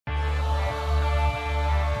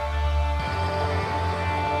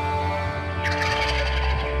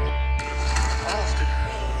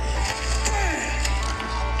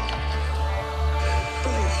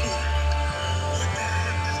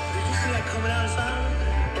Bro,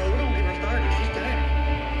 we don't get her started. She's dead.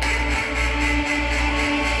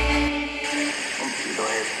 Go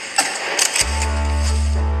ahead.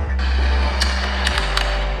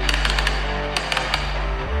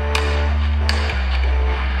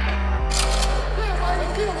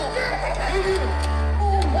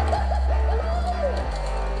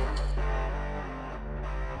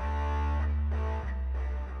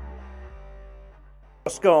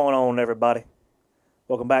 What's going on, everybody?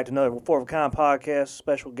 Welcome back to another Four of a Kind podcast.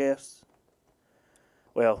 Special guests.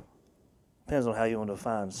 Well, depends on how you want to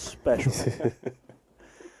define special.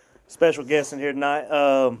 Special guests in here tonight.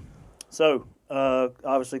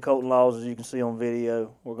 Obviously, Colton Laws, as you can see on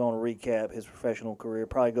video, we're going to recap his professional career.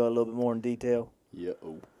 Probably go a little bit more in detail. Yeah.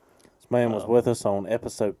 This man was with us on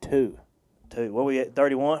episode 2. What we at?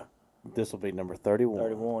 31. This will be number 31.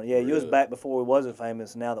 31. Yeah, you was back before we wasn't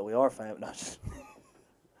famous. Now that we are famous, no, just.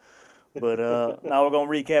 But now we're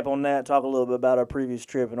going to recap on that, talk a little bit about our previous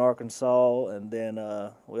trip in Arkansas, and then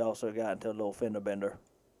we also got into a little fender bender.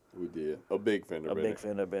 We did. A big fender bender. A big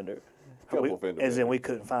fender bender. Couple fender As in benders. we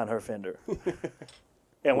couldn't find her fender.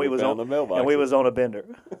 And We we was found on the mailbox. and we was on a bender.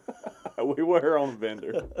 We were on a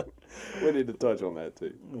bender. We need to touch on that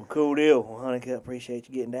too. Well, cool deal. Well, honey, I appreciate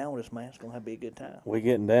you getting down with us, man. It's going to be a good time. We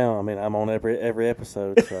getting down. I mean, I'm on every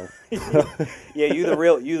episode, so. Yeah, you the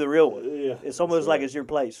real one. Yeah, It's almost that's like right. it's your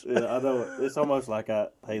place. Yeah, I know it. It's almost like I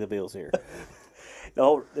pay the bills here.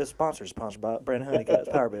 This sponsor is sponsored by Brandon Honeycutt's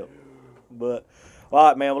Power Bill. But all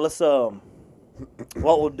right, man. Well, let's what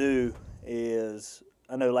we'll do is,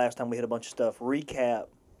 I know last time we hit a bunch of stuff. Recap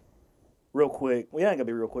real quick. We ain't gonna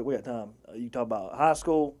be real quick. We got time. You talk about high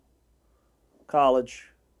school, college,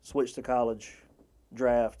 switch to college,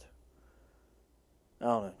 draft. I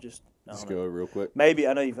don't know. Let's go real quick. Maybe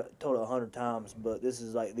I know you've told it 100 times, but this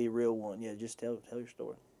is like the real one. Yeah, just tell your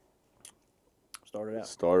story. Start it out.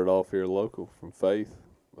 Started off here local from Faith.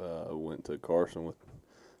 Went to Carson with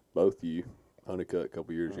both of you. Honeycutt, a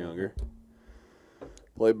couple years younger.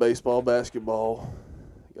 Played baseball, basketball.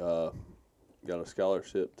 Got a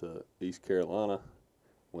scholarship to East Carolina.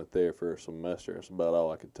 Went there for a semester. That's about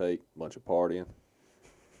all I could take. Bunch of partying.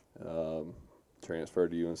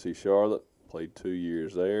 Transferred to UNC Charlotte. Played 2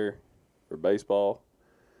 years there for baseball.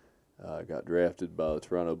 Got drafted by the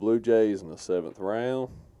Toronto Blue Jays in the 7th round.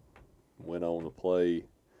 Went on to play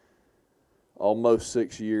almost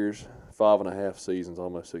 6 years, 5.5 seasons,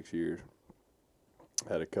 almost 6 years.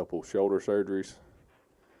 Had a couple shoulder surgeries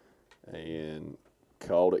and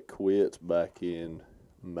called it quits back in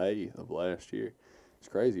May of last year. It's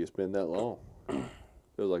crazy. It's been that long.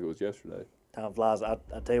 Feels like it was yesterday. Time flies. I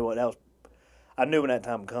tell you what, I knew when that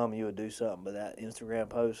time would come you would do something, but that Instagram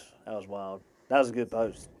post, that was wild. That was a good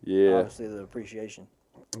post. Yeah. Obviously, the appreciation.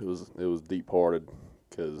 It was deep-hearted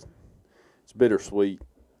because it's bittersweet.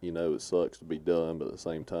 You know, it sucks to be done, but at the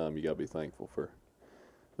same time, you got to be thankful for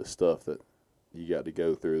the stuff that you got to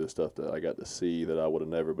go through, the stuff that I got to see that I would have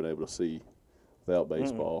never been able to see without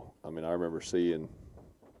baseball. I mean, I remember seeing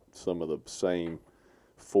some of the same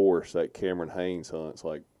force that Cameron Haynes hunts,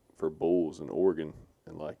 like for bulls in Oregon,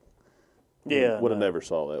 and like would have never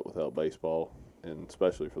saw that without baseball, and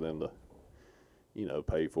especially for them to, you know,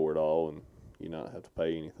 pay for it all and you not have to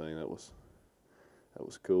pay anything. That was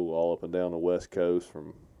cool. All up and down the West Coast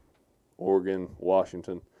from Oregon,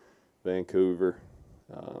 Washington, Vancouver,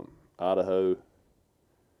 Idaho,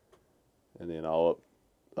 and then all up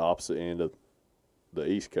the opposite end of the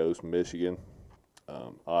East Coast, Michigan,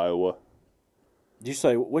 Iowa. Did you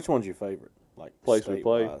say, which one's your favorite? Like Place we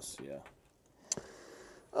play? state-wise? Yeah.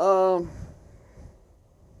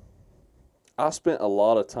 I spent a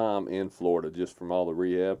lot of time in Florida just from all the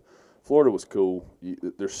rehab. Florida was cool.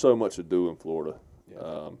 There's so much to do in Florida.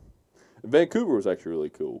 Yeah. Vancouver was actually really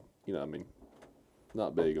cool. You know, I mean,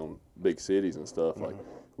 not big on big cities and stuff. Like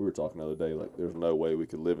we were talking the other day, like there's no way we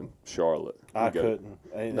could live in Charlotte. I couldn't.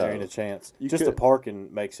 There ain't a chance. You Just the couldn't.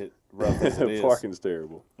 parking makes it rough as it is. Parking's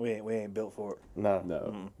terrible. We ain't built for it. No.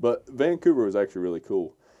 No. But Vancouver was actually really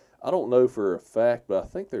cool. I don't know for a fact, but I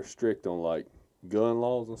think they're strict on like gun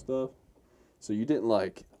laws and stuff. So you didn't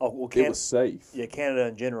like. Oh, well, it was safe. Yeah, Canada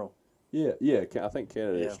in general. Yeah. I think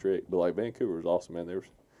Canada is strict, but like Vancouver was awesome, man.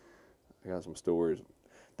 I got some stories.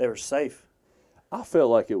 They were safe. I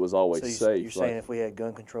felt like it was always safe. You're saying if we had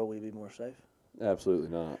gun control, we'd be more safe? Absolutely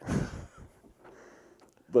not.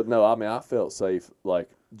 But no, I mean, I felt safe.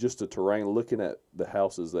 Like just the terrain, looking at the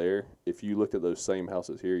houses there. If you looked at those same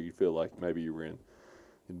houses here, you feel like maybe you were in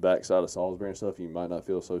the backside of Salisbury and stuff. You might not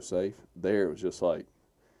feel so safe. There, it was just like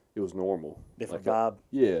it was normal. Different like vibe.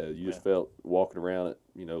 You just felt walking around it,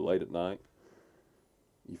 late at night.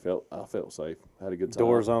 I felt safe. Had a good time.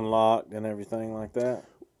 Doors unlocked and everything like that.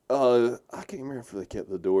 I can't remember if they kept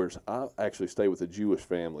the doors. I actually stayed with a Jewish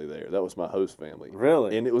family there. That was my host family.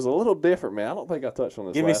 Really? And it was a little different, man. I don't think I touched on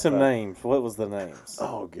this. Give me last some time. names. What was the names?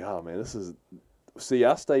 Oh God, man, this is. See,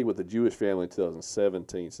 I stayed with a Jewish family in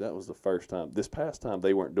 2017, so that was the first time. This past time,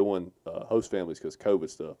 they weren't doing host families because COVID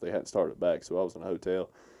stuff. They hadn't started back, so I was in a hotel.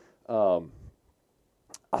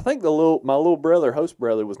 I think my little brother, host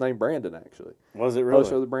brother, was named Brandon, actually. Was it really?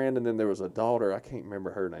 Host brother Brandon, then there was a daughter. I can't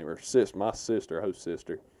remember her name. My sister, host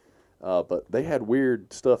sister. But they had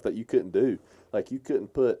weird stuff that you couldn't do. Like, you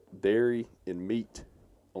couldn't put dairy and meat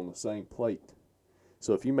on the same plate.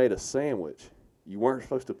 So if you made a sandwich, you weren't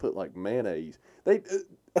supposed to put, like, mayonnaise. They,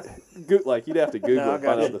 like, you'd have to Google and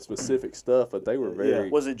find out the specific stuff, but they were very...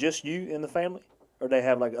 Was it just you in the family? Or they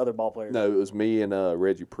have, like, other ball players? No, it was me and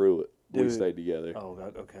Reggie Pruitt. Dude. We stayed together. Oh,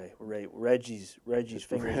 God, okay. Reggie's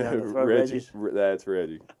fingers down the throat. Reggie's. That's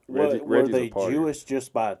Reggie. Were Reggie's they a partier. Jewish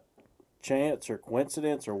just by chance or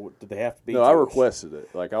coincidence, or did they have to be No, Jewish? I requested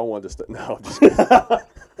it. Like, I wanted to stay. No, I'm just kidding.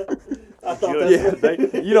 I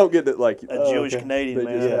thought You don't get it like A Jewish Canadian, they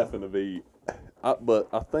man. just happen to be. But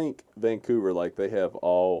I think Vancouver, like, they have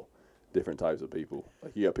all different types of people.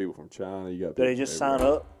 Like, you got people from China. You got. Do People they from just sign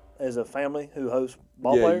everywhere. up as a family who hosts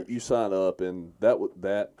ball Yeah, players? you sign up, and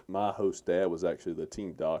my host dad was actually the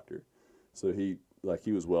team doctor, so he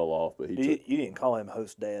was well off, but You didn't call him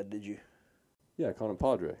host dad, did you? Yeah, I called him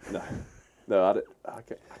Padre. No, I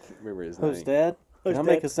can't remember his Host name. Dad, can I Host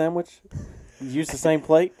make Dad. a sandwich? You use the same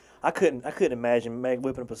plate? I couldn't imagine Meg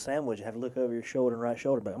whipping up a sandwich and have to look over your shoulder and right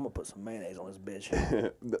shoulder, but I'm gonna put some mayonnaise on this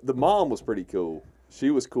bitch. The mom was pretty cool.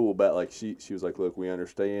 She was cool about, like, she was like, look, we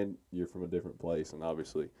understand you're from a different place, and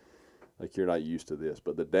obviously, like, you're not used to this.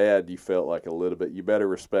 But the dad, you felt like a little bit, you better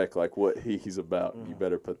respect, like, what he's about. You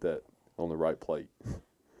better put that on the right plate.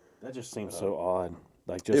 That just seems so odd.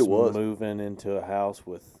 Like, just It was. moving into a house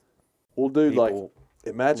with Well, dude, like, people,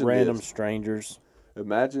 imagine random this. strangers.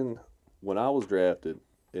 Imagine when I was drafted,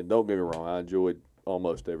 and don't get me wrong, I enjoyed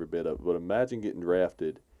almost every bit of it, but imagine getting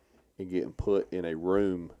drafted and getting put in a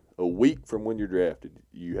room a week from when you're drafted.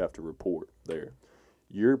 You have to report there.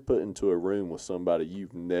 You're put into a room with somebody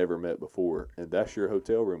you've never met before, and that's your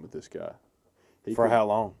hotel room with this guy. For how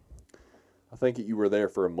long? I think you were there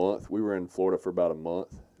for a month. We were in Florida for about a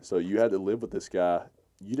month, so you had to live with this guy.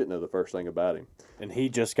 You didn't know the first thing about him. And he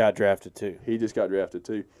just got drafted too. He just got drafted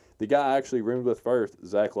too. The guy I actually roomed with first,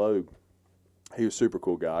 Zach Logue, he was a super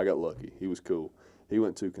cool guy. I got lucky. He was cool. He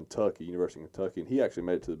went to Kentucky, University of Kentucky, and he actually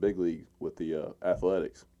made it to the big league with the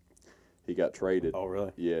Athletics. He got traded. Oh,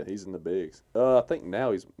 really? Yeah, he's in the bigs. I think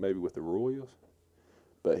now he's maybe with the Royals,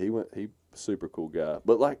 but he super cool guy.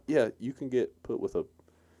 But, like, yeah, you can get put with a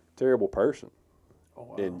terrible person. Oh,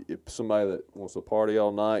 wow. And if somebody that wants to party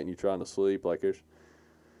all night and you're trying to sleep, like,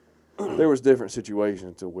 there was different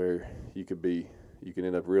situations to where you can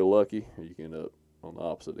end up real lucky, or you can end up on the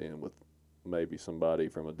opposite end with maybe somebody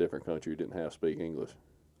from a different country who didn't have to speak English.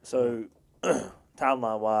 So,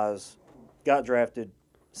 timeline-wise, got drafted,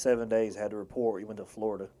 7 days, had to report. You went to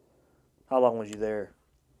Florida. How long was you there?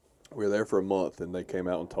 We were there for a month, and they came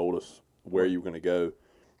out and told us where you were going to go.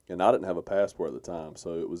 And I didn't have a passport at the time,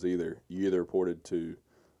 so it was you either reported to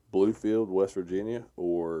Bluefield, West Virginia,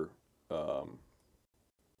 or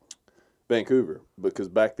Vancouver. Because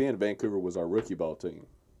back then, Vancouver was our rookie ball team.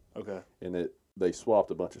 Okay. And they swapped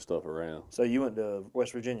a bunch of stuff around. So you went to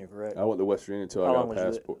West Virginia, correct? I went to West Virginia until I How got long a was you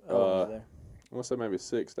there? passport. How long was you there? I want to say maybe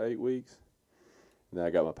 6 to 8 weeks. And then I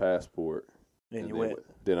got my passport. Then and you went.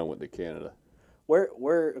 Then I went to Canada. Where?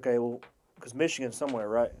 Okay, well, because Michigan's somewhere,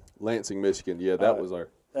 right? Lansing, Michigan. Yeah, that was our.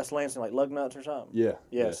 That's Lansing, like Lugnuts or something? Yeah.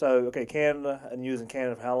 Yeah, so, okay, Canada, and you was in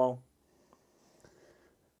Canada for how long?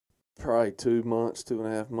 Probably 2 months,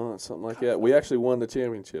 2.5 months, something like that. We actually won the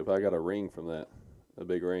championship. I got a ring from that, a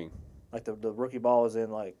big ring. Like the rookie ball is in,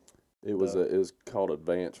 like, It was called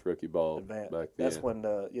advanced rookie ball advanced. back then. That's when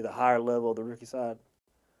the higher level of the rookie side.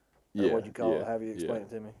 Or yeah, what'd you call it? yeah, Have you explain yeah. it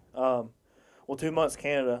to me? Well, 2 months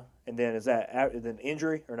Canada, and then is that then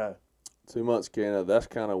injury or no? 2 months Canada. That's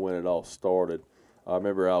kind of when it all started. I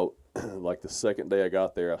remember like the second day I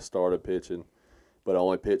got there, I started pitching, but I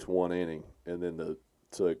only pitched 1 inning, and then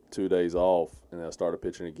took 2 days off, and I started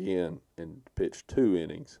pitching again and pitched 2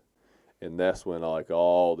 innings, and that's when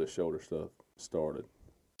all the shoulder stuff started.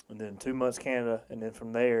 And then 2 months Canada, and then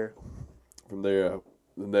from there. From there,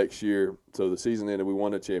 the next year, so the season ended, we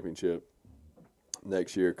won the championship.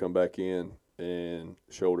 Next year, come back in, and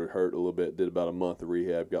shoulder hurt a little bit, did about a month of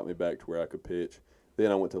rehab, got me back to where I could pitch. Then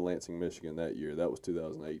I went to Lansing, Michigan that year. That was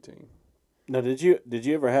 2018. Now, did you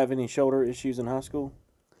ever have any shoulder issues in high school?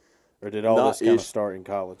 Or did all Not this kind of ish- start in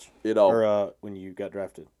college? It all Or when you got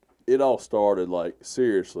drafted? it all started like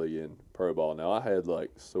seriously in pro ball. Now I had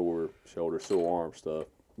like sore shoulder, sore arm stuff,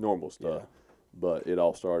 normal stuff, but it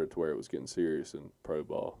all started to where it was getting serious in pro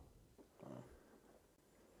ball.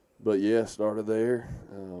 But yeah, started there,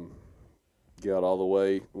 got all the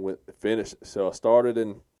way, finished. So I started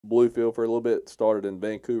in Bluefield for a little bit, started in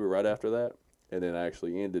Vancouver right after that, and then I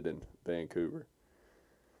actually ended in Vancouver.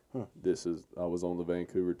 I was on the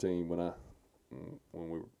Vancouver team when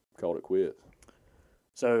we called it quits.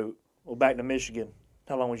 So, well, back to Michigan.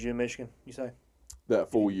 How long was you in Michigan, you say?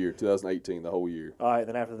 That full year, 2018, the whole year. All right,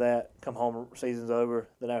 then after that, come home, season's over.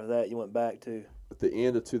 Then after that, you went back to? At the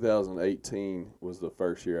end of 2018 was the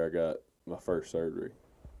first year I got my first surgery.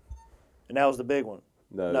 And that was the big one?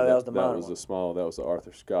 No, that was the minor That was one. the small. That was the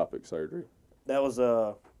arthroscopic surgery. That was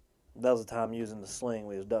the time using the sling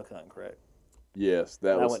when he was duck hunting, correct? Yes,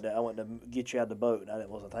 I went to get you out of the boat, and I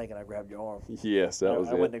wasn't thinking. I grabbed your arm. Yes, that was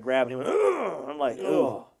I it. went to grab it, and he went, ugh! I'm like,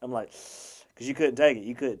 ugh. I'm like, because you couldn't take it.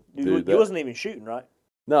 You could. Dude, you wasn't even shooting, right?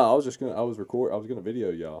 No, I was gonna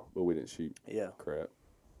video y'all, but we didn't shoot. Yeah. Crap.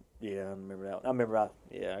 Yeah, I remember that.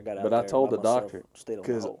 I got out. But I there told by the myself, doctor, stayed on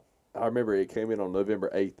the 'cause hole. I remember it came in on November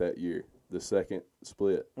 8th that year, the second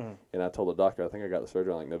split. Mhm. And I told the doctor, I think I got the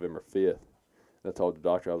surgery on like November 5th. And I told the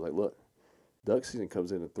doctor, I was like, look, duck season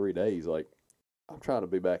comes in 3 days. Like, I'm trying to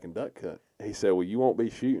be back in duck hunt. He said, well, you won't be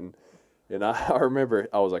shooting. And I remember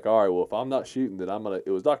I was like, all right, well, if I'm not shooting, then I'm going to.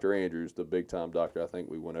 It was Dr. Andrews, the big time doctor. I think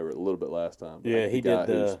we went over it a little bit last time. Yeah, he did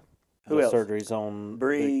the Who else? surgeries on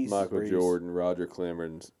Breeze. Michael Jordan, Roger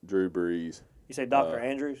Clemens, Drew Brees. You say Dr.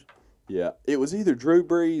 Andrews? Yeah, it was either Drew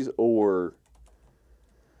Brees or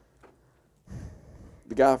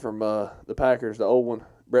the guy from the Packers, the old one,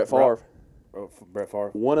 Brett Favre. Brett Favre.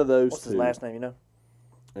 One of those What's two. his last name, you know?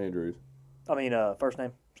 Andrews. I mean, first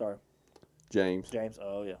name. Sorry. James. James.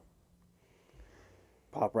 Oh, yeah.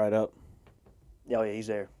 Pop right up. Oh, yeah, he's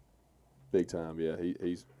there. Big time, yeah.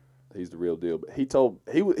 He's the real deal. But he's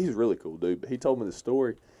a really cool dude. But he told me the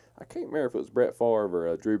story. I can't remember if it was Brett Favre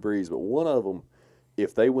or Drew Brees, but one of them,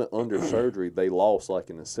 if they went under surgery, they lost like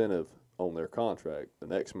an incentive on their contract,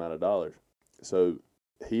 the X amount of dollars. So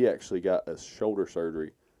he actually got a shoulder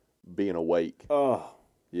surgery being awake. Oh.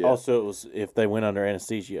 Yeah. Also, it was if they went under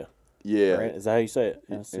anesthesia. Yeah. Right? Is that how you say it?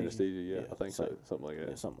 Anesthesia, yeah. I think so. Something like that.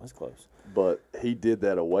 Yeah, something that's close. But he did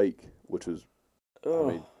that awake, which was, Oh.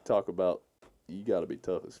 I mean, talk about, you got to be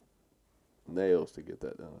tough as nails to get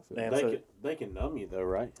that done. I feel. Man, They can numb you though,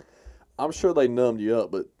 right? I'm sure they numbed you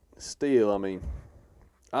up, but still, I mean,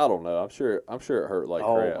 I don't know. I'm sure it hurt like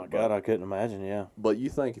crap. Oh my God, I couldn't imagine. Yeah. But you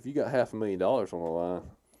think if you got $500,000 on the line,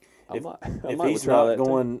 I If might he's try not that too.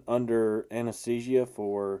 going under anesthesia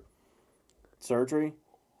for surgery,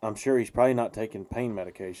 I'm sure he's probably not taking pain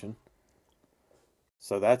medication.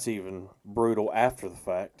 So that's even brutal after the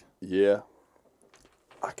fact. Yeah.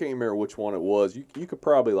 I can't remember which one it was. You could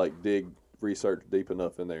probably like research deep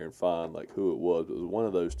enough in there and find like who it was. It was one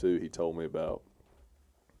of those two he told me about.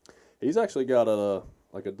 He's actually got a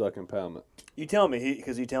duck impoundment. You tell me,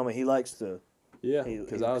 because you tell me he likes to. Yeah, Because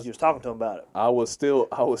because you was talking to him about it. I was still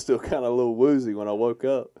kind of a little woozy when I woke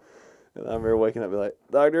up, and I remember waking up and be like,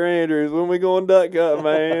 Dr. Andrews, when we going duck hunt,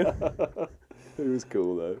 man? It was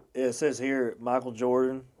cool though. It says here Michael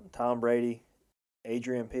Jordan, Tom Brady,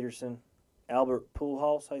 Adrian Peterson, Albert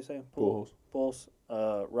Pujols, how you say it? Pujols.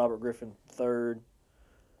 Robert Griffin III.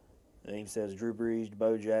 And he says Drew Brees,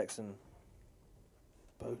 Bo Jackson.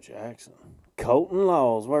 Bo Jackson. Colton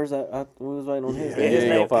Laws. Where's that? I was waiting on his Yeah, His you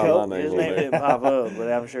name, ain't gonna find my name his on name there. didn't pop up,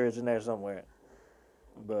 but I'm sure it's in there somewhere.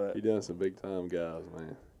 But He done some big time guys,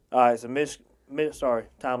 man. all right, so sorry,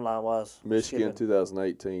 timeline wise, Michigan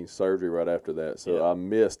 2018 surgery right after that, so Yeah. I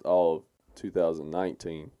missed all of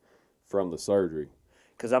 2019 from the surgery.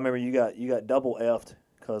 because I remember you got double effed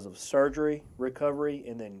because of surgery, recovery,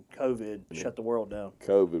 and then COVID shut the world down.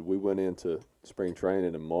 COVID, we went into spring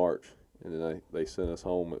training in March, and then they sent us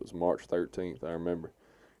home. It was March 13th, I remember.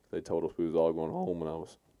 They told us we was all going home, and I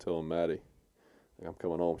was telling Maddie, like, I'm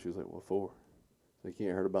coming home. She was like, what for? Like, you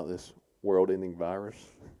ain't heard about this world-ending virus?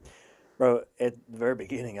 Bro, at the very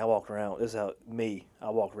beginning, I walked around. This is how I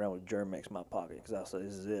walked around with Germex in my pocket because I said,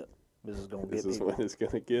 "This is it. This is gonna This get is people. when it's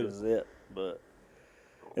going to get This us. is it." But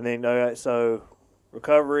and then all right, so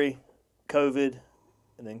recovery, COVID,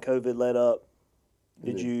 and then COVID let up.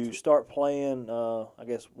 Did then you start playing? I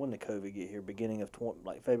guess when did COVID get here? Beginning of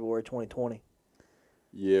February 2020.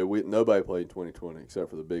 Yeah, nobody played in 2020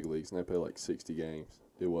 except for the big leagues, and they played like 60 games.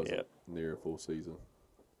 It wasn't near a full season.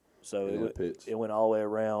 So And then pitch. it went all the way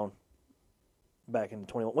around. Back in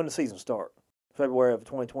 21. When did the season start? February of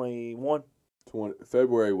 2021.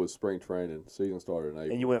 February was spring training. Season started in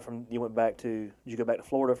April. And you went back to. Did you go back to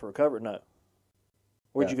Florida for recovery? No.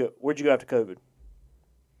 Where'd you go? Where'd you go after COVID?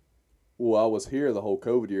 Well, I was here the whole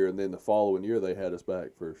COVID year, and then the following year they had us back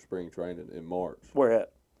for spring training in March. Where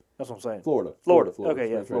at? That's what I'm saying. Florida. Florida. Florida.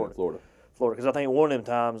 Okay, yeah, Spring training in Florida. Florida, because I think one of them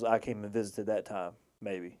times I came and visited that time,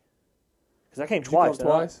 maybe. Because I came Did you twice. come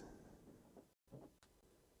twice?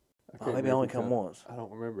 Maybe I only come once. I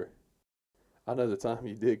don't remember. I know the time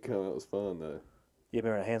you did come, it was fun though. You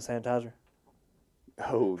remember a hand sanitizer?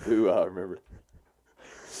 Oh, do I remember?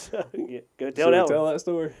 Yeah, go Should tell we that tell one. that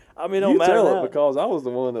story? I mean, it don't You matter tell now. it because I was the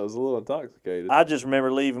one that was a little intoxicated. I just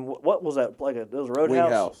remember leaving. What was that? Like there was a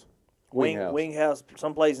roadhouse. Wing house. Wing house.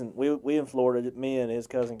 Someplace in we in Florida. Me and his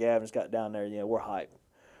cousin Gavin just got down there. Yeah, we're hyped.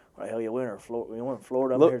 Right, hell yeah, we're in Florida. We went to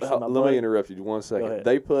Florida. I'm here to see my Let buddy. me interrupt you 1 Go second. ahead.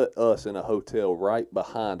 They put us in a hotel right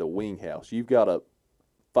behind a wing house. You've got a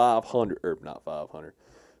 500 or not 500,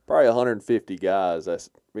 probably 150 guys. That's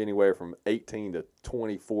anywhere from 18 to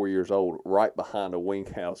 24 years old, right behind a wing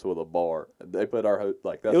house with a bar. They put our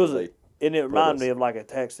like that's It was, what and it reminded us. me of like a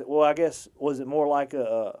Texas. Well, I guess was it more like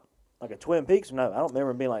a Twin Peaks? No, I don't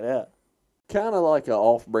remember it being like that. kind of like a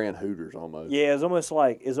off-brand Hooters almost. Yeah, it's almost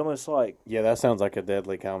like Yeah, that sounds like a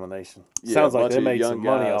deadly combination. Yeah, Sounds a like bunch they of made young some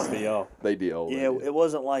money guys. off of y'all. They did. Oh, yeah, they did. it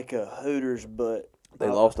wasn't like a Hooters, but They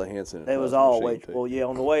lost a hand sanitizer it was all machine, way. too. Well, yeah,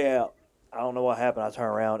 on the way out, I don't know what happened. I turned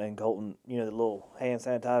around and Colton, the little hand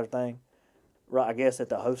sanitizer thing, right? I guess at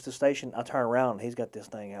the hostess station, I turn around and he's got this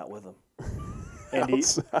thing out with him.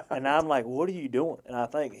 And I'm like, what are you doing? And I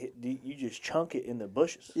think you just chunk it in the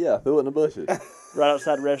bushes Yeah, threw it in the bushes. right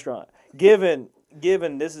outside the restaurant. Given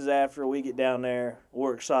this is after we get down there,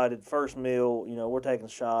 we're excited. First meal, we're taking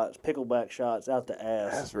shots, pickleback shots out the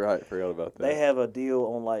ass. That's right. Forgot about that. They have a deal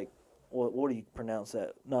on what do you pronounce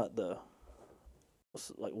that? Not the what's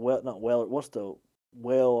the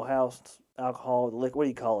well house alcohol liquor? What do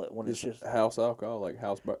you call it when it's just house alcohol, like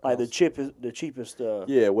house. like the cheapest?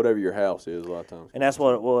 Yeah, whatever your house is, a lot of times. And that's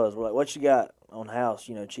what it was. We're like, what you got on house?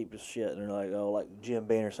 Cheapest shit. And they're like, oh, like Jim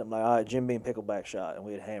Beam or something. Like, all right, Jim Beam pickleback shot, and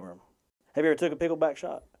we'd hammer them. Have you ever took a pickleback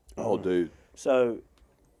shot? Oh, dude. So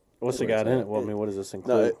What's it got in it? Well, I mean, what does this No,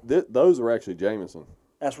 include? those are actually Jameson.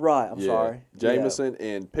 that's right. I'm sorry. Jameson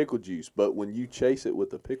and pickle juice. But when you chase it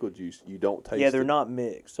with the pickle juice, you don't taste it. Yeah, they're not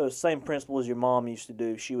mixed. So it's the same principle as your mom used to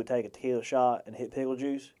do. She would take a tequila shot and hit pickle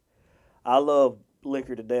juice. I love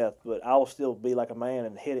liquor to death, but I will still be like a man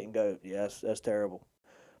and hit it and go, yeah, that's terrible.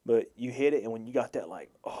 But you hit it, and when you got that,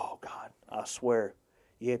 like, oh, God, I swear,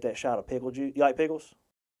 you hit that shot of pickle juice. You like pickles?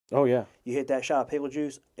 Oh, yeah. You hit that shot of pickle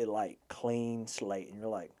juice, it like clean slate, and you're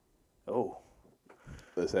like, oh.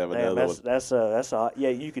 Let's have Man, another one. that's yeah,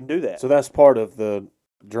 you can do that. So that's part of the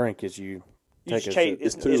drink is you You take just a chase-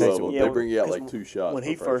 It's two it's- of them. yeah, They bring you out 'cause like 2 shots. When per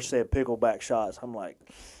he person. first said pickleback shots, I'm like,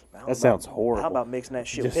 That sounds horrible. How about mixing that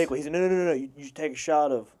shit with Just- pickle? He said, no. You take a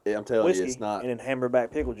shot of Yeah, I'm telling whiskey you, it's not. and then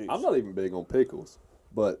hammerback pickle juice. I'm not even big on pickles,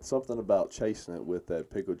 but something about chasing it with that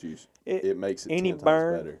pickle juice, it makes it any 10 times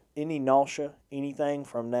burn, better. any nausea, anything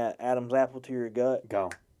from that Adam's apple to your gut, Go.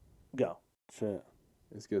 go. Shit.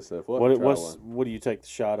 It's good stuff. What do you take the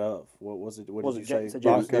shot of? What was it? What Was did it you Ja- say? it's a It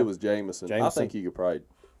Vodka? was Jameson. I Jameson? think you could probably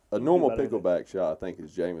a do normal better with pickleback shot. I think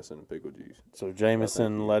is Jameson and pickle juice. So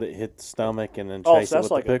Jameson, let it hit the stomach and then Oh, chase so it that's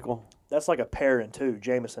with like the pickle. That's like a pairing too,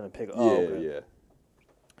 Jameson and pickle. Yeah, Oh, okay. yeah.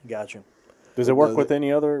 Gotcha. Does it work Does with it?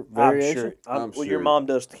 any other I'm variation? sure. I'm well, your sure. mom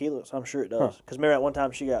does tequila, so I'm sure it does. Huh. Because remember at one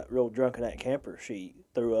time she got real drunk in that camper. She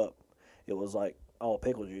threw up. It was like all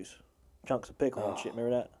pickle juice, chunks of pickle and shit.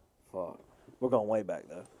 Remember that? Fuck. We're going way back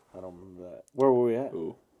though. I don't remember that. Where were we at?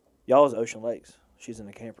 Ooh. Y'all was Ocean Lakes. She's in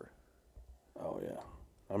the camper. Oh, yeah.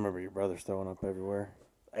 I remember your brothers throwing up everywhere.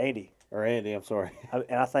 Andy. Or Andy, I'm sorry.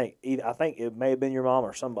 And I think it may have been your mom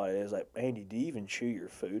or somebody. It was like, Andy, do you even chew your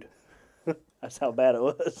food? That's how bad it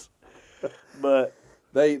was. But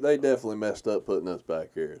They definitely messed up putting us back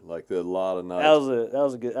here. Like a lot of nights, that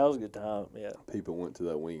was a good time. Yeah. people went to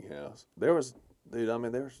that wing house.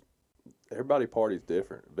 Everybody parties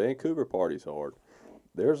different. Vancouver parties hard.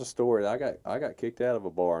 There's a story. I got kicked out of a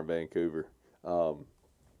bar in Vancouver. I'll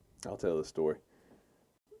tell the story.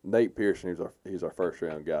 Nate Pearson, he's our first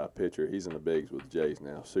round guy, pitcher. He's in the bigs with the Jays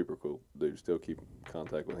now. Super cool dude. Still keep in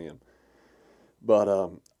contact with him.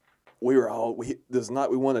 But this night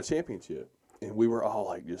we won a championship, and we were all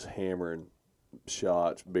like just hammering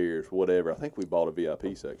shots, beers, whatever. I think we bought a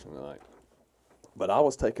VIP section tonight. But I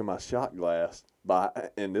was taking my shot glass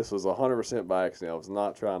and this was 100% by accident. I was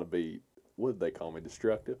not trying to be, what did they call me,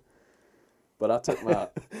 destructive? But I took my...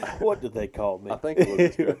 What did they call me? I think it was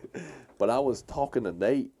destructive. But I was talking to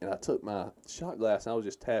Nate, and I took my shot glass, and I was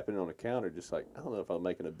just tapping it on the counter, just like, I don't know if I'm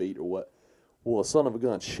making a beat or what. Well, the son of a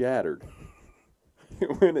gun shattered.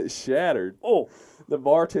 When it shattered, Oh, the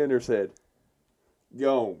bartender said,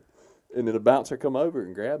 "Gone." And then a bouncer come over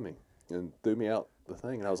and grabbed me and threw me out the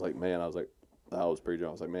thing. And I was like, I was pretty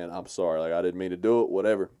drunk. I was like, man, I'm sorry. Like, I didn't mean to do it,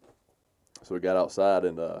 whatever. So we got outside,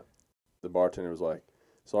 and the bartender was like,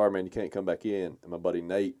 sorry, man, you can't come back in. And my buddy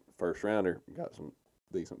Nate, first rounder, got some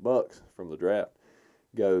decent bucks from the draft,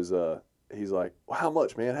 goes, he's like, well, how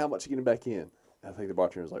much, man? How much you getting back in? I think the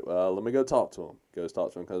bartender was like, well, let me go talk to him. Goes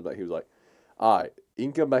talk to him, comes back. He was like, all right, you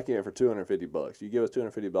can come back in for $250. You give us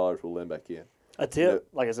 $250, we'll let him back in. A tip?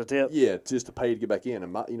 Like it's a tip? Yeah, just to pay to get back in.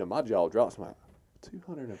 And my jaw drops. I'm like,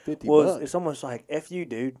 $250 Well, it's almost like, F you,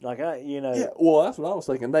 dude. Like, Yeah, well, that's what I was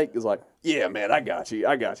thinking. Nate was like, yeah, man, I got you,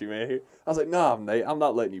 man. Here. I was like, nah, Nate, I'm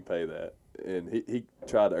not letting you pay that. And he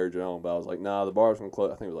tried to urge it on, but I was like, nah, the bar's going to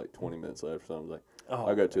close. I think it was like 20 minutes left or something. I was like,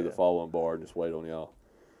 I'll go to the following bar and just wait on y'all.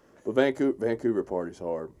 But Vancouver party's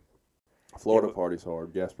hard. Florida party's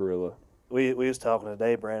hard. Gasparilla. We was talking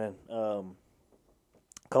today, Brandon.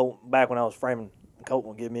 Colton, back when I was framing, Colton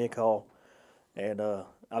would give me a call, and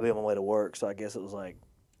I'll be on my way to work. So I guess it was like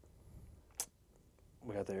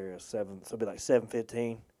we got there at 7, so it'd be like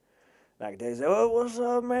 7:15. Like they say, "Oh, what's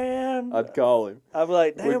up, man?" I'd call him. I'd be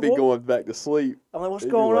like, "Damn, we'd be going back to sleep. I'm like, "What's He'd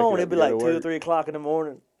be going waking on?" up It'd be to go like to 2 or work. 3 o'clock in the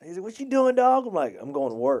morning. He's like, "What you doing, dog?" I'm like, "I'm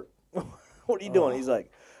going to work." What are you doing? He's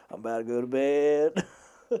like, "I'm about to go to bed."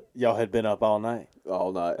 Y'all had been up all night.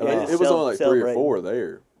 All night. Yeah, It was only like 3 or celebrating. 4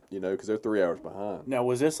 there, because they're 3 hours behind. Now,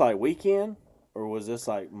 was this like weekend, or was this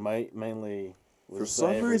like mainly? For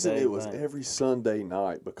some reason, it was every every Sunday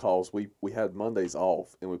night because we had Mondays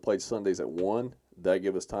off and we played Sundays at 1. That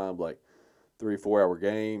give us time, like 3 or 4 hour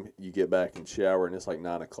game. You get back and shower, and it's like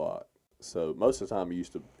 9 o'clock. So most of the time,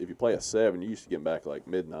 if you play at 7, you used to get back like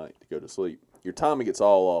midnight to go to sleep. Your timing gets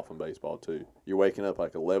all off in baseball too. You're waking up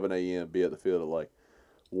like 11 a.m., be at the field at like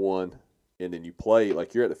 1, and then you play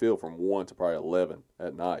like you're at the field from 1 to probably 11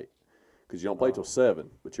 at night because you don't play till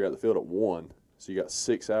 7, but you're at the field at 1. So you got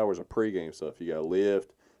 6 hours of pregame stuff. You got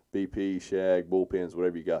lift, BP, shag, bullpens,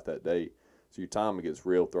 whatever you got that day. So your timing gets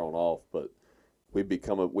real thrown off. But we'd be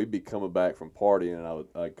coming back from partying, and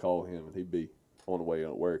I'd call him, and he'd be on the way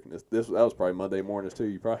to work. And that was probably Monday mornings too.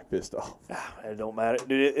 You probably pissed off. It don't matter,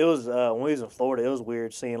 dude. It was when we was in Florida. It was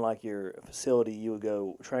weird seeing like your facility you would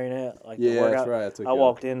go train at. Like the Yeah, workout. that's right. I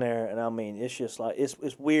walked in there, and I mean, it's just like it's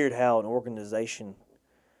weird how an organization,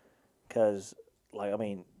 because like I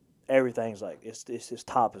mean, everything's like it's as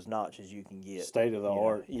top as notch as you can get. state of the you know?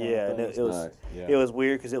 art. Yeah, and it was Nice. Yeah. it was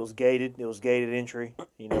weird because it was gated. It was gated entry.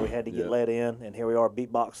 We had to get Yeah. let in, and here we are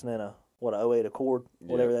beatboxing in a 08 Accord,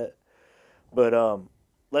 whatever Yeah. that. But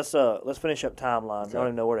let's finish up timeline. Okay. I don't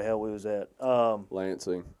even know where the hell we was at.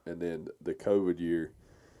 Lansing, and then the COVID year.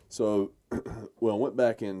 So, well, I went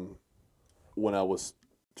back in when I was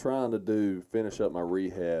trying to finish up my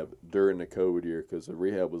rehab during the COVID year because the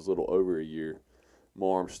rehab was a little over a year. My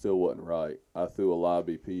arm still wasn't right. I threw a live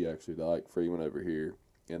BP actually to Ike Freeman over here,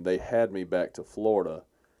 and they had me back to Florida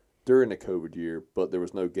during the COVID year, but there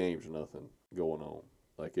was no games or nothing going on.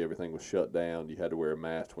 Like everything was shut down. You had to wear a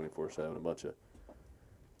mask 24/7, a bunch of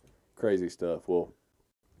crazy stuff. Well,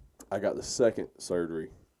 I got the second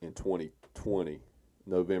surgery in 2020,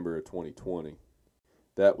 November of 2020.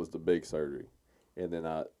 That was the big surgery. And then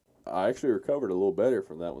I actually recovered a little better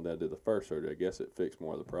from that one than I did the first surgery. I guess it fixed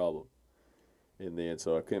more of the problem. And then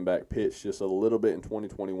so I came back, pitched just a little bit in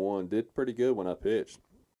 2021, did pretty good when I pitched.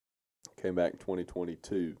 Came back in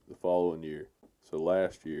 2022, the following year, so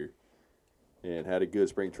last year, and had a good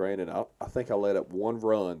spring training. I think I let up one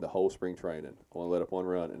run the whole spring training. I only let up one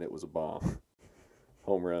run, and it was a bomb.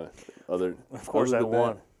 Home run. Of course, other that than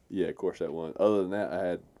one. Yeah, of course that one. Other than that, I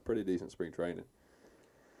had pretty decent spring training.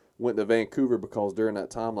 Went to Vancouver because during that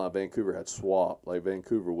timeline, Vancouver had swapped. Like,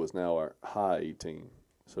 Vancouver was now our high A team.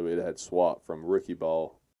 So it had swapped from rookie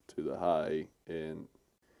ball to the high A. And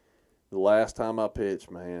the last time I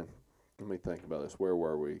pitched, man, let me think about this. Where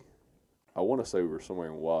were we? I want to say we were somewhere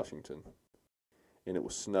in Washington. And it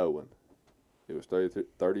was snowing. It was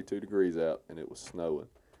 32 degrees out, and it was snowing.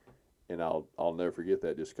 And I'll never forget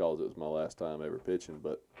that just because it was my last time ever pitching.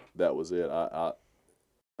 But that was it. I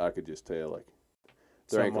could just tell, like,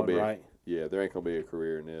 there ain't gonna be right. there ain't gonna be a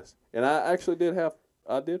career in this. And I actually did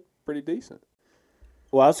pretty decent.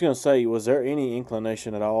 Well, I was going to say, was there any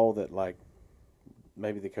inclination at all that, like,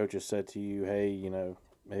 maybe the coaches said to you, hey,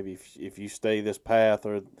 maybe if you stay this path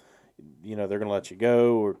or, they're going to let you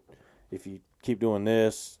go, or if you keep doing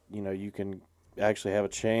this, you can actually have a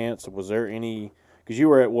chance? Was there any – because you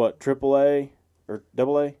were at, what, AAA or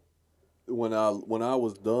AA? When I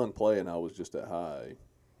was done playing, I was just at high.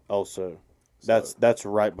 Also, So- that's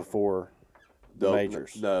right before the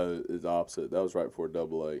majors. No, it's opposite. That was right before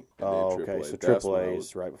AA. And Oh, then okay. AAA. So That's when I AAA was-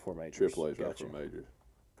 is right before majors. AAA is right Gotcha. for majors.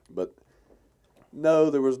 But No,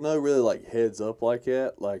 there was no really like heads up like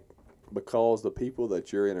that, like because the people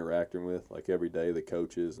that you're interacting with, like every day, the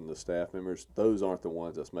coaches and the staff members, those aren't the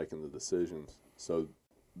ones that's making the decisions. So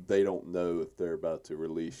they don't know if they're about to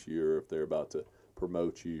release you or if they're about to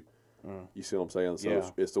promote you. You see what I'm saying? So Yeah.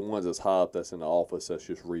 it's the ones that's high up, that's in the office, that's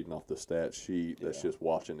just reading off the stat sheet, that's just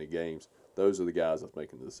watching the games. Those are the guys that's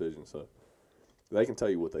making the decisions. So they can tell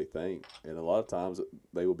you what they think, and a lot of times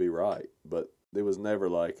they will be right. But it was never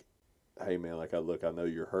like, hey man, like I know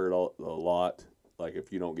you're hurt a lot. Like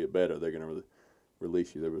if you don't get better, they're gonna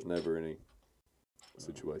release you. There was never any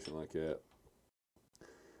situation like that.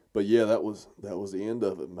 But yeah, that was the end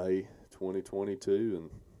of it, May 2022, and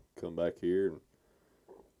come back here and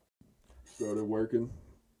started working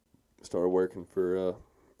for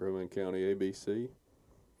Rowan County ABC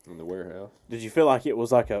in the warehouse. Did you feel like it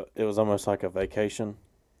was almost like a vacation?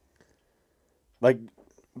 Like,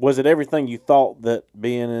 was it everything you thought that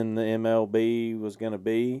being in the MLB was going to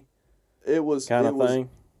be? It was kind of thing.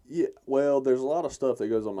 Yeah, well, there's a lot of stuff that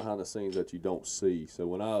goes on behind the scenes that you don't see. So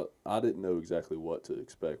when I didn't know exactly what to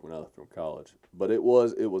expect when I left from college, but it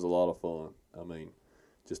was a lot of fun. I mean,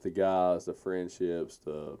 just the guys, the friendships,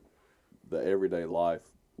 the everyday life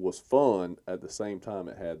was fun. At the same time,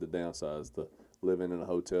 it had the downsides. The living in a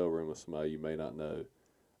hotel room with somebody you may not know.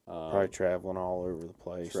 Probably traveling all over the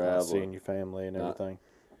place, not seeing your family and everything.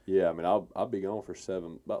 Yeah, I mean, I'll be gone for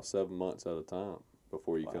about 7 months at a time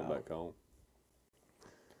before you come back home.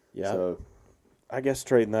 Yeah, so, I guess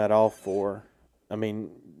trading that off for, I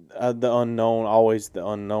mean, the unknown, always the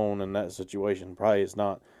unknown in that situation probably is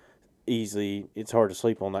not easy. It's hard to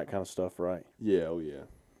sleep on that kind of stuff, right? Yeah, oh yeah,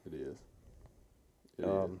 it is.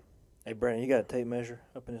 Hey, Brandon, you got a tape measure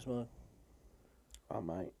up in this mug? I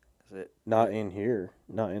might. Is it? Not in here.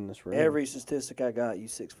 Not in this room. Every statistic I got, you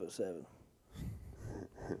 6'7".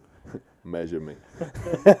 Measure me.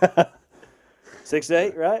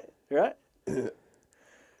 6'8", right? Right?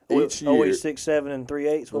 Each year, we 6'7" and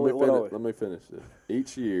 3/8. What are we? let me finish this.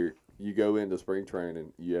 Each year, you go into spring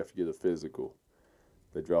training, you have to get a physical.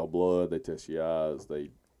 They draw blood, they test your eyes, the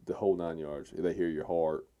whole 9 yards. They hear your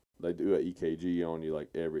heart. They do an EKG on you, like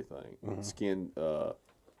everything. Mm-hmm.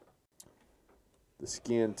 The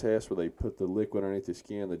skin test where they put the liquid underneath the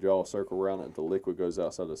skin, they draw a circle around it, and the liquid goes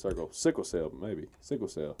outside the circle. Sickle cell.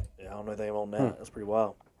 Yeah, I don't know anything on that. That's pretty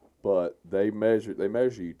wild. But they measure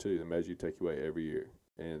you too. They measure you, take you away every year,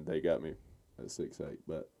 and they got me at 6'8".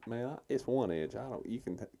 But man, it's 1 inch. You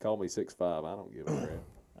can call me 6'5". I don't give a crap.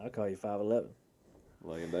 I'll call you 5'11".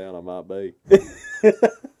 Laying down, I might be.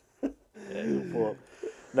 Yeah, you'll pull up.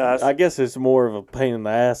 No, I guess it's more of a pain in the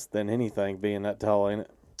ass than anything being that tall, ain't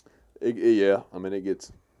it? Yeah, I mean, it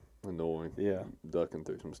gets annoying. Yeah. Ducking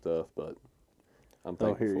through some stuff, but I'm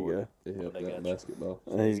thankful here you for go. it. It helped They out got in you. basketball.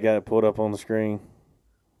 And he's got it put up on the screen.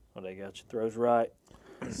 well, they got you. Throws right.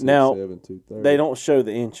 Now, 6'7", 230. they don't show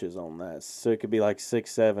the inches on that, so it could be like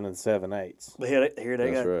 6'7" and 7/8. But here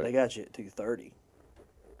they That's got right. they got you at 230.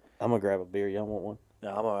 I'm gonna grab a beer. Y'all want one?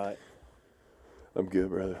 No, I'm all right. I'm good,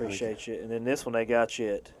 brother. Appreciate you. And then this one they got you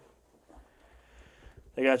at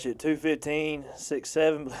 215,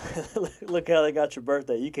 6'7". Look how they got your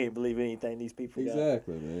birthday. You can't believe anything these people got.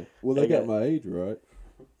 Exactly, man. Well, They they got got- my age right.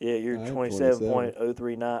 Yeah, you're I am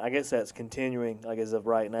 27.039. I guess that's continuing, like as of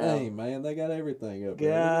right now. Hey, man, they got everything up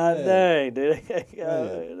there. God dang, dude. God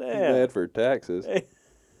Too damn. bad for taxes.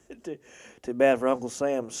 Too bad for Uncle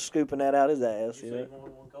Sam scooping that out his ass. You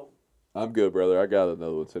know? I'm good, brother. I got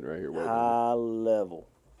another one sitting right here waiting. High level.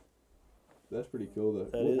 That's pretty cool.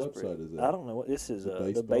 That What is website pretty, is that? I don't know what this is. The The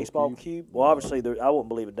baseball baseball cube? cube. Well, obviously, I wouldn't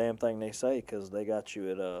believe a damn thing they say because they got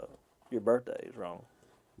you at your birthday is wrong.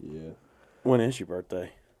 Yeah, When is your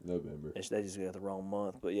birthday? November. They just got the wrong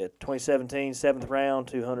month. But yeah, 2017, 7th round,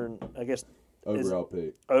 200. I guess Overall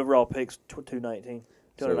pick. overall picks 219.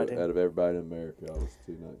 So 219. out of everybody in America, I was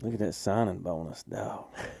 219. Look at that signing bonus, dog.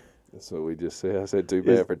 That's what we just said. I said too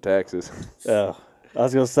bad for taxes. I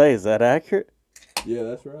was gonna say, is that accurate? Yeah,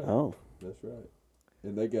 that's right. Oh, That's right.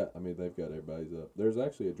 And they've got everybody's up. There's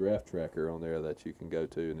actually a draft tracker on there that you can go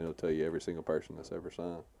to, and it'll tell you every single person that's ever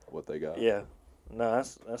signed what they got. Yeah, no,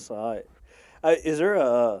 that's all right. Is there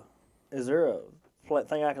a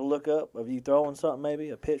thing I can look up of you throwing something,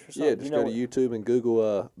 maybe a pitch or something? Yeah, just go to YouTube and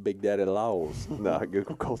Google Big Daddy Laws. No,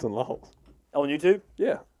 Google Colton Laws. On YouTube?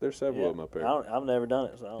 Yeah, there's several Yeah. of them up there. I've never done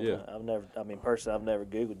it, so I don't Yeah. know. I've never. I mean, personally, I've never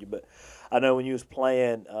Googled you, but I know when you was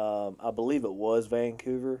playing, I believe it was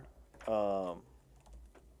Vancouver.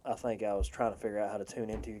 I think I was trying to figure out how to tune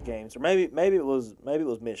into your games, or maybe it was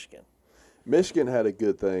Michigan. Michigan had a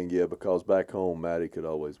good thing, yeah, because back home, Maddie could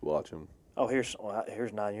always watch them. Oh, here's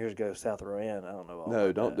 9 years ago, South Rowan. I don't know. All No,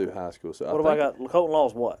 about don't that. do high school. So What have I got? Colton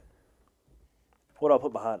Laws what? What do I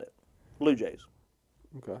put behind it? Blue Jays.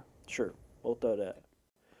 Okay. Sure, we'll throw that.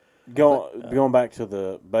 Going back to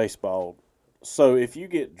the baseball. So if you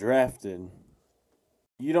get drafted,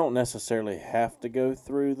 you don't necessarily have to go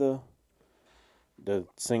through the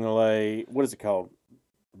single A. What is it called?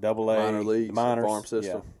 Double A, Minor leagues, minors, farm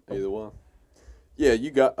system, either one. Yeah,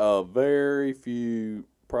 you got very few,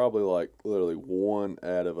 probably like literally 1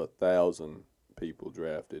 out of 1,000 people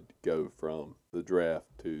drafted go from the draft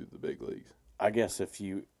to the big leagues. I guess if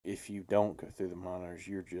you don't go through the minors,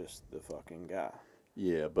 you're just the fucking guy.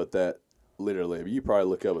 Yeah, but that literally, you probably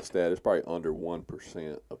look up a stat. It's probably under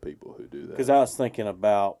 1% of people who do that. Because I was thinking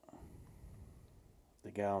about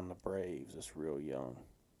the guy on the Braves that's real young.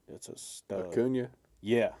 It's a stud. Acuna.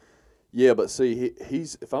 Yeah. Yeah, but see,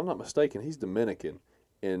 he's, if I'm not mistaken, he's Dominican.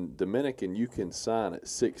 And Dominican, you can sign at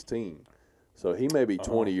 16. So he may be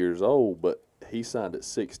 20 years old, but he signed at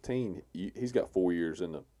 16. He's got 4 years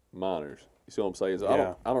in the minors. You see what I'm saying? So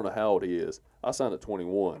Yeah. I don't know how old he is. I signed at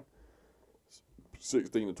 21.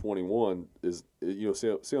 16 to 21 is, see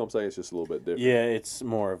what I'm saying? It's just a little bit different. Yeah, it's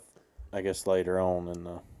more of, I guess, later on in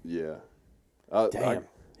the. Yeah. Damn.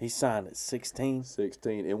 He signed at 16?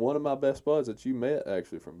 16. And one of my best buds that you met,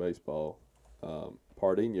 actually, from baseball,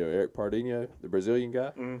 Eric Pardinho, the Brazilian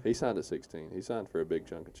guy, he signed at 16. He signed for a big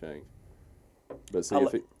chunk of change. But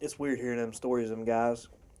see, It's weird hearing them stories of them guys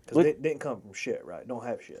because they didn't come from shit, right? Don't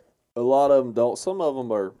have shit. a lot of them don't. Some of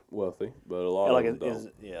them are wealthy, but a lot of them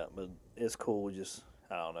don't. But it's cool. Just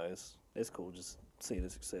I don't know. It's cool just seeing a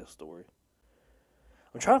success story.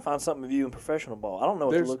 I'm trying to find something of you in professional ball. I don't know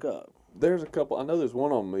what to look up. There's a couple. I know there's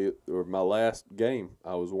one on me, or my last game.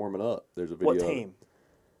 I was warming up. There's a video. What team?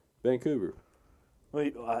 Vancouver.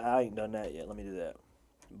 I ain't done that yet. Let me do that.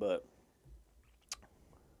 But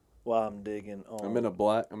while I'm digging on, I'm in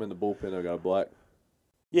the bullpen. I got a black.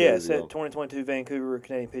 Yeah, it said 2022 Vancouver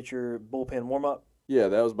Canadian pitcher bullpen warm up. Yeah,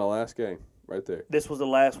 that was my last game right there. This was the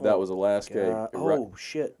last one. That was the last game. Oh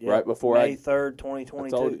shit! Yeah. Right before May 3rd,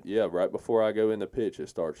 2022. Yeah, right before I go in the pitch, it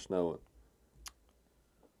starts snowing.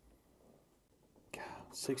 God,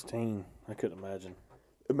 16. I couldn't imagine.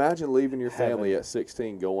 Imagine leaving your family at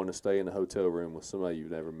 16, going to stay in a hotel room with somebody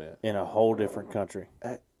you've never met. In a whole different country.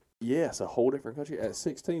 Yes, a whole different country. At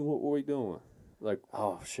 16, what were we doing? Like,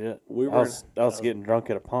 oh shit! We were. I was getting drunk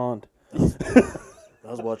at a pond. I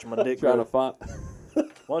was watching my dick. Trying to find.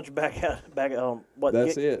 Why don't you back out home?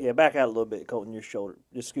 That's it. Yeah, back out a little bit, Colton. Your shoulder.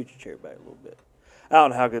 Just scoot your chair back a little bit. I don't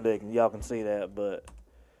know how good y'all can see that, but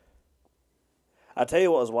I tell you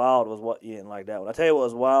what was wild was what you didn't like that one. I tell you what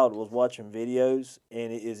was wild was watching videos,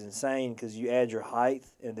 and it is insane because you add your height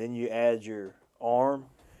and then you add your arm,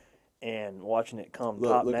 and watching it come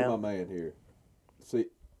top look down. Look at my man here. See,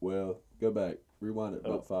 well, go back. Rewind it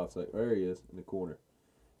about 5 seconds. There he is in the corner.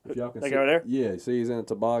 If y'all can see, right there? Yeah, see he's in a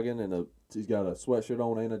toboggan and he's got a sweatshirt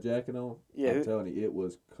on and a jacket on. Yeah, I'm telling you, it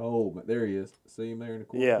was cold. Man. There he is. See him there in the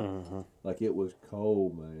corner? Yeah. Mm-hmm. Like it was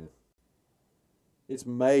cold, man. It's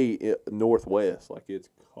May Northwest. Like it's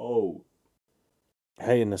cold.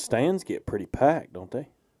 Hey, and the stands get pretty packed, don't they?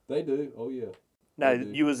 They do. Oh yeah. Now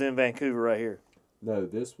you was in Vancouver right here. No,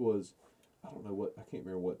 this was. I don't know what. I can't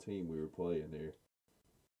remember what team we were playing there.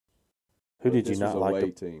 Who did you not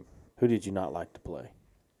like? Team. Who did you not like to play?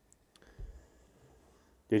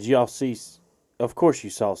 Did y'all see? Of course, you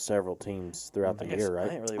saw several teams throughout the year, right?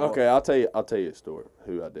 I ain't really Okay, I'll tell you a story.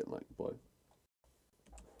 Who I didn't like to play.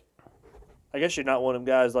 I guess you're not one of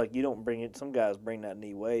them guys like you don't bring it. Some guys bring that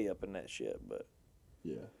knee way up in that shit, but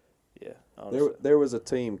Yeah. Honestly. There was a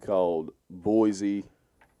team called Boise.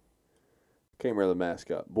 Can't remember the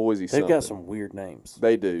mascot. Boise. They've something. got some weird names.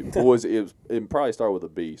 They do. Boise. It probably started with a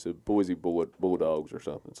B. So Boise Bulldogs or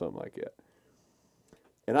something like that.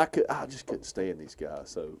 And I just couldn't stand these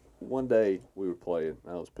guys. So one day we were playing.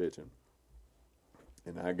 I was pitching,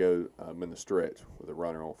 and I'm in the stretch with a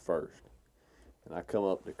runner on first, and I come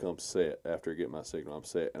up to come set after I get my signal. I'm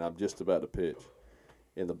set, and I'm just about to pitch,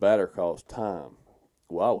 and the batter calls time.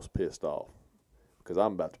 Well, I was pissed off because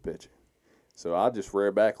I'm about to pitch it. So I just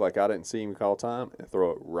rear back like I didn't see him call time and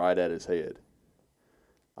throw it right at his head.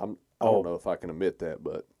 I don't know if I can admit that,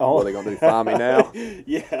 but what are they going to do, find me now?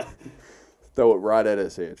 Yeah. Throw it right at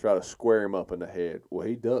his head. Try to square him up in the head. Well,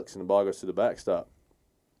 he ducks and the ball goes to the backstop.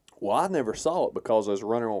 Well, I never saw it because I was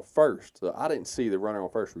running on first. So I didn't see the runner on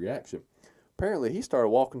first reaction. Apparently, he started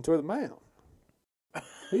walking toward the mound.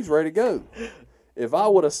 He's ready to go. If I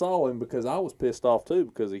would have saw him, because I was pissed off too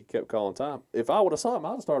because he kept calling time. If I would have saw him, I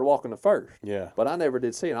would have started walking to first. Yeah. But I never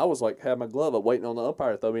did see him. I was like, had my glove up waiting on the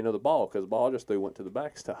umpire to throw me another ball because the ball I just threw went to the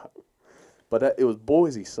backstop. But it was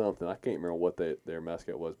Boise something. I can't remember what their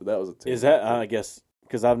mascot was, but that was a team. Is that, I guess,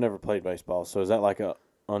 because I've never played baseball, so is that like a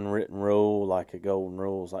unwritten rule, like a golden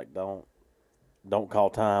rule, is like don't call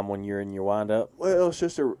time when you're in your windup? Well,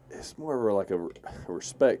 it's more of like a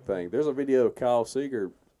respect thing. There's a video of Kyle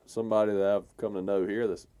Seeger, somebody that I've come to know here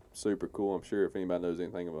that's super cool. I'm sure if anybody knows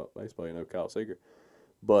anything about baseball, you know Kyle Seeger.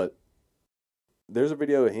 But there's a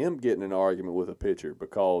video of him getting in an argument with a pitcher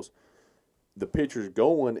because the pitcher's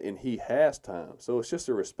going and he has time. So it's just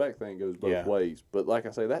a respect thing, goes both ways. But like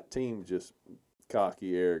I say, that team just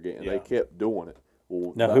cocky, arrogant, and they kept doing it.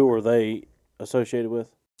 Well, Now, who were they associated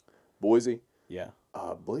with? Boise? Yeah.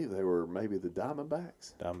 I believe they were maybe the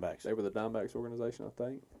Diamondbacks. Diamondbacks. They were the Diamondbacks organization, I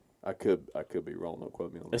think. I could be wrong. Don't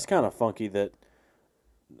quote me on that. It's kind of funky that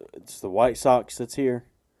it's the White Sox that's here.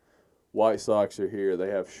 White Sox are here. They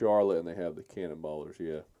have Charlotte and they have the Cannonballers,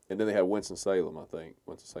 yeah. And then they have Winston-Salem, I think.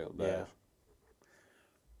 Winston-Salem Dash. Yeah.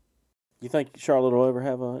 You think Charlotte will ever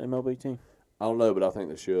have a MLB team? I don't know, but I think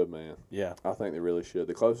they should, man. Yeah. I think they really should.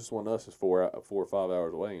 The closest one to us is 4 or 5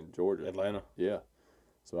 hours away in Georgia. Atlanta. Yeah.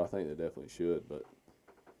 So I think they definitely should, but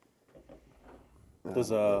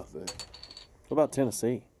Does what about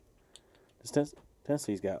Tennessee? Does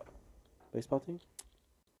Tennessee's got a baseball team?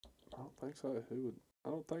 I don't think so. I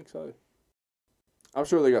don't think so. I'm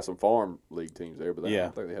sure they got some farm league teams there, but I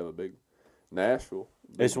don't think they have a big Nashville.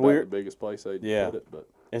 It's about weird. The biggest place they put it, but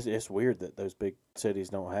it's weird that those big cities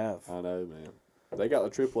don't have. I know, man. They got the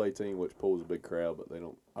AAA team, which pulls a big crowd, but they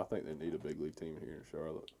don't. I think they need a big league team here in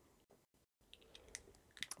Charlotte.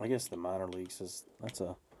 I guess the minor leagues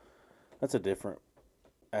that's a different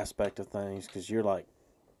aspect of things because you're like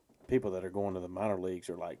people that are going to the minor leagues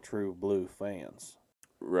are like true blue fans,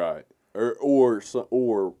 right? Or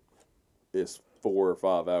it's 4 or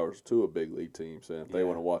 5 hours to a big league team. So if they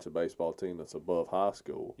want to watch a baseball team that's above high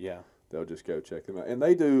school, they'll just go check them out. And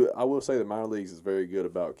they do. I will say the minor leagues is very good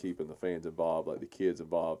about keeping the fans involved, like the kids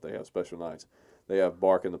involved. They have special nights. They have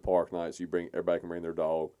bark in the park nights. Everybody can bring their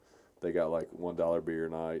dog. They got like $1 beer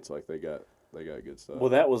nights. Like they got good stuff. Well,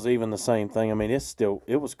 that was even the same thing. I mean,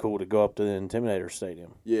 it was cool to go up to the Intimidator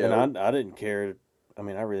Stadium. Yeah, and I didn't care. I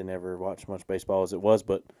mean, I really never watched much baseball as it was,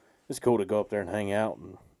 but it's cool to go up there and hang out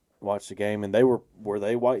and watch the game. And were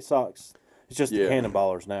they White Sox? It's just the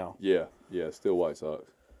Cannonballers now. Yeah, still White Sox.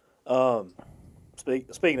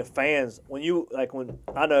 Speaking of fans, when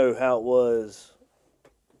I know how it was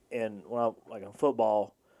in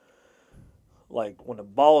football. Like, when the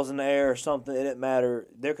ball's in the air or something, it didn't matter.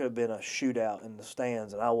 There could have been a shootout in the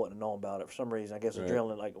stands, and I wouldn't have known about it for some reason. I guess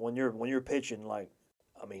adrenaline. Like, when you're pitching,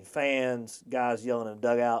 fans, guys yelling in the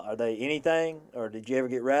dugout, are they anything? Or did you ever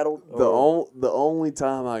get rattled? The only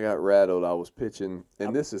time I got rattled, I was pitching,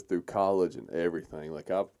 and this is through college and everything. Like,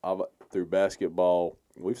 I've through basketball,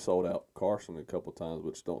 we've sold out Carson a couple times,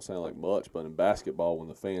 which don't sound like much, but in basketball, when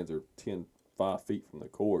the fans are 5 feet from the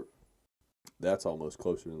court, that's almost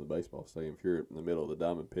closer than the baseball stadium. If you're in the middle of the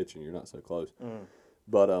diamond pitching, you're not so close. Mm.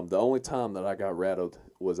 But the only time that I got rattled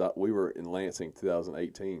was we were in Lansing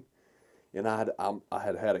 2018, and I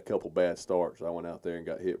had a couple bad starts. I went out there and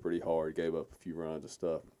got hit pretty hard, gave up a few runs and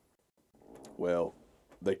stuff. Well,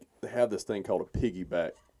 they have this thing called a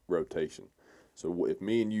piggyback rotation. So if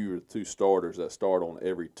me and you are the two starters that start on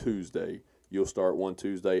every Tuesday, you'll start one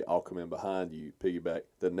Tuesday, I'll come in behind you, piggyback.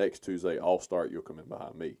 The next Tuesday, I'll start, you'll come in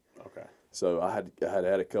behind me. Okay. So I had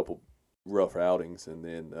a couple rough outings, and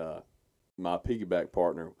then my piggyback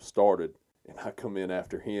partner started, and I come in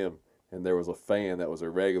after him, and there was a fan that was a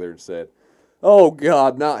regular and said, "Oh,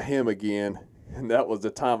 God, not him again." And that was the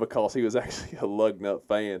time because he was actually a lug-nut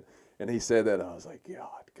fan, and he said that. I was like, God,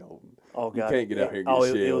 Colton, you can't get out here and get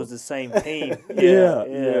shelled. It was the same team.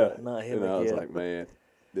 Yeah. Not him and again. I was like, man,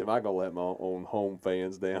 am I going to let my own home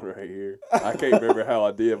fans down right here? I can't remember how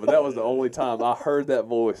I did, but that was the only time I heard that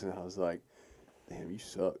voice, and I was like, damn, you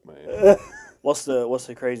suck, man. What's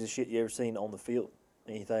the craziest shit you ever seen on the field?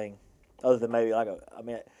 Anything other than maybe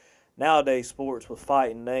nowadays sports with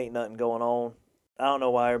fighting, there ain't nothing going on. I don't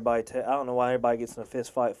know why everybody gets in a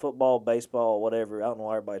fist fight. Football, baseball, whatever. I don't know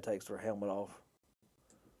why everybody takes their helmet off.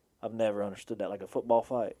 I've never understood that. Like a football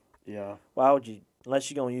fight. Yeah. Why would you?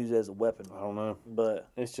 Unless you're gonna use it as a weapon. I don't know. But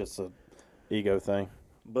it's just a ego thing.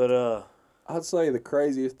 But I'd say the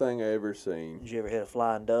craziest thing I ever seen. Did you ever hit a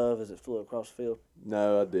flying dove as it flew across the field?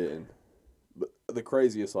 No, I didn't. But the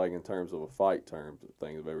craziest, like in terms of a fight terms of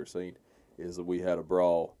things I've ever seen, is that we had a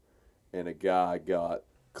brawl, and a guy got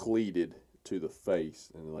cleated to the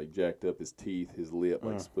face and like jacked up his teeth, his lip,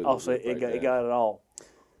 like split. Oh, so it got it all.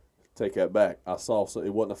 Take that back. I saw it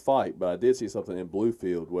wasn't a fight, but I did see something in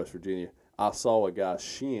Bluefield, West Virginia. I saw a guy's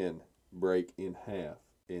shin break in half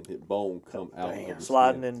and his bone come out. Of his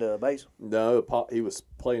sliding skin. into base? No, he was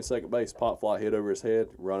playing second base. Pop fly hit over his head,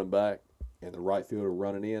 running back, and the right fielder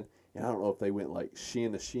running in, And I don't know if they went like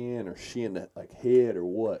shin to shin or shin to like head or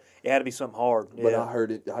what. It had to be something hard. But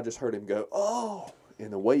Yeah. I just heard him go, oh,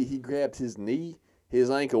 and the way he grabbed his knee, his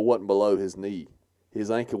ankle wasn't below his knee. His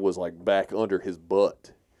ankle was like back under his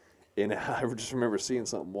butt. And I just remember seeing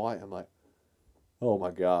something white. I'm like, oh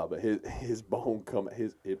my God! But his bone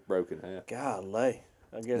it broke in half. Golly.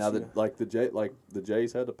 I guess Now the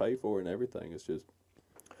Jays had to pay for it and everything. It's just,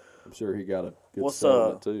 I'm sure he got a good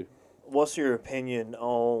settlement too. What's your opinion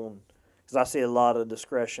on? Because I see a lot of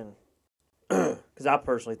discretion. Because I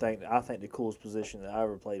personally think the coolest position that I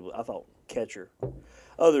ever played was, I thought, catcher,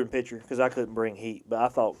 other than pitcher, because I couldn't bring heat. But I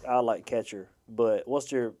thought I liked catcher. But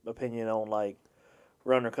what's your opinion on like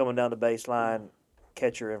runner coming down the baseline,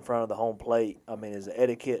 catcher in front of the home plate? I mean, is it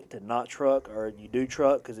etiquette to not truck, or you do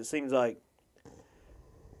truck? Because it seems like,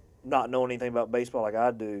 not knowing anything about baseball like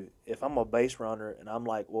I do, if I'm a base runner and I'm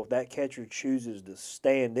like, well, if that catcher chooses to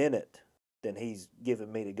stand in it, then he's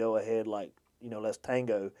giving me the go ahead, like, let's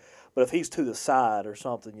tango. But if he's to the side or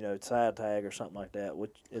something, side tag or something like that,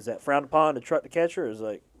 which is that frowned upon to truck the catcher? Or is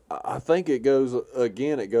like, I think it goes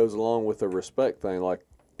along with the respect thing. Like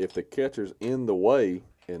if the catcher's in the way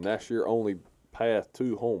and that's your only path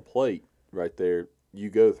to home plate right there,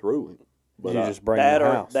 you go through him. But you just bring that the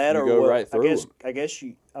or house. that You or go what, right through him. I guess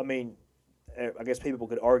people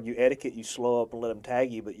could argue etiquette. You slow up and let them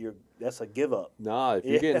tag you, but that's a give up. Nah, if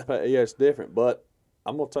you're getting paid, it's different. But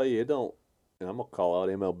I'm gonna tell you, it don't. And I'm gonna call out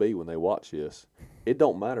MLB when they watch this. It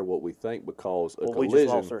don't matter what we think because a collision. We just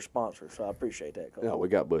lost our sponsor, so I appreciate that. No, we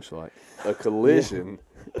got Busch Light. A collision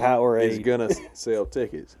Powerade is gonna sell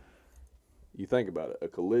tickets. You think about it. A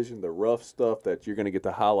collision, the rough stuff that you're gonna get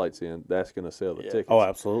the highlights in, that's gonna sell the tickets. Oh,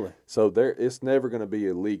 absolutely. So it's never gonna be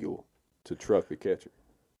illegal to truck the catcher.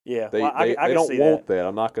 Yeah, They I can don't see want that.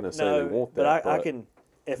 I'm not gonna say No, they want but that. I can.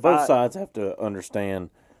 If Both sides have to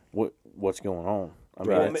understand what's going on. I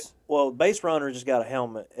mean, Right. Well, base runner just got a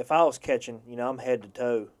helmet. If I was catching, I'm head to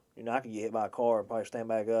toe. I could get hit by a car and probably stand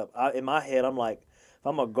back up. In my head, I'm like, if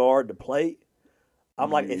I'm a guard to plate, I'm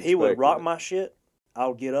like, if he would expect rock that. my shit, I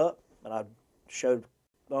would get up and I'd show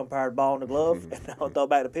the umpire the ball in the glove, and I would throw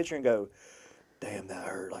back the pitcher and go, "Damn, that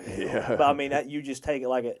hurt!" Like, hell. Yeah. But I mean, you just take it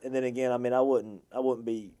like it. And then again, I mean, I wouldn't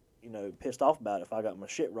be pissed off about it if I got my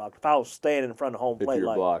shit rocked. If I was standing in front of home If plate, you're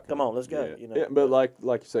like, blocking. come on, let's go. Yeah. Yeah, but like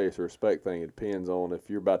you say, it's a respect thing. It depends on if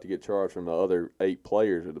you're about to get charged from the other 8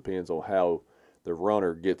 players. It depends on how the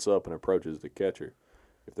runner gets up and approaches the catcher.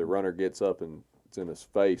 If the runner gets up and it's in his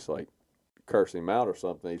face, like cursing him out or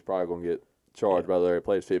something, he's probably gonna get charged by the other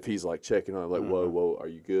players. If he's like checking on him, like, whoa, are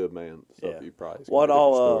you good, man? Stuff Yeah. you probably. What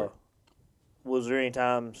all? Was there any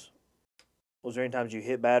times you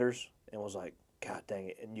hit batters and was like, God dang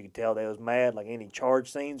it, and you could tell they was mad, like any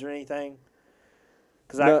charge scenes or anything?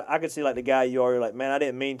 Because No. I could see like the guy you are, you're like, man, I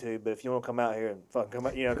didn't mean to, but if you want to come out here and fucking come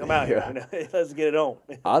out here, let's get it on.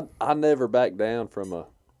 I never back down from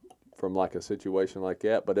like a situation like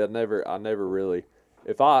that, but I never really.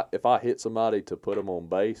 If I hit somebody to put them on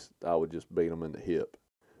base, I would just beat them in the hip.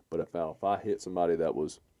 But if I hit somebody I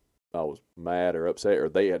was mad or upset, or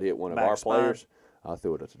they had hit one of Back our spine. players, I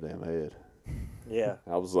threw it at the damn head. Yeah.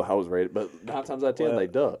 I was ready, but 9 times out of 10 Well, they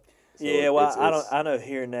duck. So yeah, well, it's- I know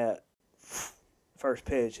hearing that first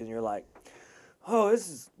pitch and you're like, oh,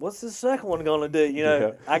 what's this second one gonna do?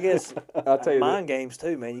 Yeah. I guess I'll tell you mind games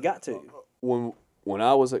too, man. You got to. When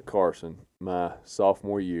I was at Carson, my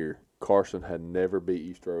sophomore year, Carson had never beat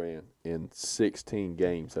East Rowan in 16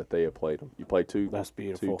 games that they had played them. You play That's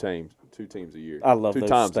beautiful. two teams a year. I love two those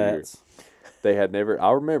times a year. stats. They had never.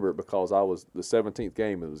 I remember it because I was the 17th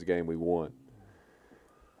game. It was the game we won.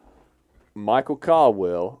 Michael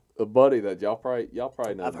Caldwell, a buddy that y'all probably know.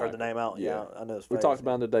 I've heard the Michael. name out. Yeah, I know his We face. talked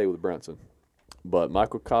about him today with Brunson. But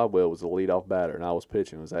Michael Caldwell was the leadoff batter, and I was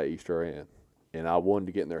pitching. It was at East Rowan. And I wanted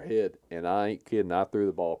to get in their head, and I ain't kidding. I threw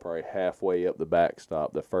the ball probably halfway up the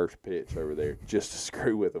backstop, the first pitch over there, just to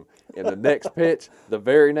screw with him. And the next pitch, the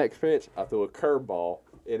very next pitch, I threw a curveball,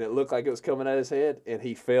 and it looked like it was coming at his head, and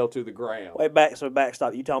he fell to the ground. Way back, so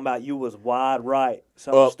backstop. You talking about you was wide right?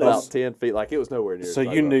 Up about 10 feet, like it was nowhere near. So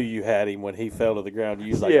his you sideline. knew you had him when he fell to the ground.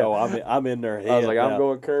 You was like, Yeah. oh, I'm in their head. I was like, now. I'm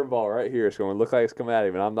going curveball right here. It's going to look like it's coming at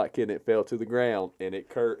him, and I'm not kidding. It fell to the ground, and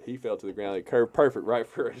he fell to the ground. It curved perfect right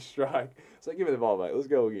for a strike. So give me the ball back. Let's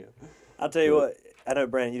go again. I'll tell you what. I know,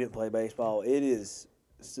 Brandon, you didn't play baseball. It is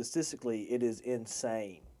statistically, it is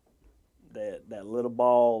insane that little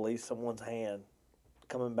ball leaves someone's hand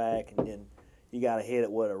coming back, and then you got to hit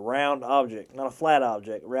it with a round object, not a flat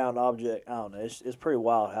object, round object. I don't know. It's pretty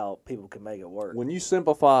wild how people can make it work. When you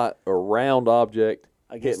simplify a round object,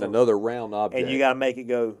 Against hitting another round object, and you got to make it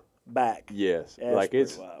go back. yes, Yeah, like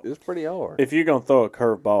it's it's pretty wild. it's pretty hard. If you're gonna throw a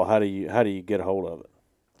curveball, how do you get a hold of it?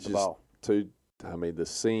 the ball? The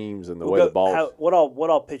seams and the We'll way go- the ball. what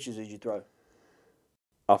all pitches did you throw?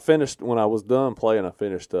 I finished when I was done playing. I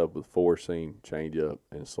finished up with 4-seam, changeup,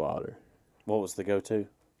 and slider. What was the go-to?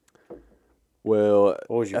 Well, What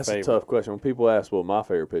was your that's favorite? a tough question. When people ask what my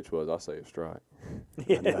favorite pitch was, I say a strike.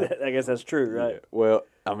 Yeah, I guess that's true, right? Yeah. Well,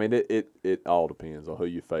 I mean, it all depends on who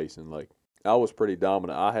you're facing. Like, I was pretty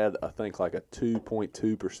dominant. I had, I think, like a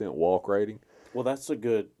 2.2% walk rating. Well, that's a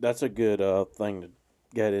good thing to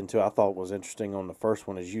get into. I thought was interesting on the first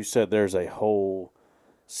one is you said there's a whole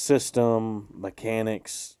system,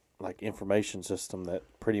 mechanics, like information system that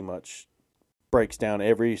pretty much breaks down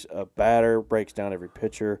every batter, breaks down every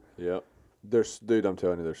pitcher. Yep. Dude, I'm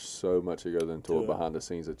telling you, there's so much that goes into it behind the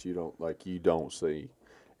scenes that you don't see.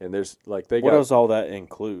 And there's like What does all that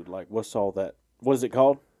include? Like, what's all that? What is it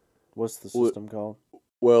called? What's the system called?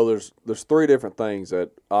 Well, there's 3 different things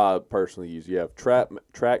that I personally use. You have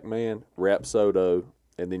TrackMan, Rapsodo,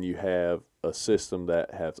 and then you have a system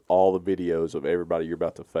that has all the videos of everybody you're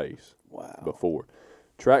about to face. Wow. Before.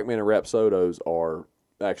 TrackMan and Rapsodos are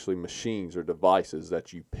actually machines or devices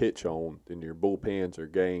that you pitch on in your bullpens or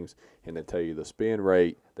games, and they tell you the spin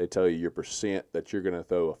rate. They tell you your percent that you're going to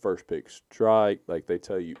throw a first pick strike. Like, they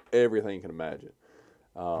tell you everything you can imagine.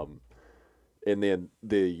 And then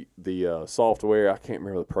the software, I can't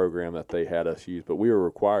remember the program that they had us use, but we were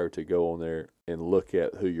required to go on there and look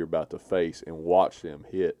at who you're about to face and watch them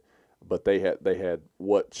hit. But they had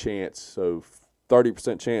what chance? So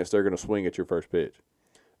 30% chance they're going to swing at your first pitch,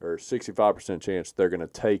 or 65% chance they're going to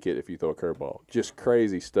take it if you throw a curveball. Just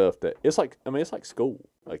crazy stuff that it's like school.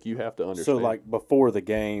 Like, you have to understand. So, like, before the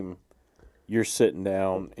game, you're sitting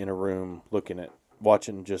down in a room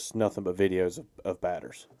watching just nothing but videos of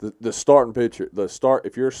batters. The starting pitcher,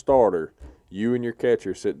 if you're a starter, you and your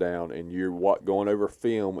catcher sit down and you're going over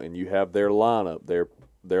film, and you have their lineup, their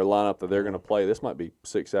lineup that they're going to play. This might be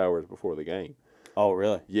 6 hours before the game. Oh,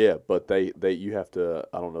 really? Yeah, but you have to,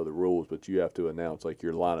 I don't know the rules, but you have to announce, like,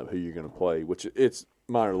 your lineup, who you're going to play, which it's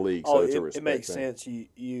minor league, so it's a respect it makes thing. sense.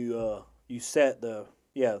 You set the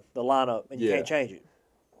lineup and you can't change it.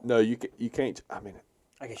 No, you can't. I mean,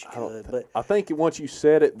 I guess you could, but I think once you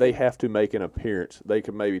set it, they have to make an appearance. They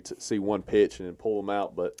can maybe see one pitch and then pull them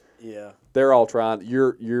out, but yeah, they're all trying.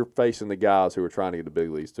 You're facing the guys who are trying to get the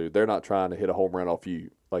big leagues too. They're not trying to hit a home run off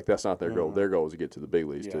you. Like, that's not their goal. Their goal is to get to the big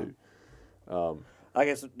leagues too. I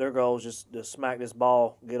guess their goal is just to smack this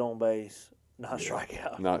ball, get on base, not strike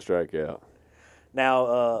out. Not strike out.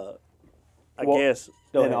 Now, I guess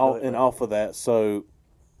go ahead. Off of that, so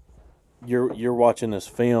you're watching this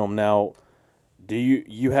film now. Do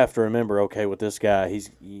you have to remember? Okay, with this guy,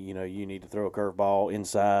 you need to throw a curveball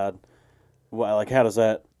inside. Well, like, how does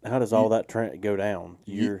all that go down?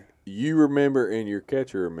 You remember, and your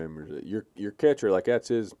catcher remembers it. Your catcher, like,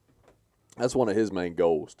 that's one of his main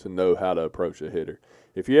goals, to know how to approach a hitter.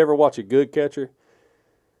 If you ever watch a good catcher,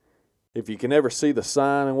 if you can ever see the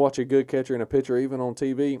sign and watch a good catcher and a pitcher, even on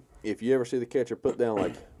TV, if you ever see the catcher put down,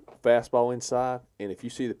 like, fastball inside, and if you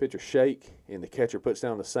see the pitcher shake and the catcher puts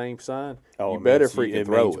down the same sign, you better freaking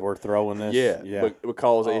throw it. We're throwing this. Yeah.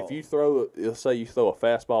 Because if you let's say you throw a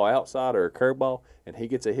fastball outside or a curveball and he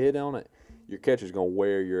gets a hit on it, your catcher's going to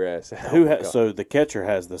wear your ass out. So the catcher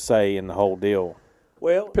has the say in the whole deal.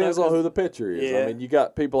 Well, Depends on who the pitcher is. Yeah. I mean, you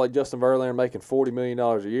got people like Justin Verlander making $40 million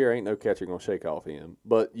a year. Ain't no catcher going to shake off him.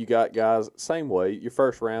 But you got guys, same way, your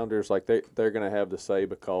first rounders, like, they're going to have the say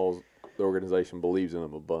because the organization believes in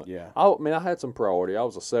them a bunch. Yeah. I had some priority. I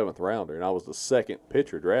was a 7th rounder, and I was the 2nd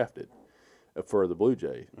pitcher drafted for the Blue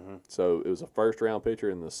Jays. Mm-hmm. So it was a 1st-round pitcher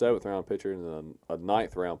and the 7th-round pitcher and then a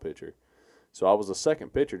 9th-round pitcher. So I was the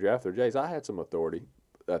 2nd pitcher drafted for the Jays. I had some authority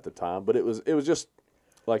at the time, but it was just,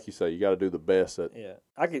 like you say, you got to do the best.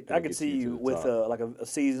 I could see you with like a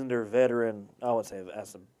seasoned or veteran. I wouldn't say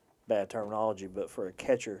that's a bad terminology, but for a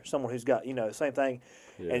catcher, someone who's got same thing,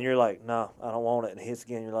 and you're like, no, I don't want it, and it hits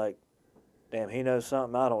again. You're like, damn, he knows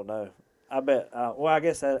something I don't know. I bet. I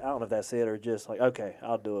guess I don't know if that's it or just like, okay,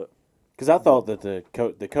 I'll do it. Because I thought that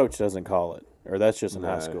the coach doesn't call it, or that's just in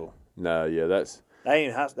high school. No, yeah, that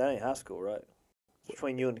ain't high school, right?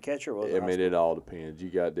 Between you and the catcher, it all depends. You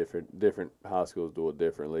got different high schools do it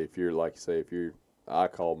differently. If you're like, say, I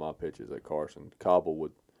call my pitches at Carson. Cobble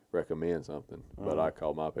would recommend something, but I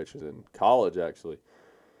call my pitches in college. Actually,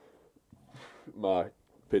 my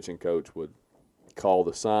pitching coach would call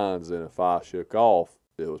the signs, and if I shook off,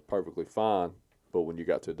 it was perfectly fine. But when you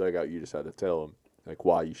got to the dugout, you just had to tell him, like,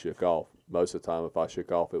 why you shook off. Most of the time, if I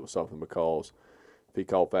shook off, it was something because if he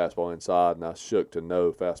called fastball inside and I shook to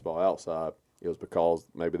no fastball outside, it was because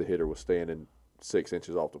maybe the hitter was standing 6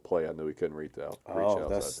 inches off the plate. I knew he couldn't reach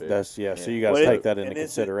outside. So you got to take that into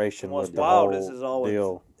consideration with the whole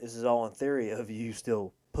deal. this is all in theory of you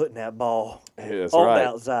still putting that ball Yeah, that's on right. the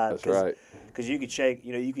outside. That's right. Because you could shake,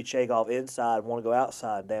 you could shake off inside and want to go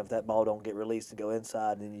outside. Damn, if that ball don't get released to go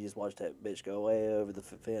inside, and then you just watch that bitch go way over the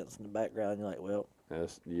fence in the background. You're like, well,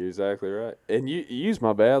 You're exactly right. And you used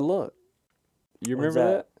my bad luck. You When's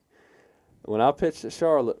remember that? that? When I pitched at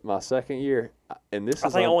Charlotte my second year, and this I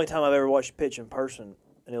is think the only time I've ever watched you pitch in person,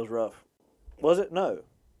 and it was rough. Was it? No.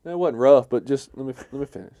 it wasn't rough, but just let me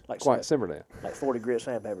finish. Like Quiet, simmer down. Like 40 grit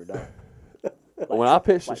sandpaper, dog. When I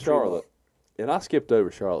pitched like at tree Charlotte, and I skipped over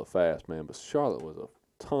Charlotte fast, man, but Charlotte was a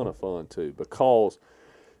ton of fun too because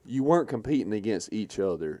you weren't competing against each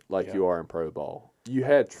other like you are in pro ball. You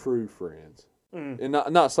had true friends. And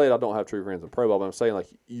not saying I don't have true friends in pro ball, but I'm saying like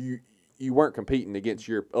you weren't competing against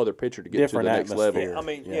your other pitcher to get Different to the next level. atmosphere. I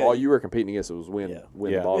mean, Yeah. yeah. All you were competing against was win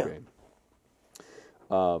the ball Yeah. game.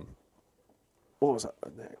 What was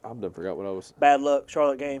I done forgot what I was. Bad luck,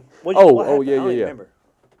 Charlotte game. What Yeah, happened? I don't even yeah. remember.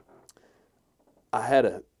 I had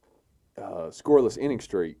a scoreless inning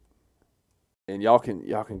streak, and y'all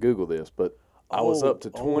can Google this, but I was up to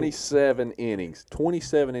 27 innings.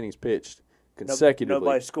 27 innings pitched consecutively.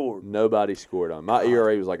 Nobody scored. on. My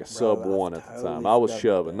ERA was like a sub I 1 at the totally time. I was forgot about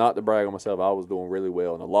shoving. Not to brag on myself, I was doing really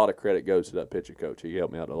well, and a lot of credit goes to that pitching coach. He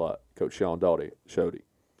helped me out a lot. Coach Sean Doty.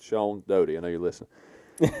 Sean Doty, I know you're listening.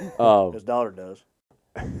 His daughter does.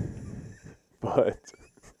 But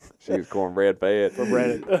she was cornbread fed. For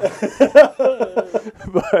Brandon.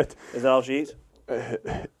 But Is that all she eats?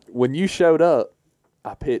 when you showed up,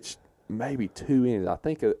 I pitched maybe 2 innings. I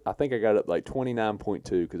think I got up like 29.2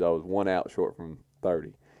 because I was 1 out short from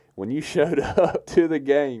 30. When you showed up to the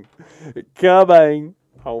game, kabang,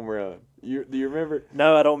 home run. Do you remember?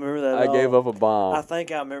 No, I don't remember that. I gave up a bomb. I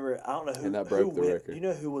think I remember. I don't know who. And that broke who the went- record. You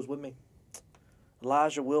know who was with me?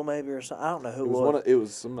 Elijah Will maybe or something. I don't know who it it was was. it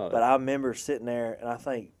was somebody. But I remember sitting there, and I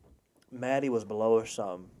think Maddie was below or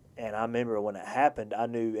something. And I remember when it happened, I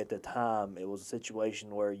knew at the time it was a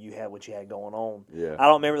situation where you had what you had going on. Yeah. I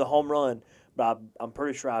don't remember the home run, but I'm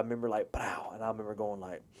pretty sure I remember like, pow, and I remember going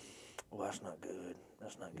like, well, that's not good.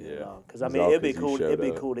 That's not good at all. Because, I It's mean, all it'd be 'cause you cool. showed It'd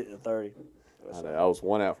be up. cool to hit the 30. I know, I was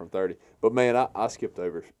 1 out from 30. But man, I skipped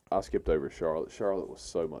over Charlotte. Charlotte was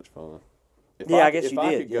so much fun. Yeah, I guess you If I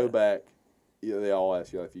did, could go yeah. back, they all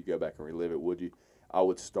ask you if you go back and relive it, would you? I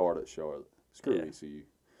would start at Charlotte. Screw Yeah. ECU.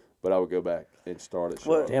 But I would go back and start at What-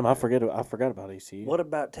 Charlotte. Damn, I forgot about ECU. What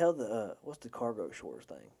about what's the cargo shorts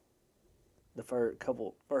thing? The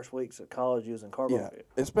first weeks of college using cargo. Yeah,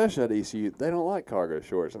 especially at ECU, they don't like cargo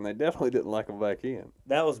shorts, and they definitely didn't like them back in.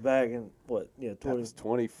 That was back in what? Yeah, That 20. was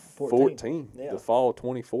 2014. Yeah. The fall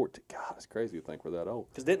 2014. God, it's crazy to think we're that old.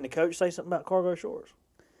 Because didn't the coach say something about cargo shorts?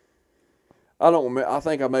 I don't remember. I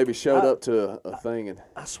think I maybe showed up to a thing and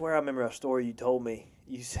I swear I remember a story you told me.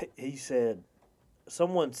 He said,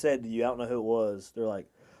 someone said to you, I don't know who it was. They're like,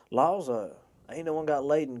 Laws, ain't no one got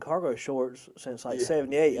laid in cargo shorts since like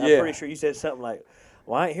 '78. I'm Yeah. pretty sure you said something like,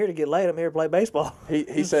 well, I ain't here to get laid. I'm here to play baseball.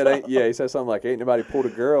 he said he said something like ain't nobody pulled a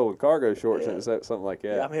girl in cargo shorts and something like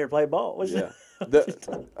that. Yeah, I'm here to play ball. What's Yeah. I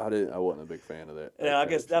wasn't a big fan of that. I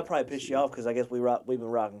guess that probably pissed you off because I guess we've been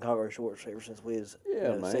rocking cargo shorts ever since we was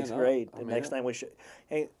Yeah, man, 6th I- grade. I The mean, next thing we should,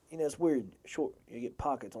 and it's weird. You get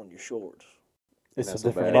pockets on your shorts. It's a That's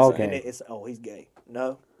different bad. ball And game. it's he's gay.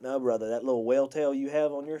 No, brother. That little whale tail you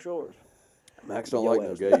have on your shorts. Max don't Yo like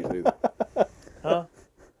no ass. gays either. Huh?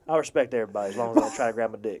 I respect everybody as long as I don't try to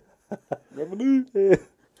grab my dick.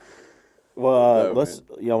 Well, No,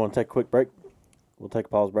 y'all want to take a quick break? We'll take a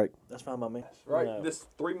pause break. That's fine by me. Right, No. this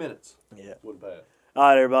 3 minutes. Yeah. Wouldn't pass. All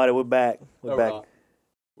right, everybody. We're back. We're No, back. not.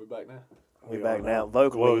 We're back now. We're back now. Well,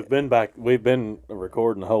 Vocally, we've been back. We've been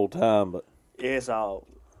recording the whole time, but it's all.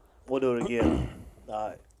 We'll do it again. All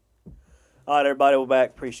right. All right, everybody. We're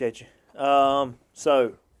back. Appreciate you.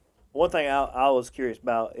 So, one thing I was curious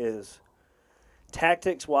about is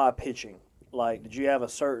tactics while pitching. Like, did you have a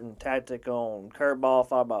certain tactic on curveball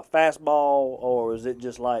followed by fastball, or was it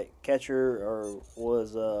just like catcher, or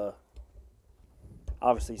was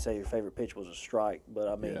obviously you say your favorite pitch was a strike, but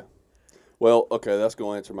I mean, Yeah. Well, okay, that's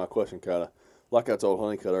going to answer my question kind of. Like I told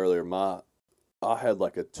Honeycutt earlier, I had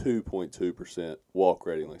like a 2.2% walk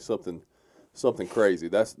rating, like something crazy.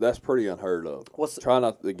 That's pretty unheard of. Try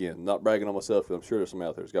not, again, not bragging on myself, 'cause I'm sure there's somebody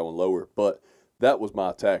out there that's got one lower, but that was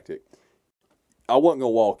my tactic. I wasn't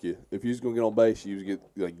going to walk you. If you was going to get on base, you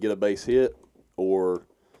was get a base hit or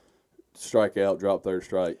strike out, drop third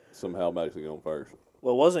strike, somehow magically go on first.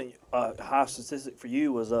 well, wasn't a high statistic for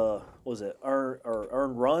you was it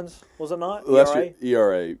earned runs? Was it not? Well, that's ERA?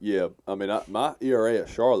 your ERA, yeah. I mean, my ERA at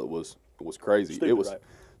Charlotte was crazy. Stupid, it was right?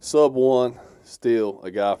 sub 1. Still,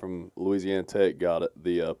 a guy from Louisiana Tech got it,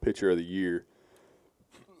 the pitcher of the year.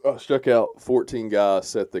 struck out 14 guys,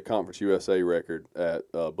 set the Conference USA record at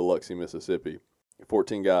Biloxi, Mississippi.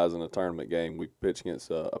 14 guys in a tournament game. We pitched against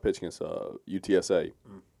UTSA.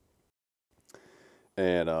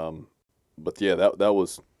 And but yeah, that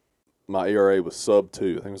was my ERA was sub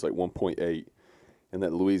 2. I think it was like 1.8. And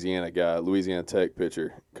that Louisiana Tech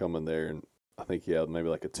pitcher coming there, and I think he had maybe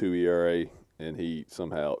like a 2 ERA, and he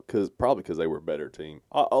somehow probably because they were a better team.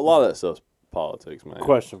 A lot of that stuff's politics, man.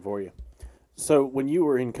 Question for you. So when you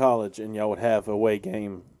were in college and y'all would have away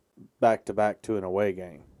game back to back to an away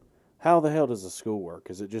game, how the hell does the school work?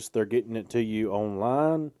 Is it just they're getting it to you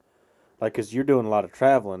online? Like, because you're doing a lot of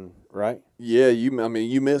traveling, right? Yeah, you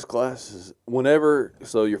miss classes whenever.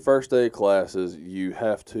 So your first day of classes, you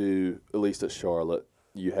have to, at least at Charlotte,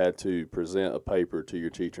 you had to present a paper to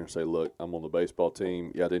your teacher and say, look, I'm on the baseball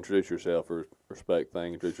team. You had to introduce yourself, respect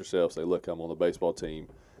thing, introduce yourself, say, look, I'm on the baseball team.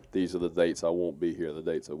 These are the dates I won't be here, the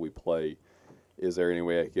dates that we play. Is there any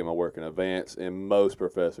way I can get my work in advance? And most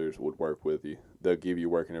professors would work with you. They'll give you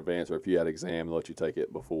work in advance, or if you had an exam, they'll let you take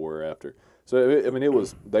it before or after. So,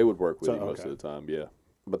 they would work with you most of the time, yeah.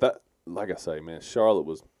 But that, like I say, man,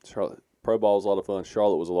 Charlotte Pro Ball was a lot of fun.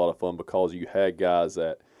 Charlotte was a lot of fun because you had guys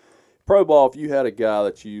that, Pro Ball, if you had a guy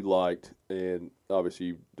that you liked and obviously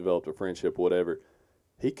you developed a friendship or whatever,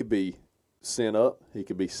 he could be sent up, he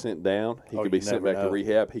could be sent down, he could be sent back to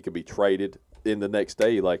rehab, he could be traded in the next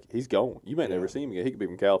day, like he's gone. You may never see him again. He could be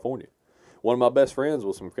from California. One of my best friends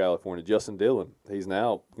was from California, Justin Dillon. He's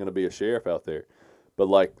now going to be a sheriff out there. But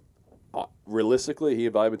like, realistically, he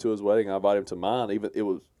invited me to his wedding. I invited him to mine. Even it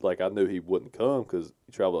was like I knew he wouldn't come because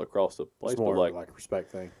he traveled across the place. It's more but like a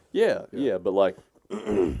respect thing. Yeah. But like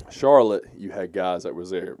Charlotte, you had guys that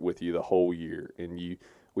was there with you the whole year, and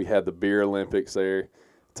we had the beer Olympics there.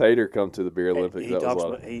 Tater come to the beer Olympics. That was a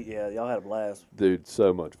lot. Y'all had a blast, dude.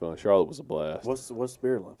 So much fun. Charlotte was a blast. What's the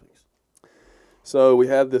beer Olympics? So we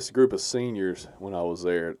had this group of seniors when I was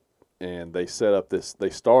there, and they set up this. They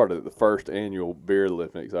started the first annual beer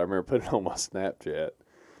Olympics. I remember putting it on my Snapchat.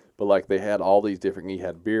 But like they had all these different. You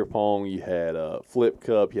had beer pong, you had flip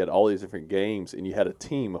cup, you had all these different games, and you had a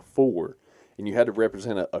team of 4, and you had to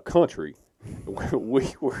represent a country.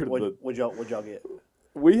 We were what'd y'all get?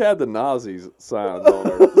 We had the Nazis signs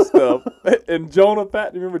on our stuff. And Jonah,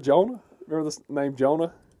 Pat, do you remember Jonah? Remember the name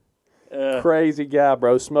Jonah? Crazy guy,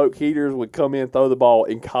 bro. Smoke heaters, would come in, throw the ball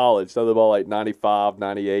in college, throw the ball like 95,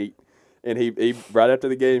 98. And he right after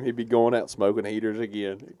the game, he'd be going out smoking heaters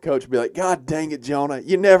again. Coach would be like, God dang it, Jonah.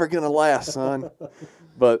 You're never going to last, son.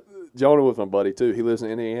 But Jonah was my buddy, too. He lives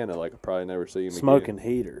in Indiana. Like, I'll probably never see him Smoking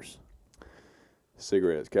again. heaters.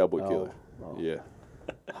 Cigarettes, cowboy killer. Yeah.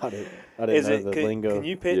 I didn't know the lingo. Can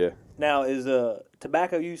you pitch? Yeah. Now, is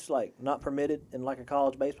tobacco use like not permitted in like a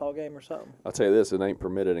college baseball game or something? I'll tell you this, it ain't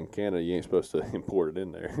permitted in Canada. You ain't supposed to import it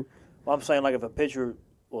in there. Well, I'm saying like if a pitcher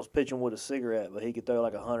was pitching with a cigarette, but he could throw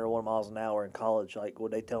like 101 miles an hour in college, like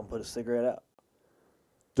would they tell him to put a cigarette out?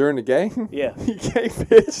 During the game? Yeah. You can't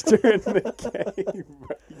pitch during the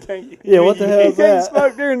game. What the hell is that? You can't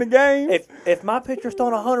smoke during the game. If my pitcher's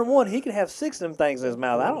throwing 101, he could have 6 of them things in his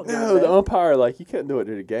mouth. I don't know. No, the umpire, like, you couldn't do it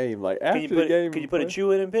during the game. Like, after the game. Could you put a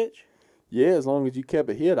chew in and pitch? Yeah, as long as you kept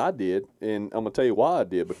it hit, I did. And I'm going to tell you why I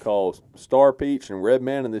did. Because Star Peach and Red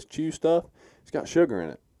Man and this chew stuff, it's got sugar in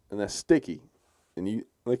it. And that's sticky. And you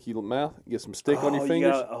lick your mouth, get some stick on your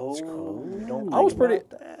fingers. I was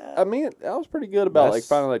pretty good about like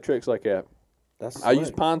finding like tricks like that. I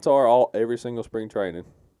use pine tar every single spring training.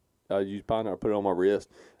 I use pine tar, put it on my wrist.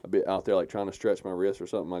 I'd be out there like trying to stretch my wrist or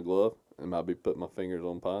something, my glove, and I'd be putting my fingers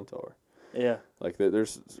on pine tar. Yeah. Like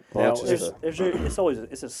there's a bunch of stuff.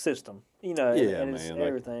 It's a system, you know. Yeah, and man. It's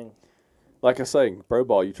everything. Like I say, Pro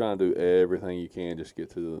Ball, you're trying to do everything you can just to get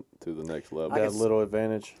to the next level. Got a little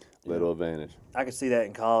advantage. Advantage. I can see that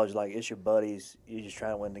in college. Like it's your buddies. You're just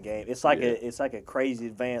trying to win the game. It's like a crazy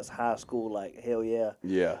advanced high school. Like hell yeah.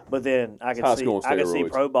 Yeah. But then I can see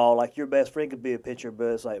pro ball. Like your best friend could be a pitcher, but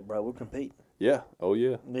it's like, bro, we're competing. Yeah. Oh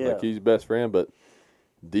yeah. Yeah. Like he's best friend, but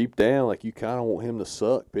deep down, like you kind of want him to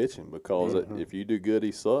suck pitching because if you do good,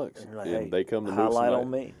 he sucks, and, like, and hey, they come to highlight move somebody.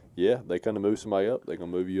 on me. Yeah, they come to move somebody up. They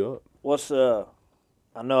gonna move you up. What's I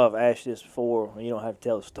know I've asked this before. You don't have to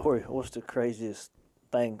tell the story. What's the craziest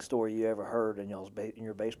story you ever heard in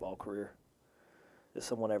your baseball career that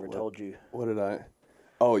someone ever told you? What did I?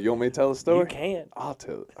 Oh, you want me to tell the story? You can. I'll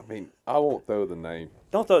tell it. I mean, I won't throw the name.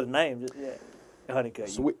 Don't throw the name. Just,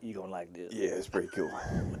 Honeycut, you gonna like this? Yeah, it's pretty cool.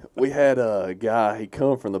 We had a guy. He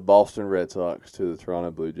come from the Boston Red Sox to the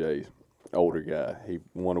Toronto Blue Jays. Older guy. He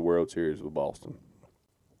won a World Series with Boston.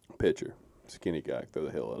 Pitcher, skinny guy, throw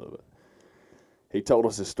the hell out of it. He told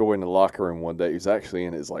us his story in the locker room one day. He was actually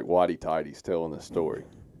in his like whitey tighties telling this story,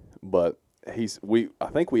 but I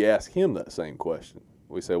think we asked him that same question.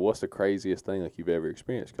 We said, "What's the craziest thing like you've ever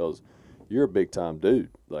experienced?" Because you're a big time dude.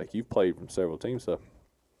 Like you've played from several teams. So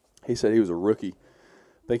he said he was a rookie.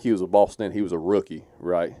 I think he was a Boston. He was a rookie,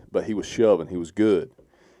 right? But he was shoving. He was good,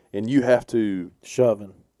 and you have to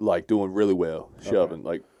Shoving. like doing really well, shoving,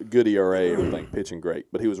 like good ERA, everything, pitching great.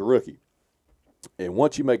 But he was a rookie. And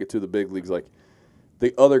once you make it to the big leagues, like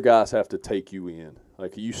the other guys have to take you in.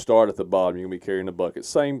 Like you start at the bottom, you're gonna be carrying the bucket.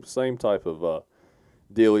 Same type of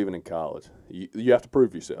deal even in college. You have to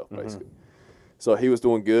prove yourself basically. So he was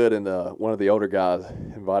doing good, and one of the older guys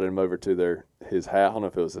invited him over to his house. I don't know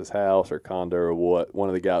if it was his house or condo or what. One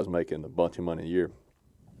of the guys making a bunch of money a year.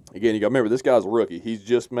 Again, you got to remember, this guy's a rookie. He's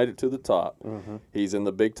just made it to the top. He's in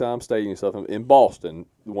the big-time stadium stuff in Boston,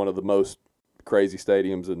 one of the most crazy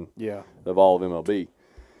stadiums of all of MLB.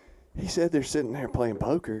 He said they're sitting there playing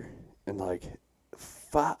poker, and like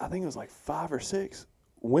I think it was like 5 or 6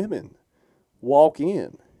 women walk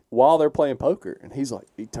in while they're playing poker. And he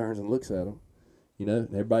turns and looks at them, and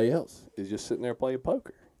everybody else is just sitting there playing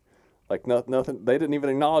poker. Like nothing, they didn't even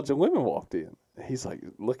acknowledge the women walked in. He's like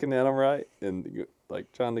looking at them, right? And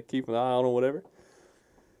like trying to keep an eye on them, whatever.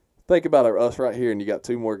 Think about us right here, and you got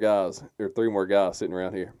 2 more guys or 3 more guys sitting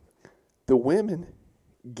around here. The women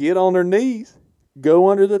get on their knees, go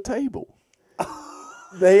under the table.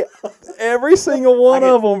 Every single one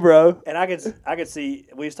of them, bro. And I could see,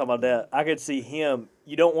 we was talking about that. I could see him.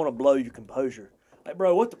 You don't want to blow your composure. Like,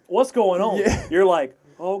 bro, what's going on? Yeah. You're like,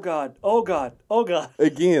 oh God, oh God, oh God.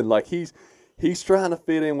 Again, like he's trying to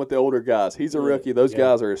fit in with the older guys. He's a rookie. Those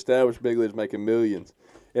guys are established big leaguers making millions.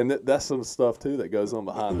 And that's some stuff, too, that goes on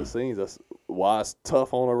behind the scenes. That's why it's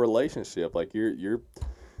tough on a relationship. Like, you're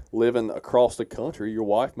living across the country. Your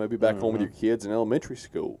wife may be back home with your kids in elementary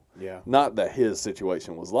school. Yeah. Not that his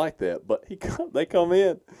situation was like that, but they come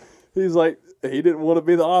in. He's like, he didn't want to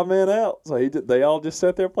be the odd man out. So they all just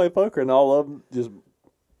sat there and play poker, and all of them just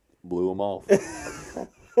blew them off.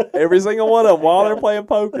 Every single one of them while they're playing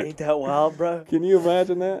poker. Ain't that wild, bro? Can you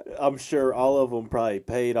imagine that? I'm sure all of them probably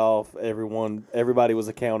paid off. Everybody was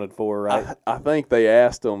accounted for, right? I think they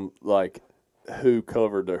asked them, like, who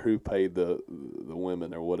covered or who paid the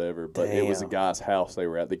women or whatever. But it was the guy's house they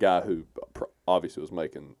were at. The guy who obviously was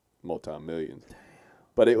making multi-millions.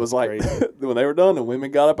 But it was like, when they were done, the women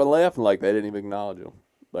got up and left, and, like, they didn't even acknowledge them.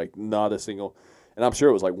 Like, not a single. And I'm sure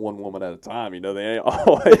it was like one woman at a time. They ain't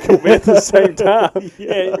all like at the same time.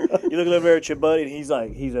 Yeah, you look over at your buddy, and he's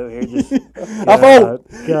over here just. I fold.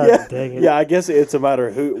 God dang it. Yeah, I guess it's a matter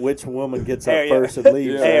of which woman gets up first and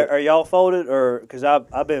leaves. Hey, are y'all folded, or because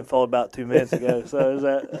I've been folded about 2 minutes ago? So is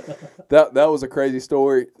that was a crazy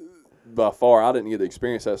story. By far, I didn't get to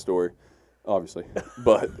experience that story, obviously.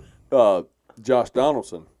 But Josh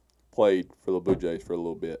Donaldson played for the Blue Jays for a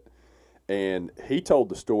little bit. And he told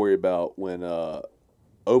the story about when Jose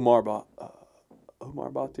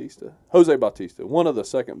Bautista, one of the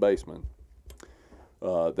second basemen,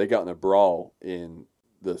 they got in a brawl in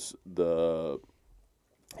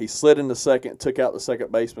he slid into second, took out the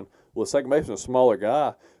second baseman. Well, the second baseman was a smaller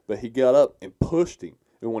guy, but he got up and pushed him.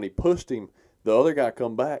 And when he pushed him, the other guy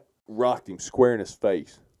come back, rocked him square in his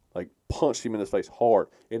face, like punched him in his face hard.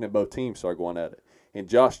 And then both teams started going at it. And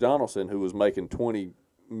Josh Donaldson, who was making $20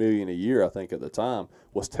 million a year, I think at the time,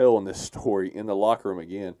 was telling this story in the locker room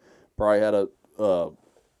again. Probably had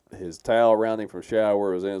his towel around him from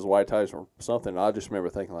shower, was in his white ties or something. And I just remember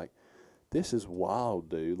thinking, like, this is wild,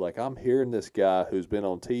 dude. Like, I'm hearing this guy who's been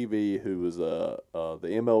on TV, who was the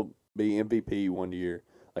MLB MVP one year.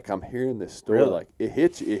 Like, I'm hearing this story. Really? Like, it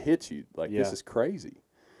hits you. Like, this is crazy.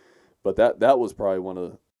 But that was probably one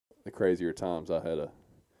of the crazier times I had a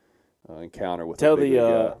encounter with Tell a big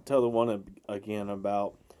guy. the one again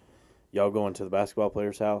about y'all going to the basketball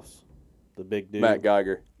player's house, the big dude. Matt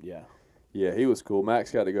Geiger. Yeah. Yeah, he was cool.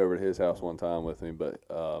 Max got to go over to his house one time with me, but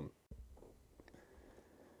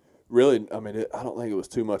really, I mean, I don't think it was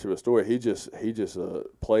too much of a story. He just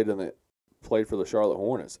played for the Charlotte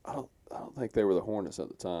Hornets. I don't think they were the Hornets at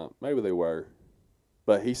the time. Maybe they were,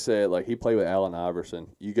 but he said like he played with Allen Iverson.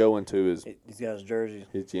 You go into he's got his jersey.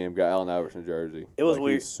 his gym, got Allen Iverson jersey. It was like,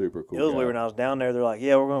 weird. He's super cool. It was guy. weird when I was down there. They're like,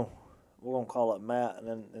 yeah, we're gonna call up Matt,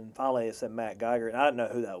 and finally it said Matt Geiger, and I didn't know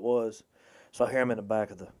who that was. So I hear him in the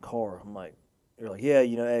back of the car. I'm like, you're like, yeah,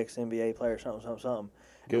 ex NBA player, something.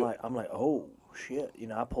 Good. I'm like, oh shit,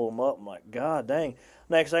 I pull him up. I'm like, God dang.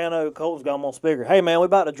 Next thing I know, Colton's got him on speaker. Hey man, we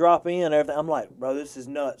about to drop in and everything. I'm like, bro, this is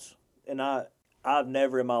nuts. And I've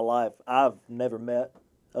never in my life, met an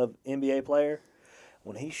NBA player.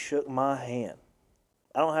 When he shook my hand,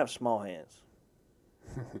 I don't have small hands.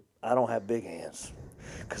 I don't have big hands.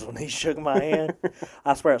 Because when he shook my hand,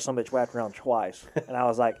 I swear some bitch wrapped around twice. And I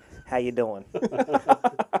was like, how you doing?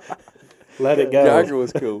 Let it go. Geiger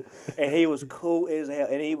was cool. And he was cool as hell.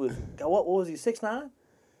 And he was, what was he, 6'9"?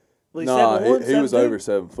 Was he Nah, 7'1", he was 7'2"? over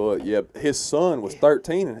 7 foot. Yeah, his son was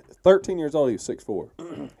 13 years old. He was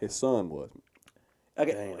 6'4". His son was.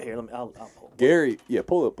 Okay, Damn. here, I'll pull. Gary, yeah,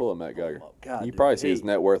 pull up Matt Geiger. Oh, God, You dude, probably see he- his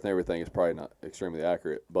net worth and everything. It's probably not extremely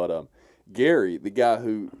accurate. But Gary,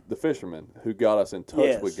 the fisherman who got us in touch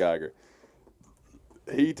Yes. with Geiger,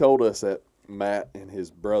 he told us that Matt and his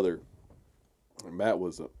brother, Matt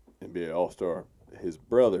was an NBA All-Star. His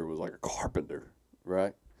brother was like a carpenter,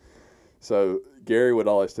 right? So Gary would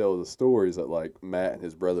always tell the stories that like Matt and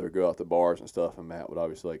his brother would go out to bars and stuff, and Matt would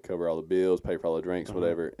obviously like cover all the bills, pay for all the drinks,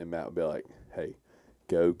 whatever, and Matt would be like, "Hey,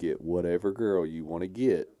 go get whatever girl you want to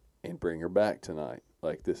get and bring her back tonight.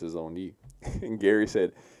 Like, this is on you." And Gary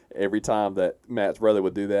said every time that Matt's brother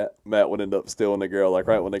would do that, Matt would end up stealing the girl, like,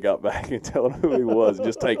 right when they got back and telling who he was and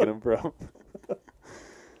just taking him from him.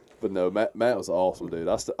 But no, Matt was awesome, dude.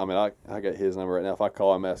 I got his number right now. If I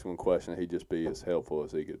call him, ask him a question, he'd just be as helpful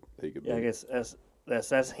as he could be. Yeah, I guess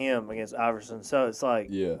that's him against Iverson. So it's like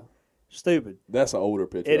Yeah. stupid. That's an older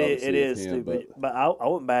picture. It obviously, is of him, stupid. But I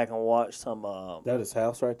went back and watched some. That his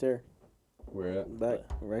house right there, But where at? back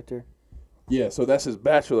right there. Yeah, so that's his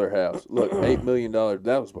bachelor house. Look, $8 million.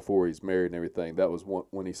 That was before he's married and everything. That was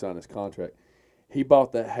when he signed his contract. He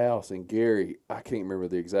bought that house, and Gary, I can't remember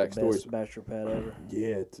the exact stories. Best bachelor pad ever.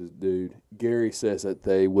 Yeah, dude. Gary says that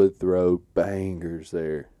they would throw bangers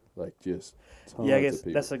there, like just tons Yeah, I of guess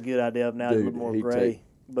people. that's a good idea. Now it's a Dude, little more he'd gray, take-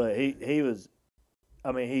 but he was.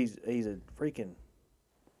 I mean, he's a freaking.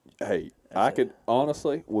 Hey, That's I it. could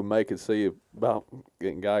honestly would make it see about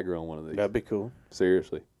getting Geiger on one of these. That'd be cool.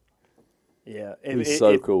 Seriously. Yeah, He's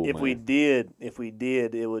so cool, If we man. did, it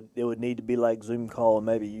would need to be like Zoom call, and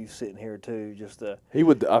maybe you sitting here too, just to. He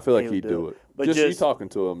would. I feel like He would he'd do do it. it. But Just you just- talking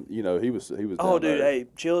to him, he was. Oh, down dude, there. hey,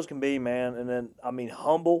 chill as can be, man. And then, I mean,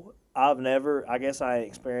 humble. I guess I ain't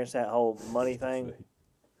experienced that whole money thing.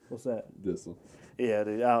 What's that? This one. Yeah,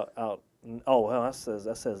 dude. Out. Oh, well, that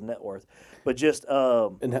says net worth, but just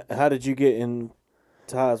And how did you get in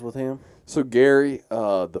ties with him? So Gary,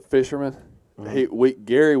 the fisherman,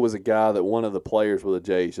 Gary was a guy that one of the players with the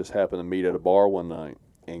Jays just happened to meet at a bar one night,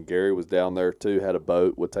 and Gary was down there too. Had a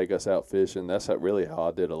boat, would take us out fishing. That's really how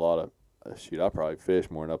I did a lot of. I probably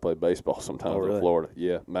fish more than I played baseball sometimes Oh, really? in Florida.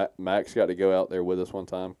 Yeah, Max got to go out there with us one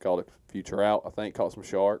time. Caught a few trout, I think. Caught some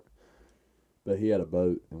shark. But he had a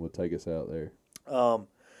boat and would take us out there.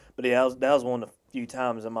 But yeah, that was one of the few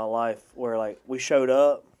times in my life where like we showed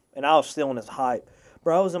up and I was still in this hype.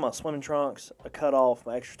 Bro, I was in my swimming trunks, a cut off,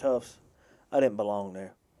 my extra tufts. I didn't belong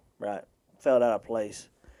there, right? Felt out of place,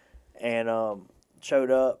 and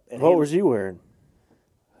showed up. And What was you wearing?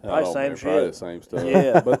 Probably don't same remember, probably shit. the same stuff.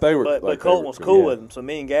 Yeah, but they were. But Colton was cool with him, so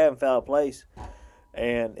me and Gavin fell out of place,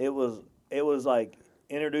 and it was like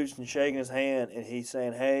introducing, shaking his hand, and he's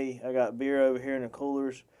saying, "Hey, I got beer over here in the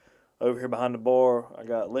coolers, over here behind the bar. I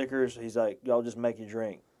got liquors." He's like, "Y'all just make your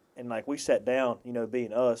drink." And like we sat down,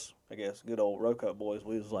 being us, I guess, good old Row Cup boys,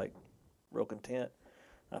 we was like real content.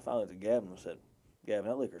 I finally looked at Gavin and said, "Gavin,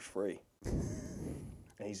 that liquor's free."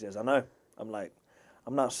 And he says, "I know." I'm like,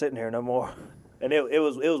 "I'm not sitting here no more." And it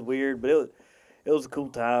was weird, but it was a cool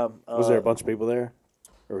time. Was there a bunch of people there,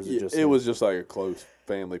 or was it just? It him? was just like a close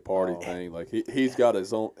family party thing. Like he's got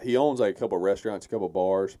his own. He owns like a couple of restaurants, a couple of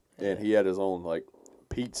bars, and he had his own like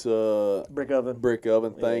pizza brick oven.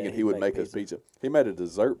 thing, Yeah, and he he'd would make make us pizza. He made a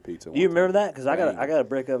dessert pizza. Do you one remember time. that? Because I got a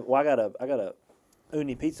brick oven. Well, I got a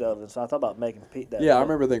uni pizza oven, so I thought about making that. Yeah, I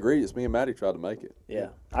remember the ingredients. Me and Maddie tried to make it. Yeah,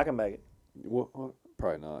 I can make it. What?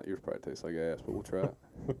 Probably not. Yours probably tastes like ass, but we'll try it.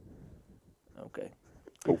 Okay.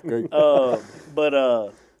 Okay.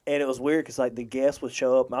 And it was weird because like the guests would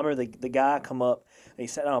show up. I remember the guy come up and he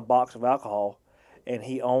sat down a box of alcohol, and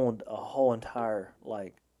he owned a whole entire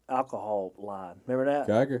like alcohol line. Remember that?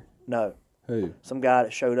 Geiger. No, Who? some guy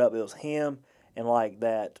that showed up. It was him, and like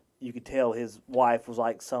that, you could tell his wife was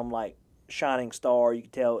like some like shining star. You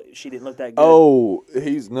could tell she didn't look that good. Oh,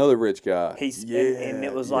 he's another rich guy. He's yeah, and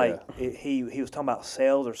it was yeah. like he was talking about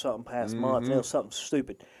sales or something past month. And it was something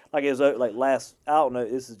stupid. Like it was like last. I don't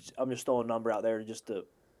know. I'm just throwing a number out there just to.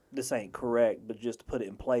 This ain't correct, but just to put it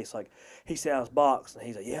in place. Like he sat on his box and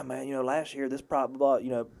he's like, "Yeah, man. Last year this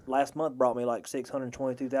last month brought me like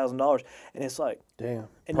 $622,000." And it's like, Damn.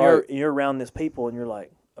 and Probably- you're around this people and you're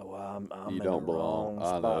like, "Oh, wow, I'm You in don't the belong. wrong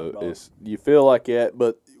I spot, know. dog." You feel like that,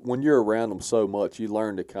 but when you're around them so much, you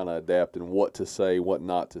learn to kind of adapt and what to say, what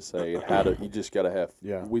not to say, and how to. You just got to have.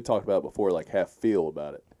 Yeah. We talked about it before, like have feel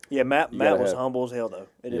about it. Yeah, Matt gotta was have- humble as hell though.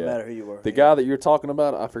 It didn't Yeah. matter who you were. The guy that you're talking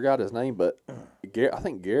about, I forgot his name, but I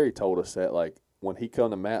think Gary told us that, like, when he come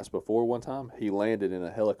to Matt's before one time, he landed in a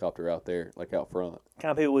helicopter out there, like out front.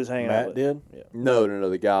 Kind of people was hanging out Matt with. did. Yeah. No,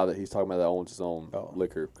 the guy that he's talking about that owns his own Oh.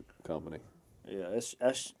 liquor company. Yeah, that's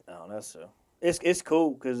it's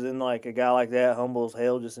cool because then like a guy like that, humble as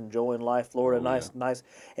hell, just enjoying life. Florida, Oh, nice,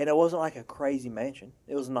 and it wasn't like a crazy mansion.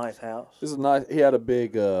 It was a nice house. This is nice. He had a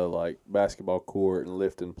big like basketball court and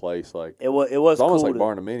lifting place. Like It was it's almost cool like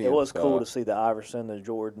Barnuminium. It was cool to see the Iverson, the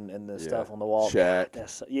Jordan, and the stuff on the wall. Shaq.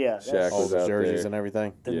 That's Shaq All was the out jerseys there. and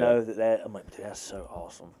everything. to Yeah. know that I'm like, dude, that's so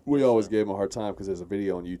awesome. We always gave him a hard time because there's a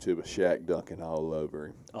video on YouTube of Shaq dunking all over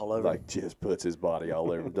him. All over. Like, just puts his body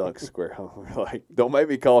all over him, dunks square home. We're like, don't make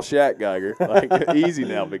me call Shaq Geiger. Like, easy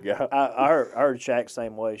now, big guy. I heard Shaq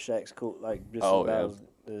same way. Shaq's cool, like just Oh, about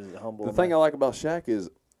as humble. The thing I like about Shaq is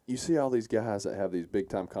you see all these guys that have these big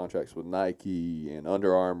time contracts with Nike and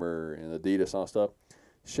Under Armour and Adidas and all stuff.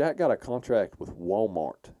 Shaq got a contract with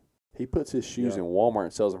Walmart. He puts his shoes in Walmart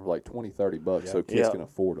and sells them for like $20-$30 so kids can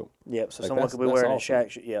afford them. Yep. So Like, someone that's- could be that's wearing awesome. a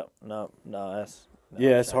Shaq. Yep. No, that's. No,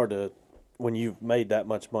 Yeah, it's Shaq. hard to when you've made that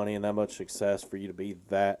much money and that much success for you to be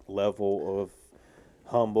that level of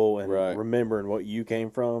humble and Right. remembering what you came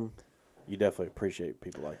from. You definitely appreciate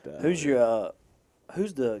people like that.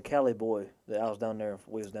 Who's the Cali boy that I was down there?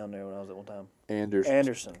 We was down there when I was at one time. Anderson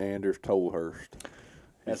Anderson. Tolhurst.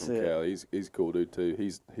 He's That's from it. Cali. He's a cool dude too.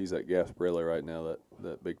 He's at Gasparilla right now,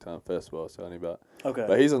 that big time festival I was telling you about. Okay.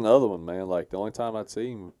 But he's another one, man. Like the only time I'd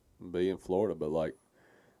see him be in Florida, but like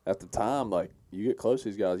at the time, like you get close to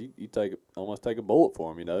these guys, you almost take a bullet for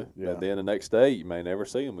them, you know. Yeah. But then the next day, you may never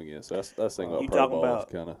see them again. So that's the thing about You pro talking ball about-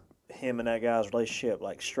 is kind of. Him and that guy's relationship,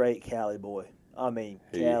 like straight Cali boy. I mean,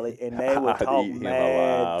 He- Cali, and they would I'd talk eat him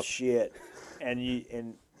mad alive. shit, and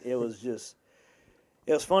it was just,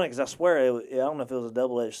 it was funny because I swear I don't know if it was a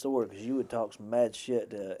double-edged sword because you would talk some mad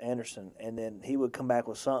shit to Anderson, and then he would come back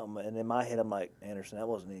with something, and in my head I'm like, Anderson, that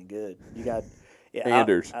wasn't any good. You got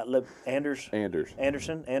Anders. Anders, Anders.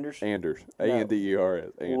 Anderson, Anders. No.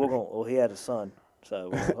 Anders. Well, he had a son,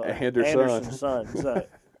 so Anderson. Anderson's son. So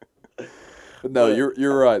But no, But-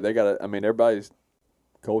 you're right. They got to. I mean, everybody's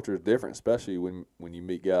culture is different, especially when you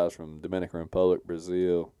meet guys from Dominican Republic,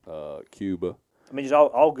 Brazil, Cuba. I mean, just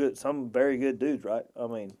all good, some very good dudes, right? I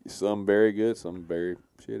mean, Some very good, some very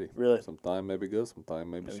shitty. Really? Sometimes maybe good,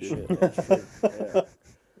 sometimes maybe maybe shit. shit. That's true. Yeah.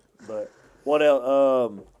 But what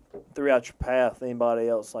else? Throughout your path, anybody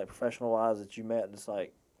else like professional wise that you met that's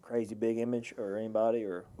like crazy big image or anybody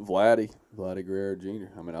or Vladdy Guerrero Jr.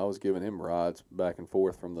 I mean, I was giving him rides back and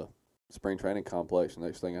forth from the spring training complex. The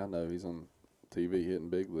next thing I know, he's on TV hitting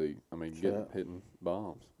big league. I mean, hitting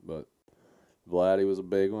bombs. But Vladdy was a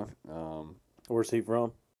big one. Where's he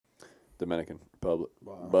from? Dominican Republic.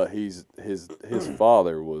 Wow. But his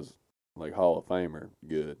father was like Hall of Famer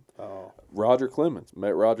good. Oh, Roger Clemens.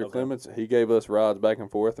 Met Roger Okay. Clemens. He gave us rides back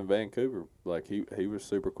and forth in Vancouver. Like he was a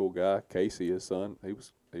super cool guy. Casey, his son, he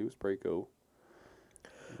was pretty cool.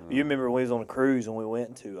 you remember when we was on a cruise and we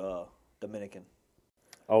went to Dominican.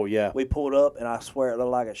 oh yeah. We pulled up and I swear it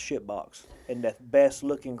looked like a shit box. And the best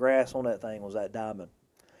looking grass on that thing was that diamond.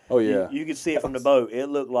 Oh yeah. You could see it from the boat. It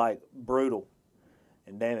looked like brutal.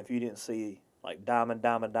 And damn if you didn't see like diamond,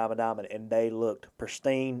 and they looked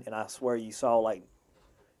pristine. And I swear you saw like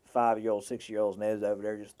 5-year-olds, 6-year-olds, and they was over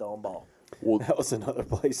there just throwing ball. Well, That was another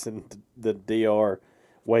place in the DR.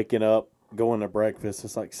 Waking up, going to breakfast.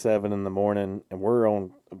 It's like 7 in the morning, and we're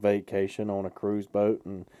on vacation on a cruise boat.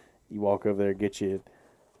 And you walk over there, get you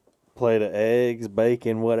a plate of eggs,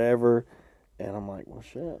 bacon, whatever. And I'm like, well,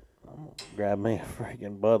 shit, I'm gonna grab me a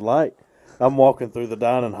freaking Bud Light. I'm walking through the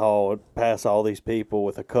dining hall and pass all these people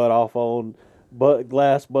with a cutoff on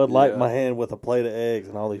glass Bud Light in my hand with a plate of eggs,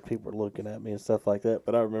 and all these people are looking at me and stuff like that.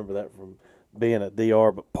 But I remember that from being at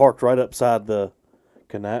DR, but parked right upside the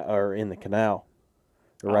canal or in the canal,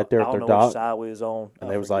 or right there I at don't their know which dock. side we was on. And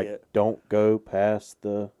I they was forget. like, "Don't go past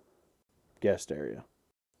the guest area."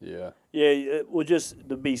 yeah. Yeah, well, just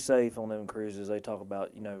to be safe on them cruises, they talk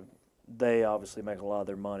about, they obviously make a lot of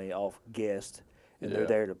their money off guests, and they're Yeah.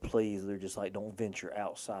 there to please. They're just like, don't venture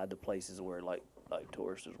outside the places where, like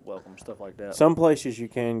tourists are welcome, stuff like that. Some places you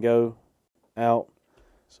can go out,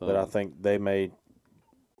 So but I think they made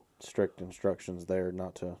strict instructions there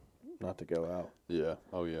not to go out. yeah.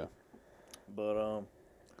 Oh yeah. But, well,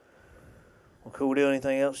 cool deal.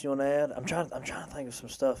 Anything else you want to add? I'm trying to think of some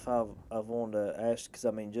stuff I've wanted to ask, because,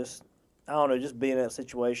 I mean, I don't know, just being in that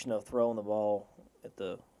situation of throwing the ball at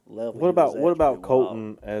the level. What about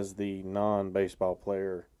Colton as the non-baseball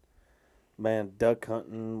player? Man, duck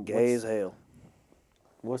hunting. Gay as hell.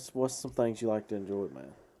 What's some things you like to enjoy,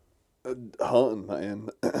 man? Hunting, man.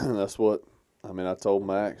 That's what I mean. I told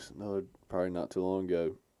Max probably not too long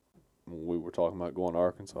ago. when we were talking about going to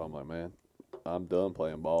Arkansas, I'm like, man, I'm done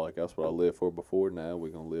playing ball. Like, that's what I lived for before. Now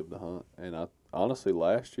we're going to live to hunt. And I honestly,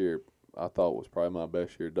 last year, I thought was probably my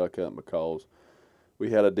best year duck hunting because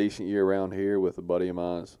we had a decent year around here with a buddy of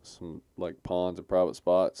mine, some like ponds and private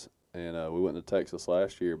spots. And we went to Texas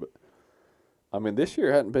last year. But, I mean, this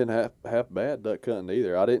year hadn't been half bad duck hunting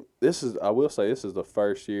either. I will say this is the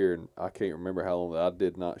first year, and I can't remember how long that I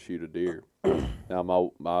did not shoot a deer.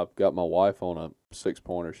 Now, I've got my wife on a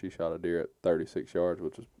 6-pointer. She shot a deer at 36 yards,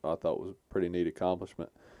 which I thought was a pretty neat accomplishment.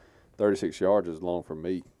 36 yards is long for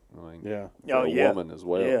me. I mean, Yeah. for a woman as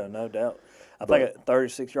well. Yeah, no doubt. I think a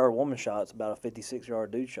 36-yard woman shot's about a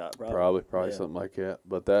 56-yard dude shot, probably. Probably something like that.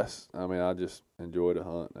 But I just enjoy the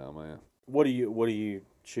hunt now, man. What are you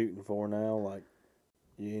shooting for now? Like,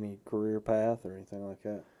 any career path or anything like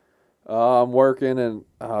that? I'm working, and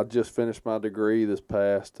I just finished my degree this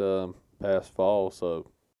past fall,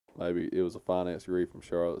 so maybe it was a finance degree from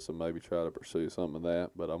Charlotte, so maybe try to pursue some of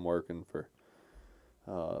that. But I'm working for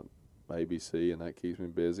ABC, and that keeps me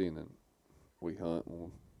busy, and then we hunt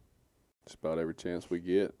just about every chance we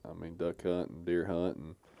get. I mean, duck hunt and deer hunt,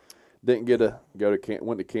 and didn't get to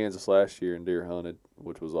went to Kansas last year and deer hunted,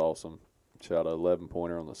 which was awesome. Shot an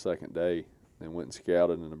 11-pointer on the second day, then went and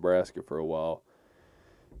scouted in Nebraska for a while.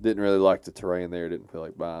 Didn't really like the terrain there. Didn't feel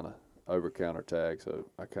like buying a over-counter tag, so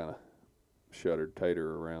I kind of shuffled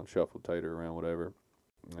tater around, whatever.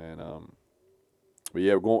 And but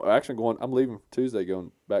yeah, I'm leaving Tuesday,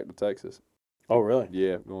 going back to Texas. Oh, really?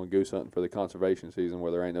 Yeah, going goose hunting for the conservation season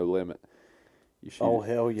where there ain't no limit. You shoot Oh,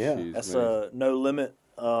 hell yeah. That's no limit.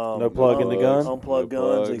 No plug in the gun? Unplugged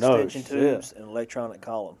No guns, plugs. extension No, tubes, and electronic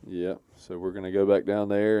column. Yeah, so we're going to go back down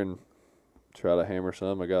there and try to hammer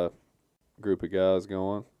some. I got a group of guys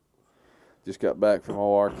going. Just got back from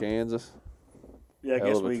OR, Kansas. Yeah, I Hell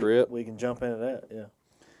guess of a trip. we can jump into that, yeah.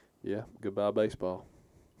 Yeah, goodbye baseball.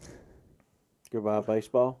 Goodbye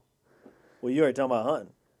baseball. Well, you already talking about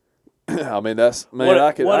hunting. I mean,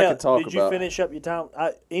 I could else? talk Did you about. finish up your time?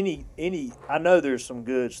 I know there's some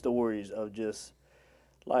good stories of just,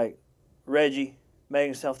 like, Reggie making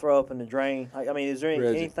himself throw up in the drain. Like, I mean, is there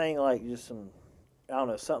anything like just some, I don't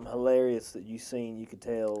know, something hilarious that you seen you could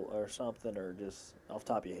tell or something, or just off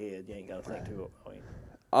the top of your head? You ain't got to think too. I mean,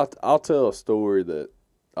 I'll tell a story that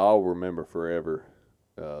I'll remember forever.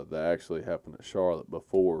 That actually happened at Charlotte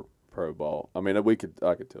before pro ball. I mean, I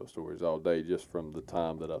could tell stories all day just from the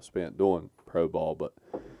time that I've spent doing pro ball, but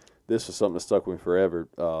this is something that stuck with me forever.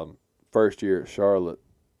 First year at Charlotte,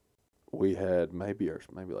 we had maybe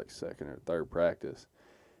like second or third practice,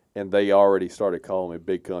 and they already started calling me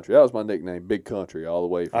Big Country. That was my nickname, Big Country, all the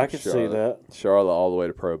way from I can see that. Charlotte all the way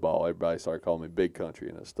to pro ball. Everybody started calling me Big Country,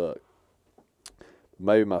 and it stuck.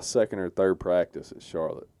 Maybe my second or third practice at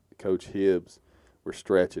Charlotte, Coach Hibbs, we're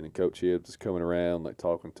stretching, and Coach Hibbs is coming around, like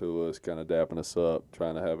talking to us, kind of dapping us up,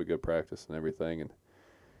 trying to have a good practice and everything. And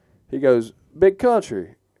he goes, Big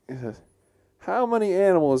Country. He says, how many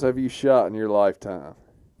animals have you shot in your lifetime?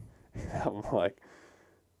 I'm like,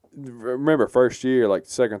 remember first year, like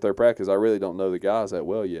second or third practice, I really don't know the guys that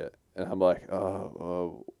well yet. And I'm like,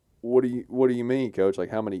 what do you mean, Coach?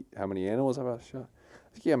 Like how many animals have I shot?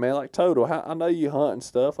 Like, yeah, man, like total. I know you hunt and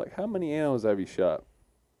stuff. Like how many animals have you shot?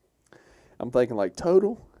 I'm thinking like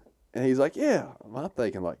total, and he's like, yeah. I'm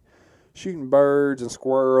thinking like shooting birds and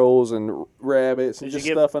squirrels and rabbits and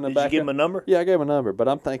stuff in the back. Did you give him a number? Yeah, I gave him a number, but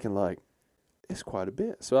I'm thinking like it's quite a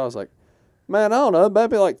bit. So I was like, man, I don't know,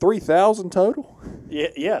 maybe like 3,000 total.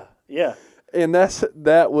 Yeah. And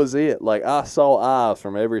that was it. Like I saw eyes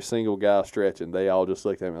from every single guy stretching. They all just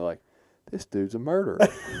looked at me like, this dude's a murderer.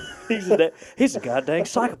 He's a goddamn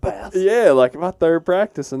psychopath. Yeah, like my third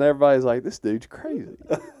practice, and everybody's like, this dude's crazy.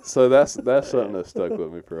 So that's something that stuck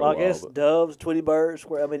with me for a while. I guess but doves, Tweety birds,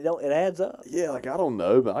 it adds up. yeah, like I don't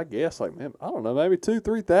know, but I guess like man, I don't know, maybe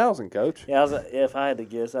 2,000-3,000, Coach. Yeah, if I had to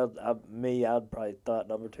guess, I'd probably thought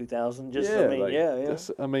number 2,000. Just I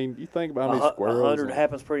mean, you think about how many squirrels. 100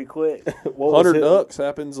 happens pretty quick. 100 ducks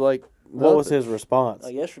happens like nothing. What was his response?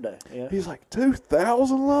 Like yesterday. Yeah. He's like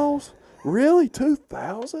 2,000 Laws. Really,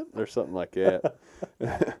 2,000 or something like that.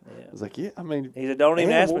 I was like, yeah. I mean, he said, "Don't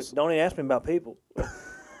even ask me about people."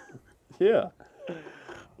 Yeah.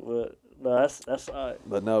 But no, that's all right.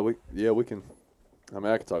 But no, we can. I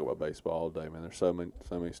mean, I could talk about baseball all day, man. There's so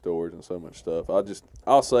many stories and so much stuff.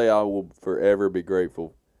 I'll say I will forever be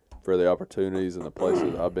grateful for the opportunities and the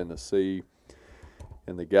places I've been to see,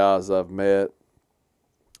 and the guys I've met,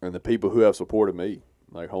 and the people who have supported me,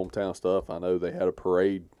 like hometown stuff. I know they had a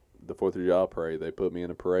parade. The 4th of July parade, they put me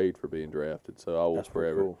in a parade for being drafted, so I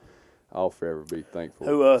will I'll forever be thankful.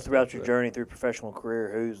 Who throughout your journey through professional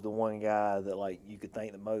career, who's the one guy that like you could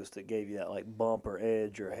thank the most that gave you that like bump or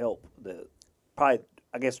edge or help that probably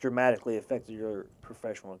I guess dramatically affected your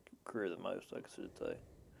professional career the most? I should say,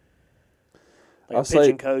 like a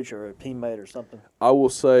pitching coach or a teammate or something. I will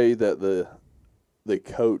say that the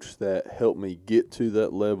coach that helped me get to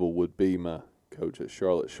that level would be my coach at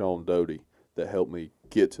Charlotte, Sean Doty, that helped me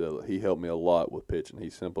get to that. He helped me a lot with pitching. He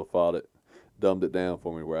simplified it, dumbed it down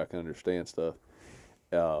for me where I can understand stuff.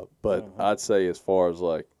 But I'd say as far as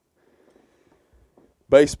like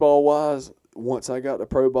baseball-wise, once I got to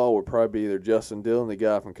pro ball, would probably be either Justin Dillon, the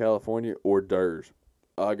guy from California, or Durs.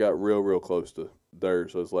 I got real close to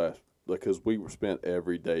Durs those last because we were spent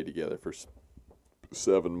every day together for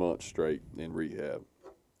 7 months straight in rehab,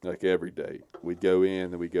 like every day. We'd go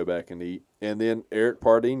in, then we'd go back and eat. And then Eric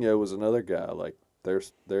Pardino was another guy. Like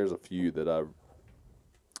there's a few that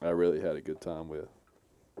I really had a good time with.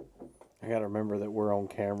 I got to remember that we're on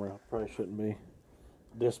camera. Probably shouldn't be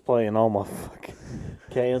displaying all my fucking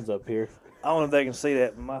cans up here. I don't know if they can see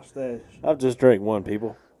that in my stash. I've just drank one,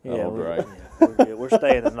 people. Yeah, right. We're good. We're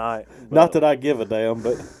staying tonight. Not that I give a damn,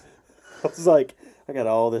 but I was like, I got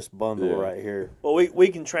all this bundle right here. Well, we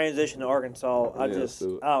can transition to Arkansas. I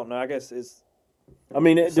don't know. I guess it's. I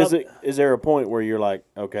mean, is there a point where you're like,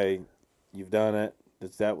 okay, you've done it.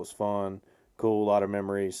 That was fun, cool, a lot of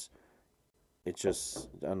memories. It's just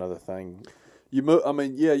another thing. You move. I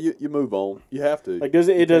mean, yeah, you move on. You have to. Like, does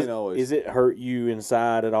it hurt you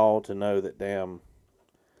inside at all to know that, damn,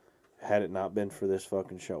 had it not been for this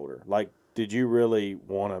fucking shoulder? Like, did you really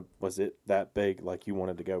want to? Was it that big? Like, you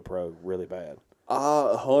wanted to go pro really bad?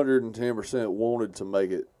 I 110% wanted to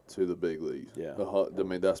make it to the big leagues. Yeah. I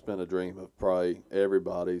mean, that's been a dream of probably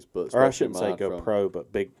everybody's, but or I shouldn't say go pro,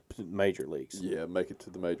 but big major leagues. Yeah, make it to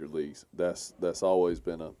the major leagues. That's always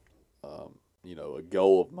been a a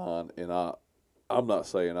goal of mine, and I'm not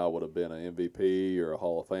saying I would have been an MVP or a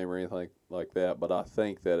Hall of Fame or anything like that, but I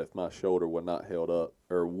think that if my shoulder would not held up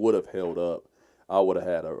or would have held up, I would have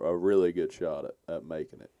had a really good shot at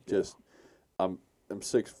making it. Yeah. Just I'm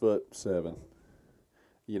 6'7".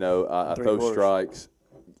 I throw strikes.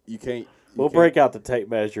 You can't. We'll break out the tape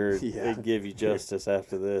measure and give you justice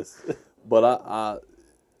after this. But I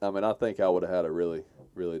mean, I think I would have had a really,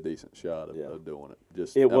 really decent shot of doing it.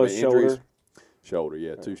 Shoulder. Shoulder,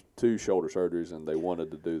 yeah, two shoulder surgeries, and they wanted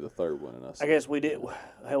to do the third one, and I guess we did.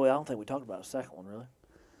 Hell, I don't think we talked about the second one really.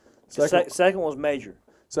 Second one was major.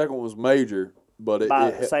 Second one was major, but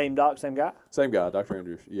same doc, same guy. Same guy, Dr.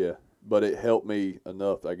 Andrews. Yeah, but it helped me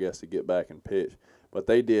enough, I guess, to get back and pitch. But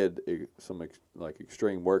they did some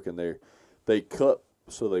extreme work in there. They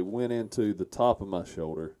they went into the top of my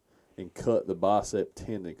shoulder and cut the bicep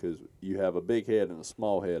tendon because you have a big head and a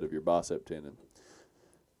small head of your bicep tendon.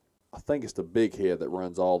 I think it's the big head that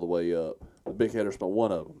runs all the way up. The big head is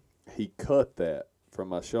one of them. He cut that from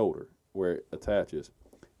my shoulder where it attaches,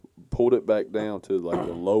 pulled it back down to like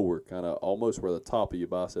the lower, kind of almost where the top of your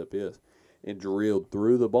bicep is, and drilled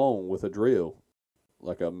through the bone with a drill,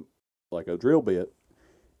 like a drill bit,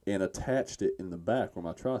 and attached it in the back where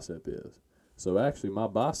my tricep is. So actually, my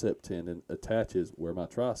bicep tendon attaches where my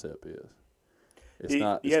tricep is. Do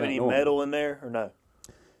you have any normal. metal in there or no?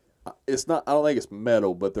 It's not. I don't think it's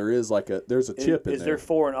metal, but there's a chip in there. Is there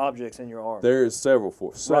foreign objects in your arm? There is several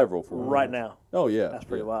right now. Oh yeah, that's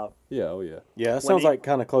pretty wild. Yeah, oh yeah. Yeah, it sounds like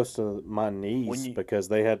kind of close to my knees because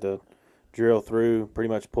they had to drill through, pretty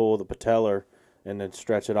much pull the patellar, and then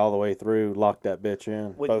stretch it all the way through, lock that bitch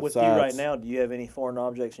in. With you right now, do you have any foreign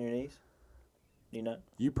objects in your knees? Do you know?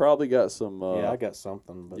 You probably got some. Yeah, I got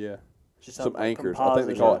something, but just some anchors. I think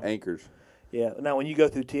they call it anchors. Yeah. Now, when you go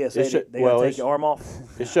through TSA, they gotta take your arm off.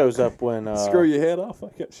 It shows up when screw your head off.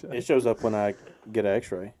 It shows up when I get an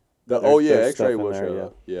X-ray. X-ray will show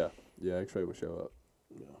up. Yeah, X-ray will show up.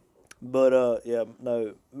 Yeah. But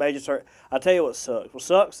no major. I tell you what sucks. What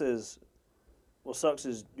sucks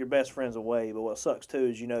is your best friend's away. But what sucks too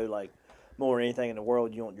is like more than anything in the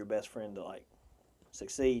world, you want your best friend to like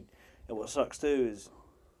succeed. And what sucks too is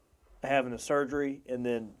having the surgery and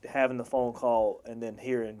then having the phone call and then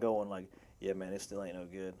hearing going like, yeah, man, it still ain't no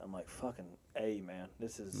good. I'm like, fucking A, man.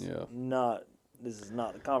 This is not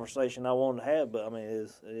the conversation I wanted to have, but I mean, it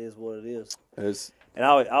is what it is. And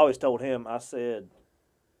I always told him, I said,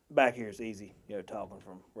 back here is easy, talking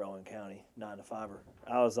from Rowan County, 9 to 5.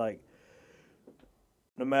 I was like,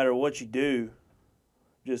 no matter what you do,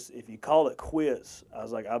 just if you call it quits, I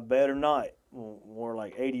was like, I better not. When we're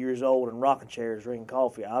like 80 years old in rocking chairs drinking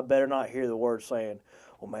coffee, I better not hear the word saying,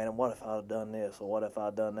 well, man, and what if I'd done this or what if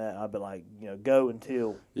I'd done that? I'd be like, go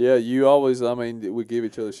until. Yeah, you always. I mean, we give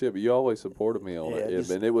each other shit, but you always supported me on it.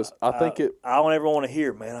 And it was. I think it. I don't ever want to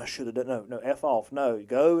hear, man, I should have done. No, F off. No,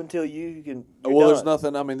 go until you can. Well, there's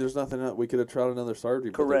nothing. I mean, there's nothing. We could have tried another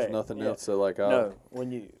surgery, but Correct. there's nothing Yeah. else. So like, No,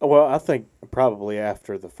 when you. Well, I think probably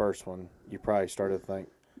after the first one, you probably started to think,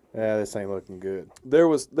 yeah, this ain't looking good. there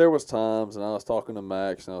was times, and I was talking to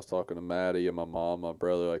Max, and I was talking to Maddie, and my mom, my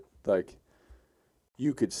brother, like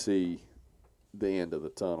you could see the end of the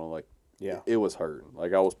tunnel. Like, Yeah. it was hurting.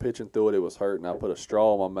 Like, I was pitching through it. It was hurting. I put a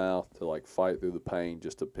straw in my mouth to like fight through the pain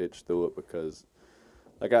just to pitch through it because,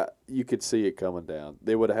 like, you could see it coming down.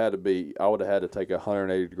 They would have had to be. I would have had to take a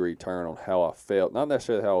 180-degree turn on how I felt, not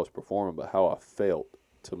necessarily how I was performing, but how I felt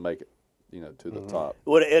to make it, to the top.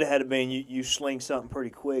 What it had to be, you sling something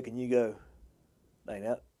pretty quick and you go,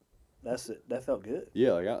 dang, that's it. That felt good.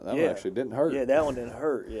 Yeah, like that one Yeah. actually didn't hurt. Yeah, that one didn't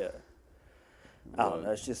hurt. Yeah. I don't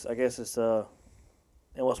know. It's just, I guess it's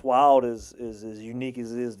and what's wild is as unique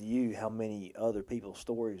as it is to you, how many other people's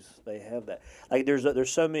stories they have that. Like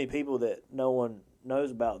there's so many people that no one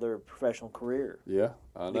knows about their professional career Yeah,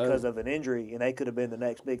 I know. because of an injury, and they could have been the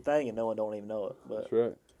next big thing, and no one don't even know it. But That's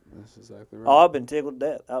right. That's exactly right. oh, I've been tickled to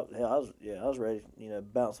death. I was ready,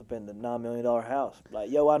 bounce up in the $9 million house.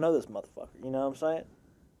 Like, yo, I know this motherfucker. You know what I'm saying?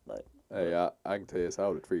 Like, Hey, I can tell you, I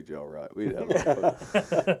would have treated y'all right. We'd have a lot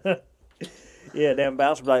of fun. yeah, damn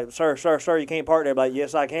bouncer, like, sir, you can't park there. Like,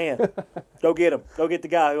 yes, I can. Go get him. Go get the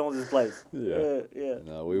guy who owns this place. Yeah. Yeah.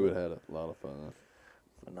 No, we would have had a lot of fun.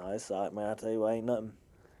 But no, it's all right, man. I tell you what, ain't nothing.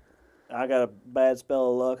 I got a bad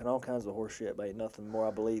spell of luck and all kinds of horse shit, but ain't nothing more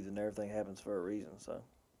I believe than everything happens for a reason. So,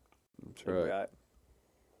 That's it'll be right. all right.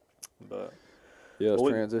 But Yeah, let's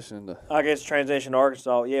Well, transition to. I guess transition to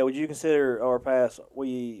Arkansas. Yeah, would you consider our pass?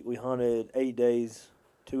 We hunted 8 days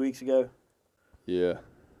 2 weeks ago. Yeah.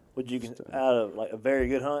 Would you out of like a very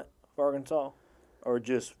good hunt for Arkansas, or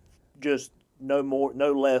just no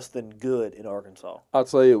less than good in Arkansas? I'd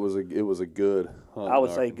say it was a good hunt. I would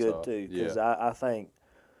in say Arkansas. good too, because Yeah. I think,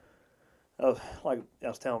 like I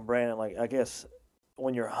was telling Brandon, like I guess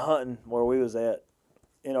when you're hunting where we was at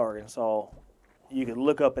in Arkansas, you could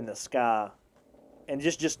look up in the sky, and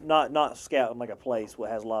just not scouting like a place that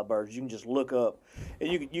has a lot of birds. You can just look up,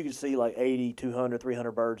 and you can see like 80, 200,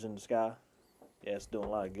 300 birds in the sky. Yeah, it's doing a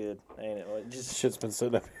lot of good, ain't it? Like, just Shit's been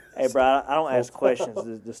sitting up. hey, bro, I don't ask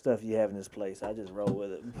questions. The stuff you have in this place, I just roll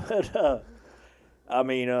with it. But I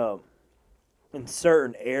mean, in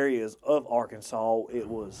certain areas of Arkansas, it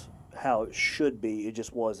was how it should be. It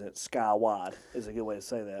just wasn't sky wide. Is a good way to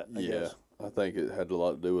say that. I guess. I think it had a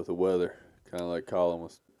lot to do with the weather. Kind of like Colin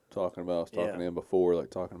was talking about. I was talking to him before, like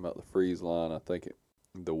talking about the freeze line. I think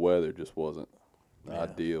the weather just wasn't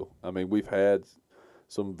ideal. I mean, we've had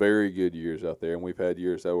some very good years out there, and we've had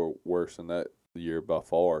years that were worse than that year by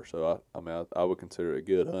far. So, I would consider it a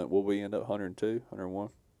good hunt. Will we end up 102, 101?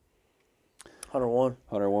 101.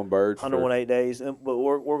 101 birds. 101 8 days. But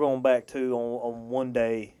we're going back to on one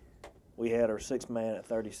day, we had our 6 man at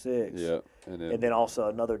 36. Yeah. And then also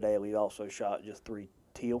another day, we also shot just 3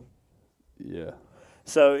 teal. Yeah.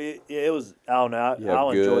 So it was, I don't know.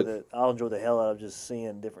 I'll enjoy the hell out of just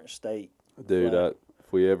seeing different state. Dude,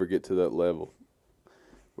 if we ever get to that level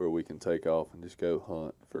where we can take off and just go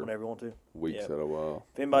hunt for Whenever you want to. weeks at a while.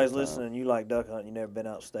 If anybody's Anytime. listening, you like duck hunting, you never been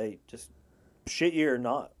out state, just shit you or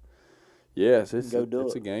not, Yes, Go do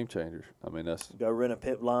it's it. a game changer. I mean, go rent a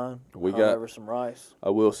pip line. We hunt got- over some rice. I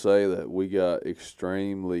will say that we got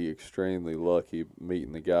extremely, extremely lucky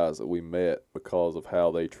meeting the guys that we met because of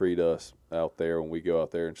how they treat us out there when we go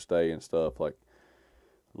out there and stay and stuff. Like,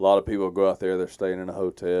 a lot of people go out there, they're staying in a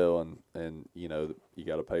hotel, and you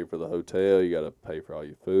got to pay for the hotel, you got to pay for all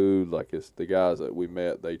your food. Like, it's the guys that we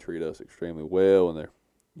met, they treat us extremely well, and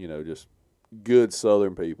they're, just good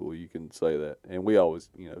Southern people, you can say that. And we always,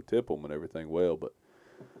 tip them and everything well, but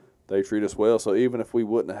they treat us well. So even if we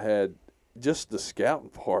wouldn't have had just the scouting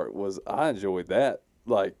part, I enjoyed that.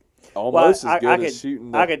 Like, almost as good as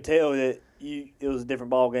shooting. I could tell that it was a different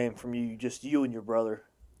ball game from you and your brother.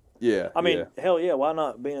 Yeah. I mean, hell yeah, why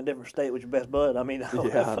not be in a different state with your best bud? I mean, I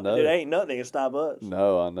know. It ain't nothing to stop us.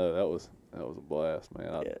 No, I know. That was a blast,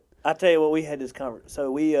 man. Yeah. I tell you what, we had this conversation.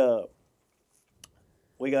 So we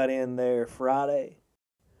got in there Friday.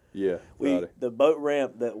 Yeah, Friday. The boat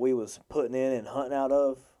ramp that we was putting in and hunting out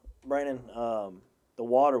of, Brandon, the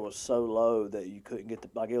water was so low that you couldn't get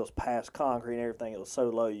it was past concrete and everything. It was so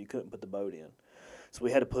low you couldn't put the boat in. So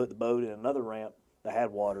we had to put the boat in another ramp that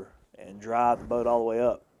had water and drive the boat all the way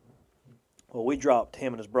up. Well, we dropped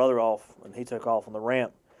him and his brother off, and he took off on the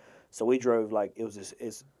ramp. So we drove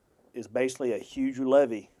it's basically a huge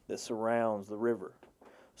levee that surrounds the river.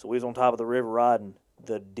 So we was on top of the river riding.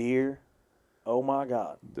 the deer, oh my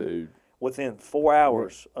God. Dude. Within 4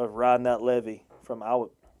 hours of riding that levee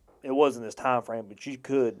it wasn't this time frame, but you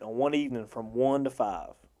could, on one evening from 1 to 5,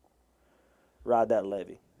 ride that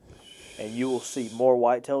levee. And you will see more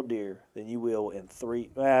white-tailed deer than you will in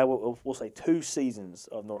we'll say 2 seasons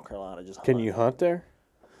of North Carolina. Just Can hunting. you hunt there?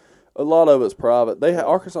 A lot of it's private.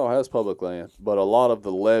 Arkansas has public land, but a lot of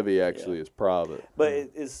the levee actually is private. But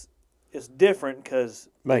it's different because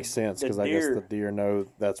Makes sense because I guess deer- the deer know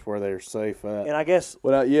that's where they're safe at. and I guess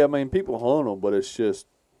Well, yeah, I mean, people hunt them, but it's just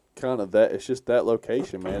kind of that. It's just that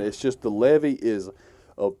location, man. It's just the levee is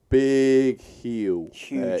a big hill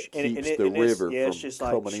huge that and keeps it- the and it's- river yeah, from it's just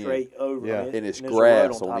like coming straight over. Yeah. I mean, in, and it's there's a road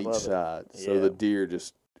grass on top each of it. side, so Yeah. the deer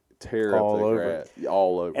just tear All up the over grass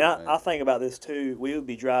all over. And man. I think about this too. We would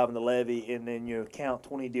be driving the levee, and then you count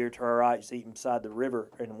 20 deer to our right, just eating beside the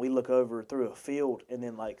river, and we look over through a field, and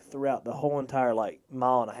then like throughout the whole entire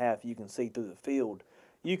mile and a half, you can see through the field.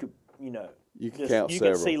 You could, you can just, count you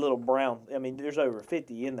several. can see little brown. I mean, there's over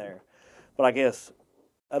 50 in there, but I guess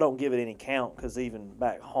I don't give it any count because even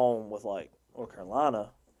back home with like North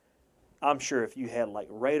Carolina, I'm sure if you had like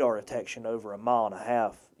radar detection over a mile and a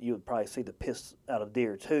half, you would probably see the piss out of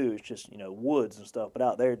deer too. It's just woods and stuff. But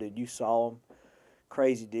out there, dude, you saw them,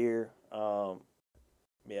 crazy deer.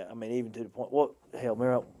 Yeah, I mean even to the point. Well, hell,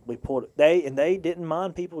 remember we pulled it. They didn't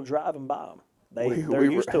mind people driving by them. They're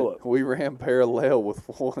used to it. We ran parallel with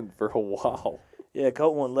one for a while. Yeah,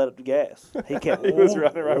 Colton wouldn't let up the gas. He kept. He was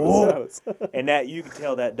running right beside us. And that you could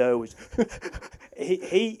tell that doe was.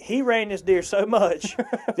 he ran this deer so much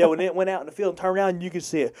that when it went out in the field and turned around, you could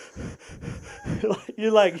see it.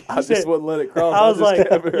 You're like you I said, just wouldn't let it cross. I was just like,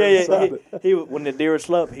 kept it right beside it. he when the deer would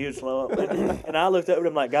slow up, he would slow up. And I looked up at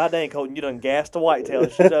him like, God dang, Colton, you done gassed the whitetail.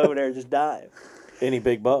 She's over there just dying. Any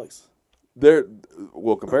big bucks?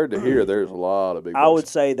 Well, compared to here, there's a lot of big. I would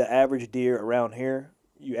bucks. say the average deer around here,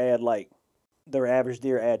 you add their average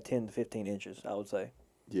deer add 10 to 15 inches, I would say.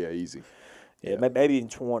 Yeah, easy. Yeah, maybe even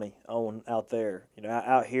 20 on out there.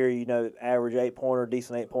 Out here, average 8-pointer,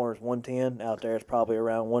 decent 8-pointer is 110. Out there, it's probably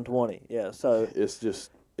around 120. Yeah, so It's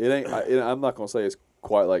just it ain't. I'm not gonna say it's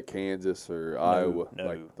quite like Kansas or Iowa,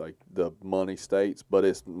 no. like the money states, but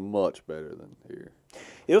it's much better than here.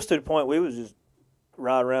 it was to the point we was just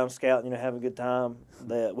riding around scouting, having a good time.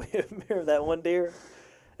 That we remember that one deer.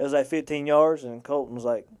 It was like 15 yards, and Colton was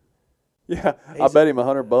like, Yeah, I bet him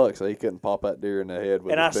 $100 so he couldn't pop that deer in the head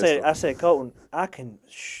with and his pistol. I said, Colton, I can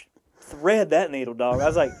thread that needle, dog. I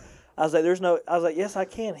was like, yes, I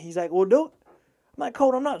can. He's like, well, do it. I'm like,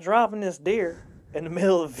 Colton, I'm not dropping this deer in the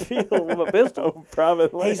middle of the field with a pistol.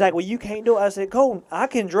 Private land. He's like, well, you can't do it. I said, Colton, I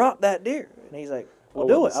can drop that deer. And he's like, well,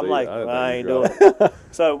 do it. I'm like, I ain't doing it.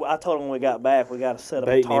 So I told him when we got back, we got to set up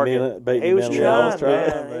a target. He was trying,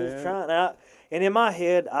 man. He was trying. And in my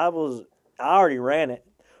head, I already ran it.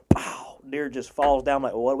 Pow! Deer just falls down. I'm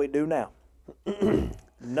like, well, what do we do now?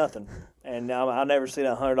 Nothing. And I'll never see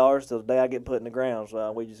that $100 till the day I get put in the ground.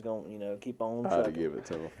 So we just gonna keep on. I had to give it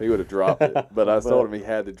to him. He would have dropped it, but I told him he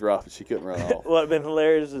had to drop it. She couldn't run off. What's been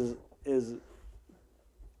hilarious is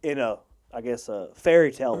in a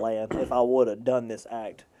fairy tale land. If I would have done this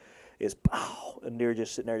act, is pow, and deer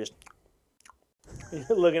just sitting there just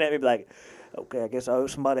looking at me like, okay, I guess I owe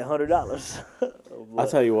somebody $100. I'll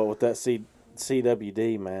tell you what, with that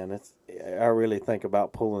CWD, man, I really think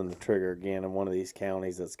about pulling the trigger again in one of these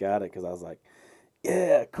counties that's got it, because I was like,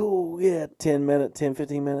 yeah, cool, yeah, 15 minutes,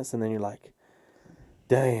 and then you're like,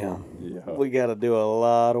 damn, we got to do a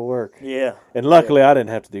lot of work. Yeah. And luckily, I didn't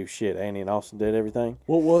have to do shit. Andy and Austin did everything.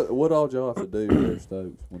 Well, what all y'all have to do there,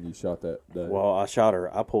 Stokes, when you shot that day? Well,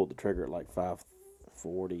 I pulled the trigger at like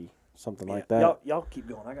 5:40, something like that. Y'all keep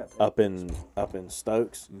going. I got that. Up in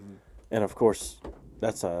Stokes, and of course,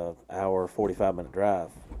 that's a hour 45-minute drive,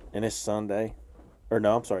 and it's Sunday, or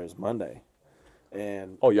no, I'm sorry, it's Monday,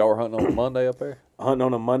 and y'all were hunting on a Monday up there? hunting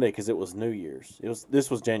on a Monday because it was New Year's.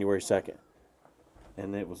 This was January 2nd,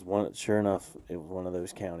 and it was one. Sure enough, it was one of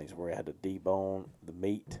those counties where I had to debone the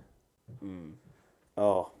meat.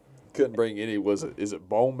 Oh, Couldn't bring any. Is it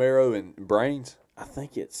bone marrow and brains? I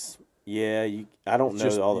think it's I don't know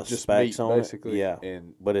just- all the just specs meat, on basically, it. Yeah,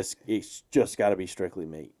 and- but it's just got to be strictly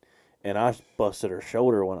meat. And I busted her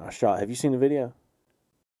shoulder when I shot. Have you seen the video?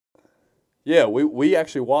 Yeah, we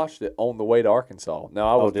actually watched it on the way to Arkansas.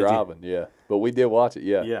 Now I was did you? driving, yeah, but we did watch it,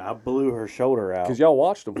 yeah. Yeah, I blew her shoulder out. Because y'all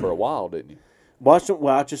watched them for a while, didn't you? Watched them.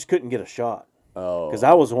 Well, I just couldn't get a shot Oh, because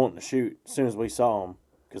I was wanting to shoot as soon as we saw him.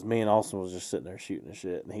 Because me and Austin was just sitting there shooting the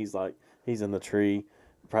shit, and he's in the tree,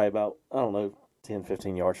 probably about 10,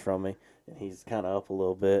 15 yards from me, and he's kind of up a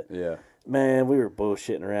little bit. yeah. Man, we were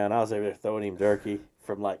bullshitting around. I was over there throwing him jerky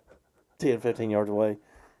from like 10, 15 yards away,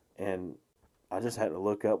 and I just had to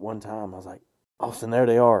look up one time. I was like, Austin, there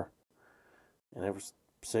they are. And there was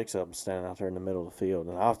 6 of them standing out there in the middle of the field.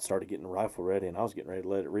 And I started getting the rifle ready, and I was getting ready to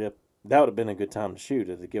let it rip. That would have been a good time to shoot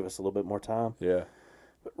it, to give us a little bit more time. Yeah.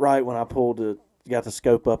 But right when I got the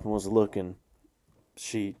scope up and was looking,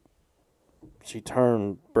 she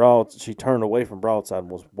turned away from broadside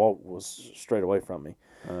and was straight away from me.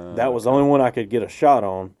 That was the only one I could get a shot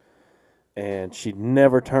on, and she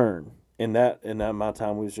never turned. In that amount of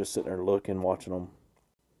time, we was just sitting there looking, watching them,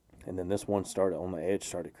 and then this one started on the edge,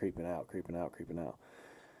 started creeping out.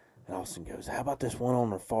 And Austin goes, "How about this one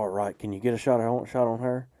on the far right? Can you get a shot on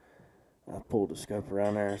her?" I pulled the scope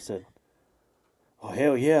around there and said, "Oh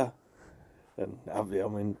hell yeah!" And I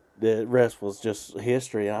mean, the rest was just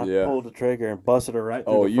history. And I pulled the trigger and busted her right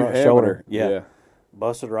through the front shoulder. Yeah.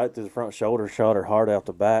 Busted her right through the front shoulder, shot her hard out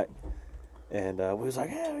the back. And we was like,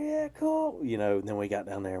 hell yeah, cool. You know, and then we got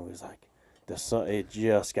down there and we was like, the sun, it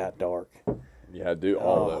just got dark. You had to do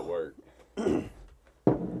all that work.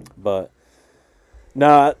 But,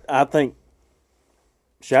 no, I think,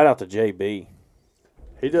 shout out to JB.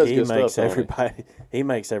 He does He good makes stuff. Don't he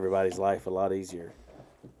makes everybody's life a lot easier.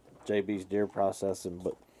 JB's deer processing,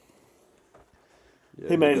 but he? Yeah,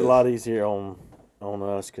 he made it does. a lot easier on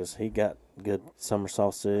us because he got good summer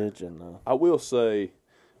sausage and I will say,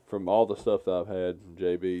 from all the stuff that I've had from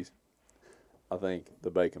JB's, I think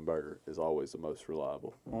the bacon burger is always the most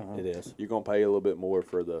reliable. it is. You're going to pay a little bit more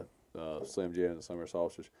for the Slim Jim and the summer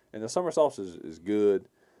sausage. And the summer sausage is good.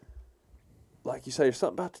 Like you say, there's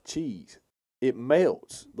something about the cheese. It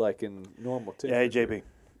melts like in normal Yeah, hey, temperature.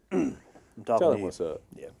 JB. I'm talking Tell to him you. what's up.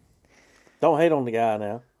 Don't hate on the guy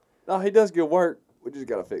now. No, he does good work. We just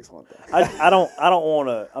got to fix one thing. I don't want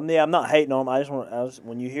to. I'm not hating on him. I just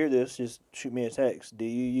when you hear this, just shoot me a text. Do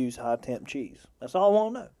you use high temp cheese? That's all I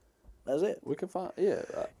want to know. That's it. We can find, yeah.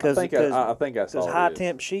 I Because think that's all because it high is.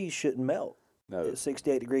 temp cheese shouldn't melt No, at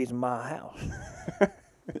 68 degrees in my house.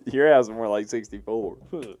 your house is more like 64.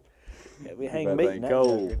 Yeah, we hang That meat thing in that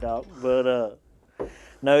cold. sucker, dog. But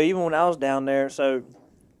no, even when I was down there, so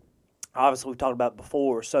obviously we talked about it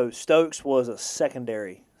before. So Stokes was a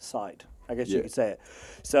secondary site, I guess you Yeah. could say it.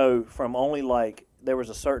 So from only like there was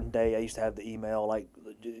a certain day I used to have the email like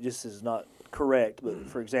this is not correct, but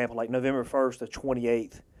for example, like November 1st to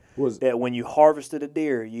 28th, Was that when you harvested a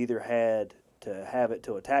deer, you either had to have it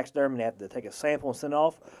to a taxidermy and have to take a sample and send it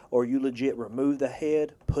off, or you legit remove the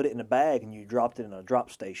head, put it in a bag, and you dropped it in a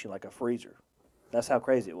drop station like a freezer. That's how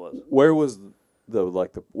crazy it was. where was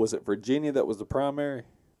was it Virginia that was the primary?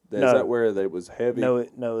 Is No. that where they was heavy? No,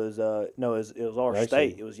 it was our Actually-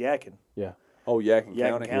 state. It was Yakin. Yeah. Oh, Yakin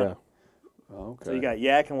Yakin County. County. Oh, okay. So you got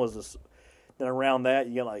Yakin was this. Then around that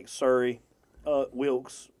you got like Surrey,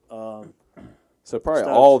 Wilkes. So probably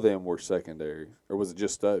Stokes. all of them were secondary, or was it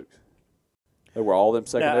just Stokes? They were all them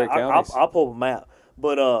secondary Now, counties. I'll pull them out,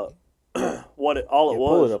 but what it all it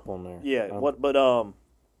Pull was. it up on there. Yeah.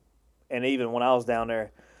 And even when I was down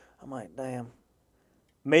there, I'm like, damn.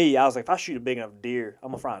 I was like, if I shoot a big enough deer,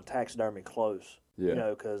 I'm gonna find a taxidermy close. Yeah. You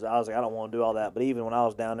know, because I was like, I don't want to do all that. But even when I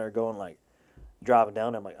was down there going like, driving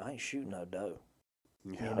down there, I'm like, I ain't shooting no doe.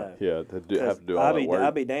 yeah, you know, yeah, they have to do all I'd that be, work.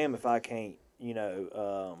 I'd be damned if I can't,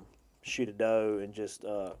 shoot a doe and just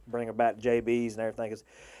bring her back to JB's and everything. Cause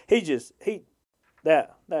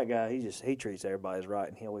that guy, he treats everybody right,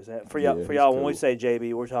 and he always has. For y'all, Yeah, for he's y'all, when we cool. say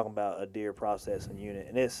JB, we're talking about a deer processing unit,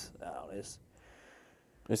 and it's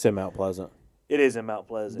It's in Mount Pleasant. it is in Mount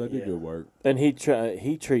Pleasant. They do yeah. good work. And he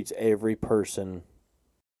treats every person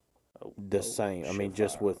the same. I mean,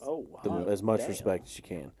 just with hot as much damn. respect as you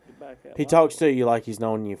can. Get back out. He Why- talks to you like he's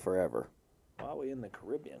known you forever. Why are we in the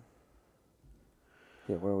Caribbean?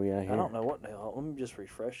 Yeah, where are we at here? I don't know what the hell. Let me just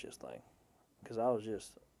refresh this thing, because I was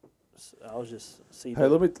just see. Hey,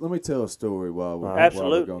 let me tell a story while we're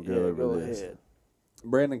absolutely going to yeah, go over go this. ahead.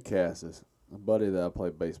 Brandon Cassis, a buddy that I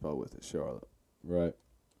played baseball with at Charlotte, right?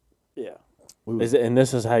 Yeah. And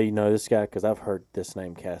this is how you know this guy, because I've heard this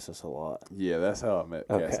name Cassis a lot. Yeah, that's how I met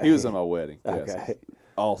Cassis. Okay. He was at my wedding. Okay. Cassis.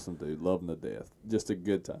 Awesome dude, love him to death. Just a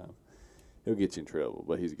good time. He'll get you in trouble,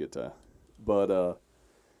 but he's a good time. But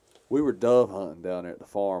we were dove hunting down there at the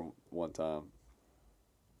farm one time,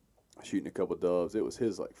 shooting a couple doves. It was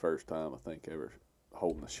his first time, I think, ever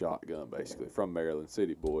holding a shotgun, basically, from Maryland,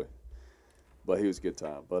 city boy. But he was a good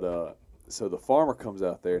time. But so the farmer comes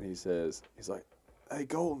out there and he's like, "Hey,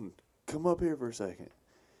 Colton, come up here for a second."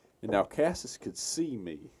 And now Cassis could see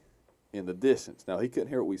me in the distance. Now he couldn't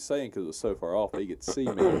hear what we were saying because it was so far off, but he could see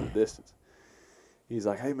me in the distance. He's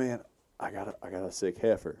like, "Hey man, I got a sick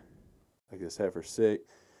heifer. Like this heifer's sick.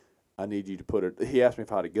 I need you to put her." He asked me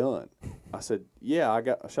if I had a gun. I said, "Yeah, I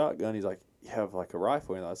got a shotgun." He's like, "Yeah, have like a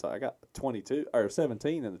rifle?" And I was like, "I got 22 or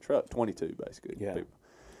 17 in the truck, 22 basically." Yeah. People.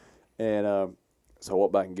 And so I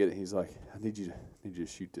walked back and get it. He's like, "I need you to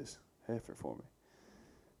shoot this heifer for me."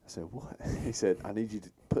 I said, "What?" He said, "I need you to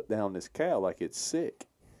put down this cow like it's sick,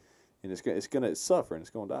 and it's suffering, it's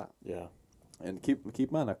gonna die." Yeah. And keep in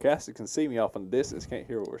mind, now Cassidy can see me off in the distance, can't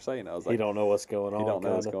hear what we're saying. I was like, He don't know what's going on. he don't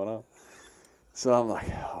know what's going on. So I'm like,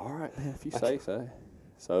 "All right, man, if you say so."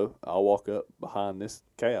 So I'll walk up behind this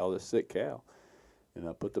cow, this sick cow, and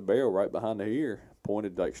I put the barrel right behind the ear,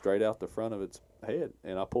 pointed like straight out the front of its head,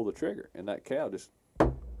 and I pull the trigger, and that cow just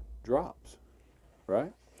drops,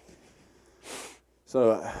 right?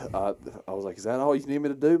 So I was like, "Is that all you need me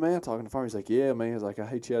to do, man?" Talking to the farmer, he's like, "Yeah, man." He's like, "I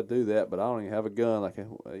hate you to do that, but I don't even have a gun. Like,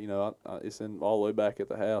 it's in all the way back at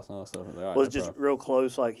the house and all that stuff." Like, "All right, Was no just problem." real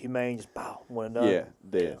close, like humane, just pow, one and done. Yeah,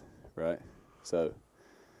 dead, right? So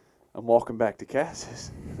I'm walking back to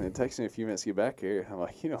Cass's, and it takes me a few minutes to get back here. I'm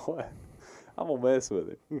like, "You know what? I'm gonna mess with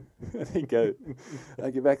it." And he goes,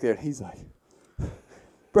 I get back there, and he's like,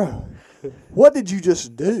 "Bro, what did you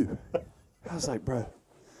just do?" I was like, "Bro,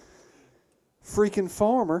 freaking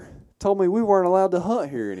farmer told me we weren't allowed to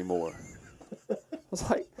hunt here anymore." I was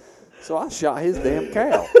like, so I shot his damn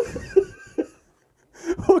cow.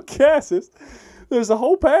 Well, Cassis, there's a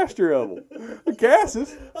whole pasture of them.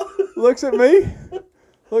 Cassis looks at me,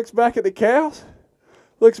 looks back at the cows,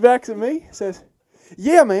 looks back at me, says,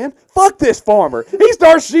 "Yeah, man, fuck this farmer." He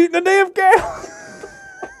starts shooting the damn cow.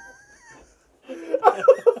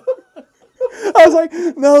 I was like,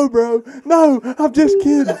 "No, bro, no, I'm just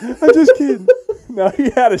kidding. No, he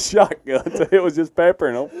had a shotgun, so it was just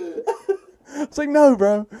peppering him. I was like, "No,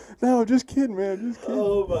 bro, no, I'm just kidding, man, just kidding."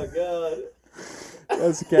 Oh my God.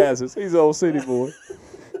 That's Cassis. He's an old city boy.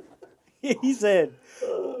 He said,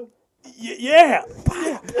 "Yeah."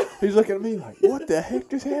 He's looking at me like, "What the heck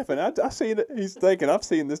just happened?" I seen it. He's thinking, "I've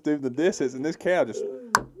seen this dude in the distance, and this cow just."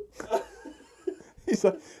 He's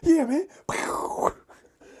like, "Yeah, man."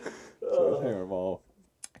 So I hammer him off.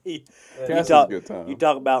 You Cassis talk, a good time. you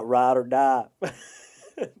talk about ride or die.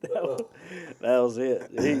 that was it.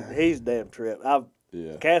 He's a damn trip.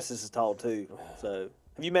 Yeah. Cassis is tall too. So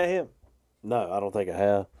have you met him? No, I don't think I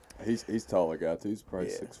have. He's taller guy too. He's probably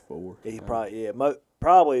Yeah. 6'4". He's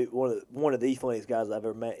probably one of the funniest guys I've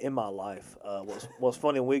ever met in my life. What's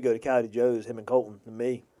funny when we go to Coyote Joe's, him and Colton and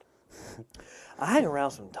me, I hang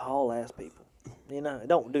around some tall ass people. You know, it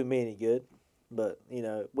don't do me any good. But you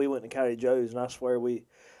know, we went to Coyote Joe's, and I swear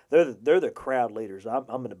they're the crowd leaders. I'm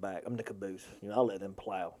in the back. I'm the caboose. You know, I let them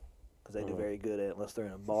plow because they do very good at it unless they're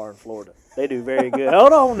in a bar in Florida. They do very good.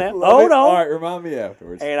 Hold on now. Hold on. All right, remind me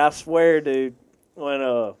afterwards. And I swear, dude, when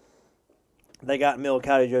they got in the middle of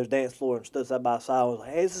Coyote Joe's dance floor and stood side by side, I was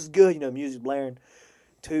like, "Hey, this is good." You know, music blaring.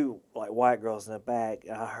 Two like white girls in the back,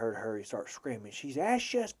 and I heard her start screaming. She's "That's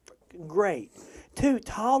just freaking great." Two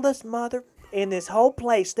tallest mother in this whole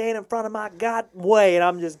place stand in front of my god way, and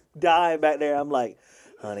I'm just dying back there. I'm like,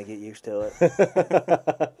 "Honey, get used to it."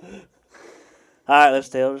 All right, let's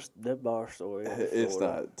tell the bar story. It's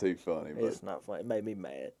not too funny, but It's not funny. It made me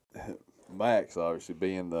mad. Max, obviously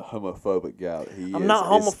being the homophobic guy that he is. I'm not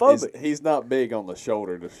homophobic. He's not big on the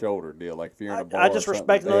shoulder to shoulder deal. Like if you're in a bar, I just or something,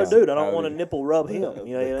 respect another yeah, dude. I don't want to Cody. nipple rub him.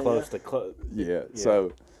 You know, Close to close. Yeah.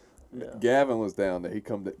 So Yeah. Gavin was down there.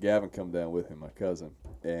 Gavin come down with him, my cousin,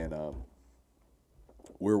 and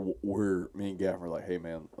we're me and Gavin were like, "Hey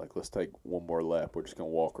man, like let's take one more lap. We're just gonna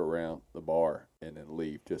walk around the bar and then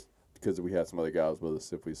leave, just because we had some other guys with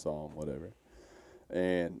us if we saw them, whatever."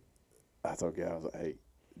 And I told Gavin, I was like, "Hey,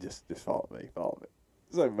 just follow me."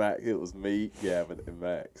 So Max, it was me, Gavin, and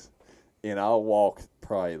Max, and I walked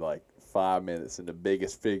probably like 5 minutes in the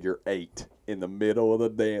biggest figure 8 in the middle of the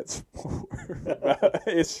dance floor.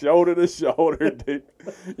 It's shoulder to shoulder, dude.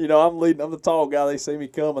 You know, I'm the tall guy. They see me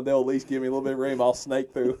coming, they'll at least give me a little bit of room. I'll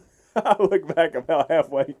snake through. I look back about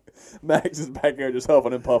halfway. Max is back there just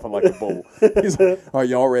huffing and puffing like a bull. He's like, "Are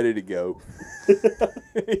y'all ready to go?"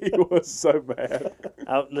 He was so mad.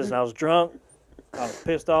 I was drunk. I was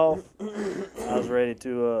pissed off. I was ready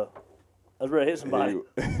to hit somebody.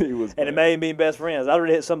 He was And it mad. made me best friends. I was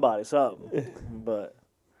ready to hit somebody, something. But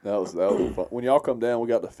That was fun. When y'all come down, we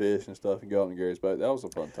got to fish and stuff and go out in Gary's boat. That was a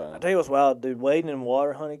fun I time. tell you what's wild, dude. Wading in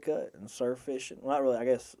water, honeycut, and surf fishing. Well, not really, I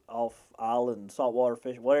guess, off island, saltwater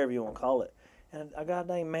fishing, whatever you want to call it. And a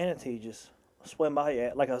goddamn manatee just swim by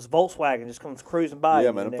you, like a Volkswagen just comes cruising by you.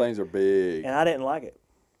 Yeah, man, them things are big, And I didn't like it.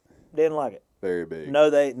 Didn't like it. very big. No,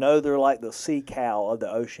 they're like the sea cow of the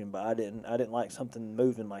ocean, but I didn't like something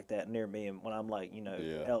moving like that near me. And when I'm like, you know,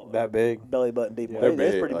 Yeah. That big? belly button deep, They're it's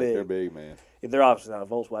big. pretty big. They're big, man. Yeah, they're obviously not a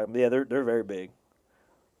Volkswagen, but yeah, they're very big.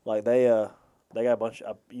 Like they They got a bunch.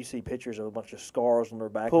 You see pictures of a bunch of scars on their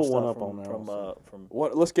back. Pull and one stuff up on there, from.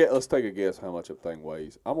 What? Let's take a guess how much that thing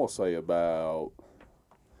weighs. I'm gonna say about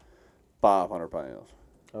 500 pounds.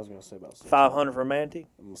 I was gonna say about 600. 500 for manatee.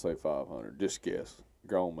 I'm gonna say 500. Just guess.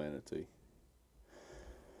 Grown manatee.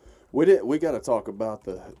 We got to talk about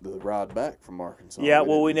the ride back from Arkansas. Yeah,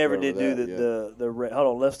 well, we didn't never cover did do that yet.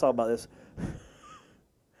 hold on, let's talk about this.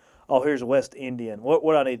 Oh, here's West Indian.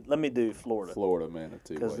 What I need? Let me do Florida. Florida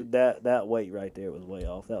manatee Because weight. that weight right there was way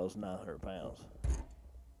off. That was 900 pounds.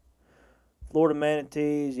 Florida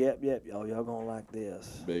manatees. Yep. Oh, y'all gonna like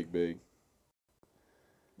this. Big.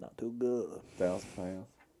 Not too good. 1,000 pounds.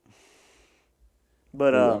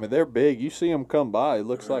 But I mean, they're big. You see them come by. It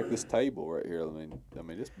looks like this table right here. I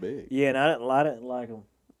mean, it's big. yeah, and I didn't like them.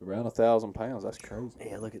 Around 1,000 pounds. That's crazy.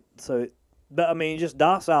 Yeah, look at but I mean, just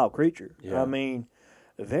docile creature. Yeah. I mean,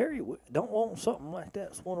 don't want something like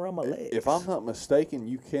that swimming around my legs. If I'm not mistaken,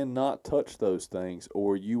 you cannot touch those things,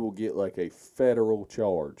 or you will get like a federal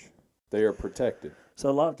charge. They are protected. So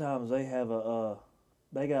a lot of times they have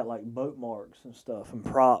they got like boat marks and stuff and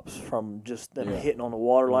props from just them hitting on the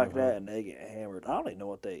water like that, and they get hammered. I don't even know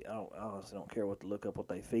what I honestly don't care what to look up what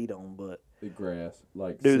they feed on, but The grass,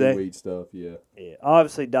 like Do they? seaweed stuff. Yeah. yeah,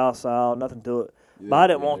 obviously docile, nothing to it. But I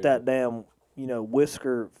didn't want that damn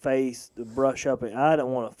whisker face to brush up. I didn't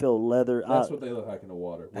want to feel leather. That's what they look like in the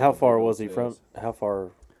water. How far was he from? How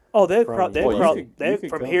far? Oh, they'd from they'd you? Well, cross. you They could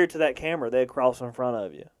from come- here to that camera, they'd cross in front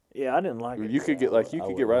of you. Yeah, I didn't like it. You could get I get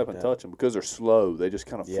wouldn't right like up and that. touch them because they're slow. They just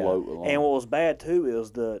kind of Yeah. float along. And what was bad too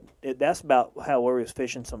is that's about how we was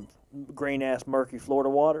fishing some green ass murky Florida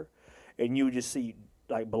water, and you would just see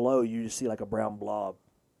like below you just see like a brown blob,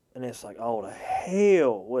 and it's like, oh the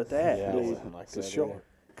hell with that, Yeah, I dude. wouldn't like It's a that shark. either.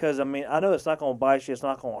 Because I mean I know it's not gonna bite you, it's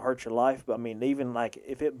not gonna hurt your life, but I mean even like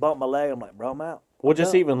if it bumped my leg, I'm like, bro, I'm out. Well, I'm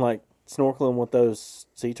just done. even like snorkeling with those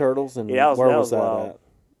sea turtles, and Yeah, where that was was that wild. at?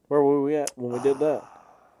 Where were we at when we did that?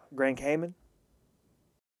 Grand Cayman,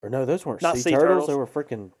 Or no, those weren't Not sea sea turtles. turtles. They were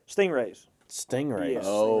freaking stingrays. stingrays. Yes.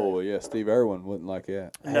 Oh yeah, Steve Irwin wouldn't like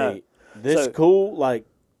that. No. Hey, this So- cool like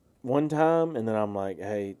one time, and then I'm like,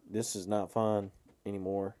 hey, this is not fun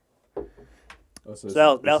anymore. So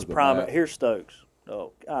that was prime. Here's Stokes.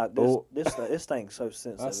 Oh God, this thing's so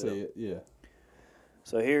sensitive. I see it. Yeah.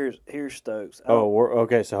 So here's Stokes. Oh, we're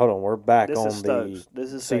okay. So hold on, we're back this on is the Stokes.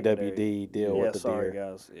 This is CWD secondary. deal Yeah, with the sorry deer.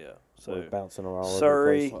 guys. Yeah. We're So bouncing all over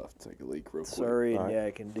Surrey. the place. I'll have to take a leak real quick. Surrey and Alright.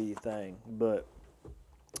 Yak and do your thing, but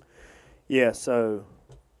yeah. So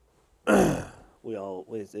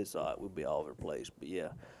it's all right. We'll be all over the place, but yeah.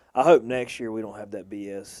 I hope next year we don't have that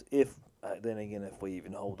BS. If then again, if we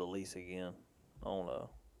even hold the lease again, I don't know.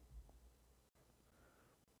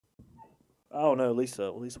 I don't know. At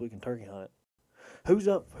least we can turkey hunt it. Who's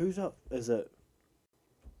up? Is it?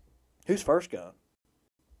 Who's first gun?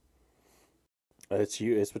 It's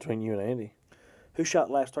you. It's between you and Andy. Who shot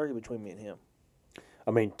last turkey between me and him?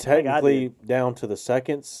 I mean, I technically, down to the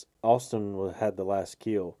seconds, Austin had the last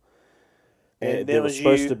kill, And and then it was was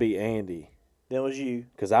supposed you. to be Andy That was you.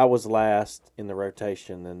 because I was last in the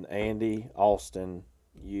rotation. Then Andy, Austin,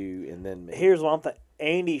 you, and then me. Here's what I'm thinking.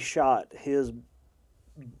 Andy shot his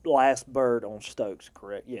last bird on Stokes,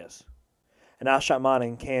 correct? Yes. And I shot mine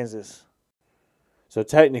in Kansas. So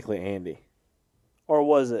technically, Andy. Or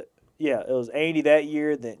was it? Yeah, it was Andy that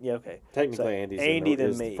year. Then yeah, okay. Technically, So, Andy's Andy, in then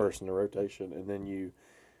is me. the first in the rotation, and then you,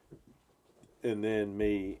 and then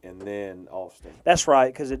me, and then Austin. That's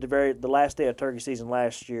right, because at the last day of turkey season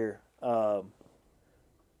last year, I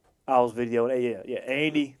was videoing. Yeah,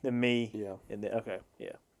 Andy, then me, Yeah. and then okay,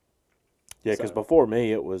 yeah, Yeah, because So- before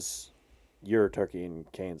me, it was your turkey in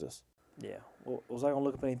Kansas. yeah. Well, was I gonna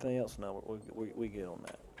look up anything else? No, we get on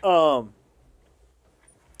that.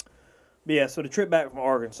 But yeah, so the trip back from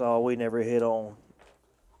Arkansas, we never hit on.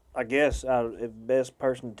 I guess the best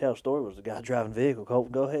person to tell a story was the guy driving the vehicle.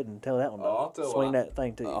 Colton, go ahead and tell that one. Oh, I'll tell Swing what that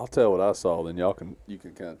thing to you. I'll tell what I saw. Then you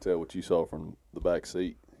can kind of tell what you saw from the back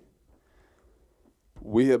seat.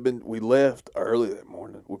 We left early that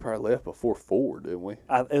morning. We probably left before 4, didn't we?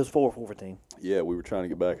 It was 4:14. Yeah, we were trying to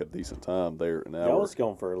get back at a decent time there an hour. Y'all was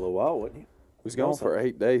gone for a little while, wasn't you? We was gone for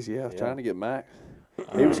 8 days. Yeah, I was Yeah. trying to get Max.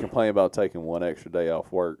 He was complaining about taking one extra day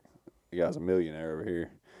off work. The guy's a millionaire over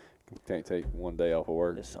here. Can't take one day off of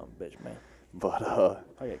work. This son of a bitch, man. But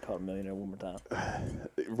I get caught a millionaire one more time.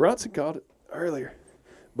 Brunson caught it earlier.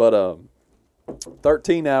 But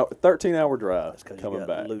 13-hour drive That's because you coming got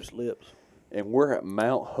back. loose lips. And we're at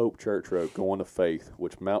Mount Hope Church Road going to Faith,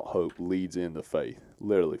 which Mount Hope leads into Faith.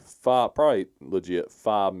 Literally probably legit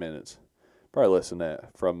 5 minutes, probably less than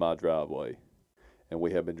that, from my driveway. And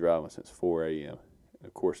we have been driving since 4 a.m. And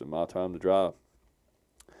of course, at my time to drive,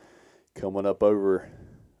 coming up over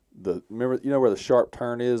remember, you know where the sharp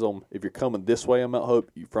turn is on, if you're coming this way on Mount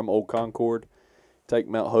Hope, from Old Concord, take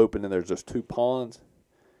Mount Hope, and then there's just 2 ponds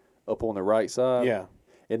up on the right side. Yeah.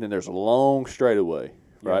 And then there's a long straightaway,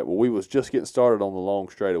 right? Yeah. Well, we was just getting started on the long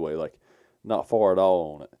straightaway, like not far at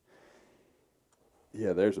all on it.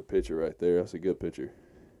 Yeah, there's a picture right there. That's a good picture.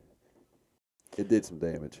 It did some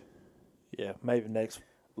damage. Yeah, maybe next.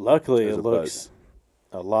 Luckily, There's it a boat. looks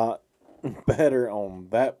a lot better on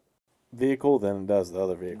that vehicle than it does the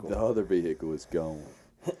other vehicle. The other vehicle is gone.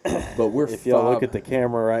 But we're If y'all look five- at the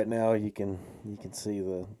camera right now, you can see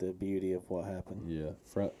the beauty of what happened. Yeah,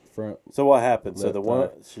 front. So what happened? So Left the one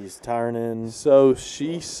tire. she's turning. So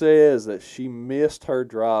she says that she missed her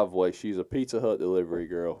driveway. She's a Pizza Hut delivery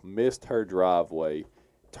girl. Missed her driveway,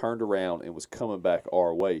 turned around, and was coming back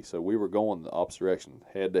our way. So we were going the opposite direction,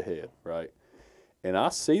 head to head, right? And I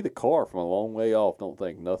see the car from a long way off, don't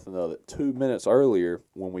think nothing of it. 2 minutes earlier,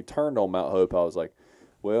 when we turned on Mount Hope, I was like,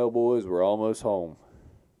 well, boys, we're almost home.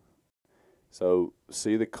 So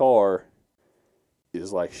see the car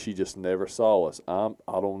is like she just never saw us. I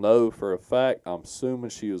don't know for a fact. I'm assuming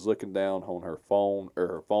she was looking down on her phone, or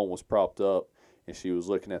her phone was propped up, and she was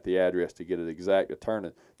looking at the address to get it exact to turn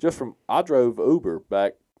it. I drove Uber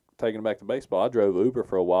back, taking it back to baseball. I drove Uber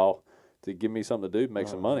for a while to give me something to do to make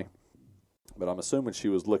some money. But I'm assuming she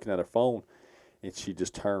was looking at her phone, and she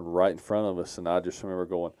just turned right in front of us, and I just remember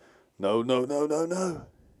going, no, no, no, no, no.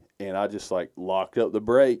 And I just like locked up the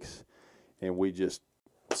brakes, and we just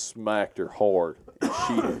smacked her hard.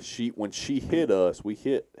 And she when she hit us, we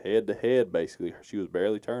hit head to head basically. She was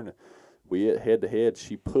barely turning. We hit head to head.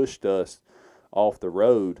 She pushed us off the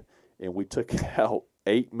road, and we took out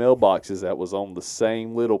 8 mailboxes that was on the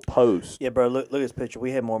same little post. Yeah, bro, look at this picture.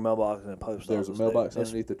 We had more mailboxes than a post There's a office, mailbox dude.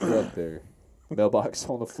 underneath the truck there. Mailbox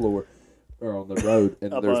on the floor or on the road,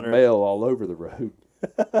 and Up there's under it. mail all over the road.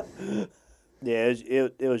 Yeah,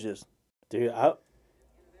 it was just. Dude,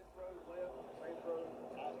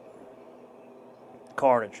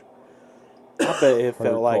 Carnage. I bet it Her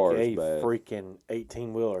felt like car's a bad. freaking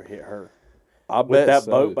 18-wheeler hit her. I With bet that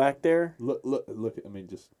so. boat back there? Look. I mean,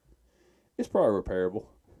 it's probably repairable.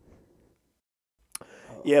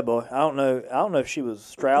 Yeah, boy. I don't know if she was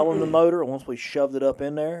straddling the motor once we shoved it up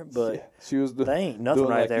in there, but Yeah, she was. they ain't nothing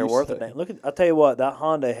doing right like there you worth say. a damn. Look at, I tell you what, that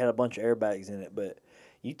Honda had a bunch of airbags in it, but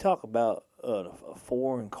you talk about a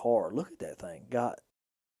foreign car. Look at that thing. Got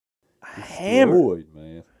hammered. Destroyed,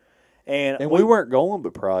 man. And we weren't going,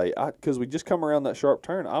 but probably because we just come around that sharp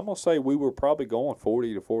turn. I'm gonna say we were probably going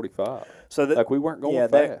 40 to 45. so that, Like we weren't going yeah,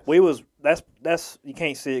 fast. that's you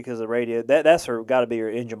can't see it because of the radio. That's her got to be her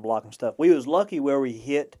engine block and stuff. We was lucky where we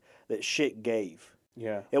hit that shit gave.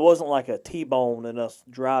 Yeah. It wasn't like a T-bone and us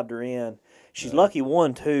drived her in. She's lucky,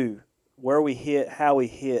 1, 2, where we hit, how we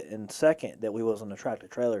hit, and second, that we wasn't a tractor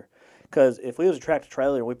trailer. Because if we was a tractor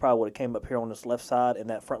trailer, we probably would have came up here on this left side, and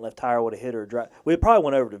that front left tire would have hit her. We probably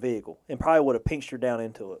went over the vehicle and probably would have pinched her down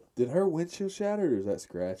into it. Did her windshield shatter, or is that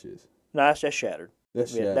scratches? No, that's just shattered.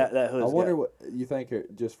 That's Yeah, shattered. that hood's I wonder got- what you think.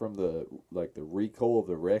 Just from the recoil of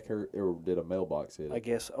the wreck, or did a mailbox hit it? I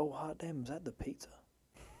guess. Oh, hot damn! Is that the pizza?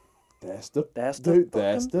 That's the That's dude. the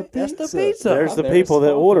That's the fucking- pizza. that's the pizza. There's I the never people that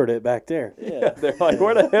saw ordered it back there. Yeah. They're like,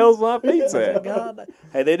 where the hell's my pizza at? God.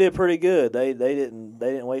 Hey, they did pretty good. They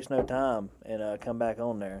didn't waste no time and come back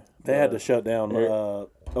on there. They had to shut down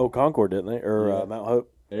Old Concord, didn't they? Or Yeah. Mount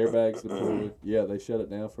Hope. Airbags deployed. Yeah, they shut it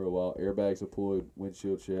down for a while. Airbags deployed.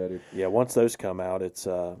 Windshield shattered. Yeah, once those come out, it's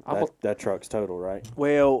that truck's total, right?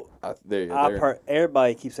 Well,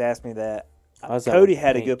 everybody keeps asking me that. How's that Cody one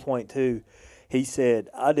had a pink? good point too. He said,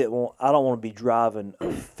 I don't want to be driving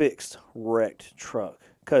a fixed wrecked truck,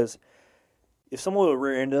 because if someone would have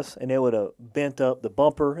rear-ended us and they would have bent up the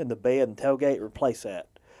bumper and the bed and tailgate, replace that.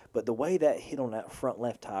 But the way that hit on that front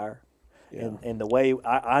left tire, and the way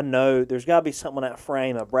I know there's got to be something on that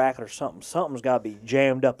frame, a bracket or something. Something's got to be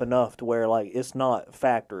jammed up enough to where like it's not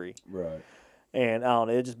factory. Right. And I don't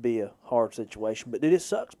know, it'd just be a hard situation. But dude, it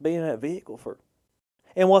sucks being in that vehicle for.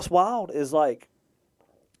 And what's wild is like,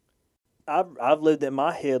 I've lived in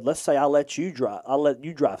my head. Let's say I let you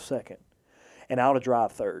drive second, and I would have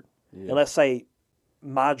drive third. Yeah. And let's say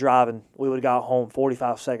my driving, we would have got home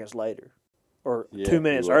 45 seconds later, or Yeah, 2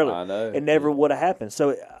 minutes you would- earlier. I know. It never Yeah. would have happened.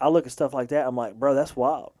 So I look at stuff like that. I'm like, bro, that's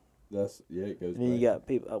wild. It goes. And then you back. got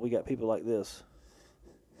people. We got people like this.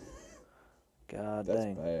 God That's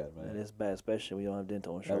dang, bad, man. that is bad, especially when you don't have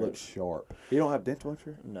dental That insurance. looks sharp. You don't have dental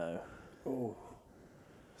insurance? No.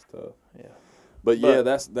 It's tough. Yeah. But yeah, But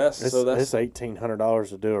that's It's so that's $1,800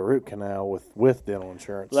 to do a root canal with dental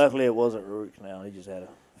insurance. Luckily, it wasn't root canal. He just had a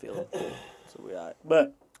feeling. So we all right.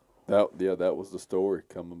 But that was the story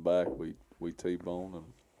coming back. We T-boned him,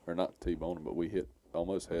 or not T-boned him, but we hit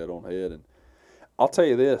almost head on head. And I'll tell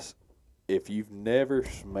you this: if you've never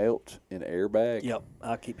smelt an airbag, Yep,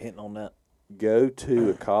 I keep hitting on that. go to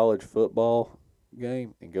a college football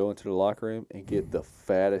game and go into the locker room and get the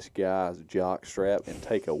fattest guy's jock strap and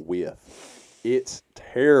take a whiff. It's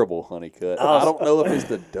terrible, Honeycutt. I don't know if it's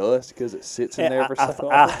the dust because it sits in there for so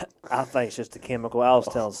long. I think it's just a chemical. I was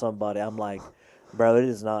telling somebody, I'm like, bro, it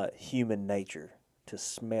is not human nature to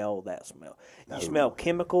smell that smell. You smell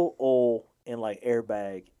chemical oil and like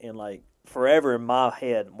airbag and like forever in my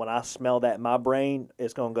head. When I smell that in my brain,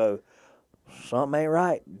 it's gonna go, something ain't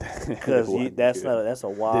right because that's a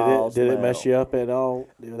wild. Did it mess you up at all?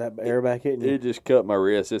 Did that airbag hitting you? It just cut my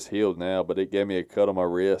wrist. It's healed now, but it gave me a cut on my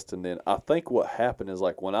wrist. And then I think what happened is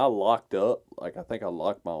like when I locked up, like I think I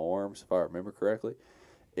locked my arms if I remember correctly,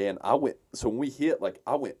 and I went. So when we hit, like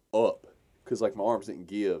I went up because like my arms didn't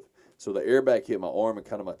give. So the airbag hit my arm and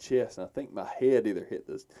kind of my chest, and I think my head either hit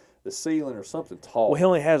the ceiling or something tall. Well, he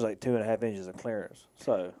only has like 2.5 inches of clearance.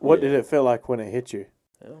 So what did it feel like when it hit you?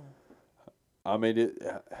 yeah. I mean, it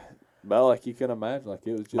about like you can imagine, like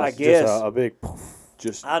it was just. I guess just a big. Poof.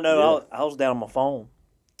 Just I know. I was down on my phone,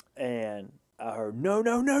 and I heard no,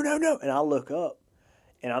 and I look up,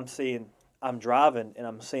 and I'm driving, and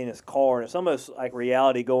I'm seeing this car, and it's almost like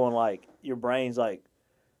reality going like your brain's like,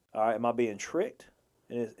 all right, am I being tricked?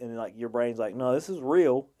 And like your brain's like, no, this is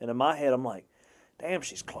real, and in my head I'm like, damn,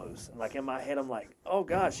 she's close, and like in my head I'm like, oh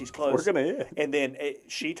God, she's close. We're gonna hit. And then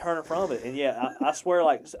she turned in front of it, and yeah, I swear,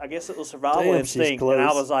 like I guess it was survival Damn, she's instinct, close. and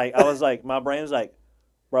I was like, my brain was like,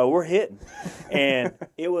 bro, we're hitting, and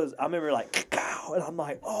it was. I remember like, and I'm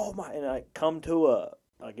like, oh my, and I come to a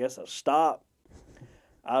stop.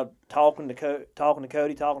 I talking to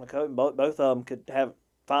Cody, and both of them could have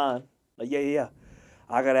fine. Like yeah.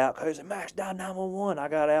 I got out. Cody said, Max, dial 911. I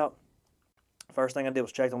got out. First thing I did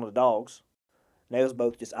was check on the dogs. And they was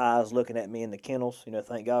both just eyes looking at me in the kennels. You know,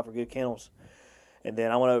 thank God for good kennels. And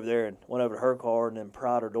then I went over there and went over to her car and then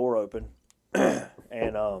pried her door open.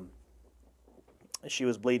 And she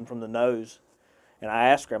was bleeding from the nose. And I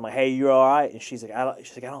asked her, I'm like, hey, you all right? And she's like, I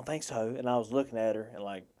don't think so. And I was looking at her and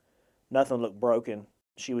like nothing looked broken.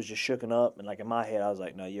 She was just shooken up. And like in my head, I was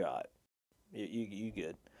like, no, you're all right. You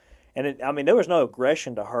good. And there was no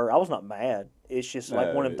aggression to her. I was not mad. It's just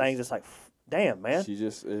like one of them things. It's like, damn, man.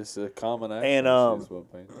 It's a common action. And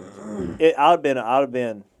I'd have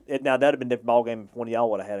been. Now that'd have been a different ball game if one of y'all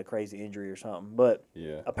would have had a crazy injury or something. But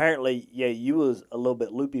yeah, apparently, you was a little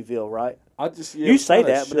bit loopyville, right? You say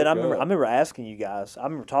that, but then I remember asking you guys. I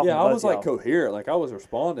remember talking. Yeah, to I both was y'all. like coherent, like I was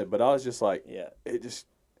responding, but I was just like, it just.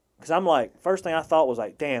 Because I'm like, first thing I thought was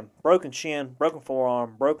like, damn, broken shin, broken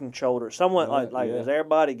forearm, broken shoulder. Someone is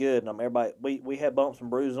everybody good? And everybody. We had bumps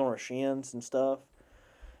and bruises on our shins and stuff.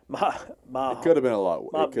 It could have been a lot.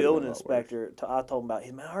 My building inspector, I told him about.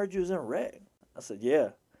 I heard you was in a wreck. I said, yeah.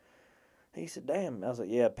 He said, damn. I was like,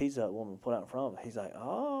 yeah, Pizza Hut woman put out in front of it. He's like,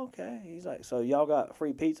 oh, okay. He's like, so y'all got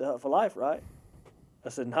free Pizza Hut for life, right? I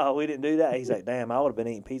said, no, we didn't do that. He's like, damn, I would have been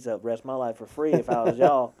eating Pizza Hut the rest of my life for free if I was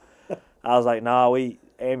y'all. I was like, nah, we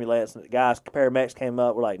ambulance. The guys, paramedics came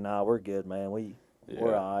up. We're like, nah, we're good, man.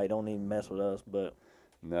 We're all right. Don't even mess with us. But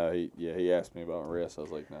no, he asked me about my wrist. I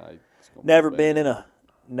was like, nah. Never been in a wreck.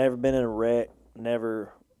 Never been in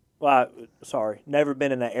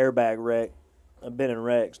an airbag wreck. I've been in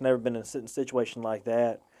wrecks. Never been in a situation like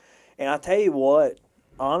that. And I tell you what,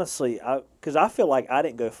 honestly, because I feel like I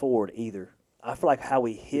didn't go forward either. I feel like how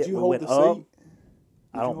we hit, we went up.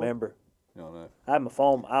 I don't remember. No. I have my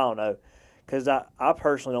phone. I don't know. Because I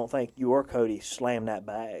personally don't think you or Cody slammed that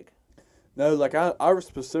bag. No, like I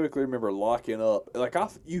specifically remember locking up. Like I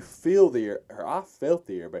felt the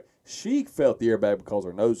airbag. She felt the airbag because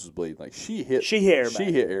her nose was bleeding. Like she hit airbag.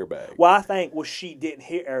 She hit airbag. Well, I think she didn't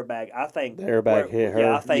hit airbag. I think the airbag hit her.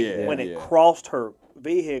 Yeah, I think when it crossed her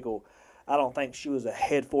vehicle, I don't think she was a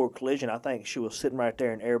head forward collision. I think she was sitting right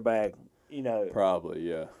there in airbag. You know. Probably,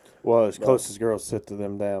 yeah. Well, as close as girls sit to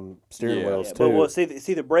them damn steering wheels, too. But it's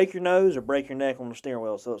either break your nose or break your neck on the steering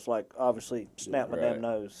wheel. So it's like, obviously, snap my damn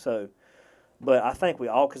nose. So, but I think we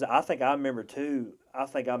all, because I think I remember, too,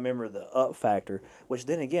 the up factor, which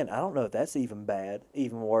then again, I don't know if that's even bad,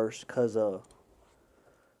 even worse, because, a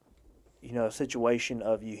situation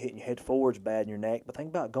of you hitting your head forward's bad in your neck. But think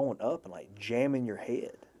about going up and, like, jamming your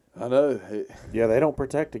head. I know. Yeah, they don't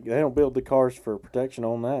protect it. They don't build the cars for protection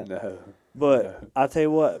on that. No. But I tell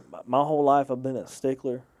you what, my whole life I've been a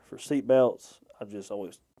stickler for seatbelts. I just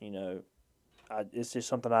always, it's just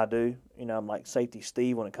something I do. I'm like Safety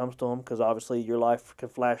Steve when it comes to them because obviously your life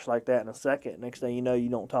could flash like that in a second. Next thing you know, you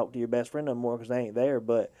don't talk to your best friend no more because they ain't there.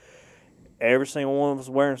 But every single one was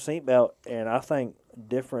wearing a seatbelt, and I think a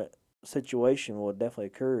different situation would definitely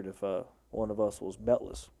occurred if one of us was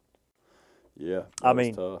beltless. Yeah, I that was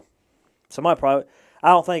mean, tough. Somebody probably, I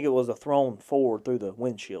don't think it was a thrown forward through the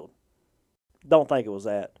windshield. Don't think it was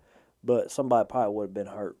that, but somebody probably would have been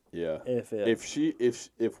hurt. Yeah,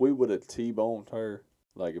 If we would have T-boned her,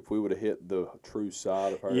 like if we would have hit the true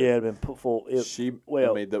side of her, yeah, it'd been put full.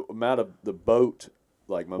 I mean, the amount of the boat,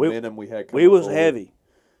 like momentum we had. We was forward, heavy.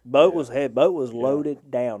 Boat Yeah. was heavy. Boat was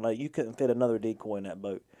loaded down. Like you couldn't fit another decoy in that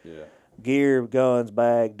boat. Yeah, Gear, guns,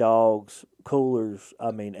 bag, dogs, coolers.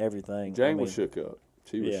 I mean everything. Jane was shook up.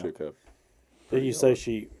 She was shook up. Did you say hard.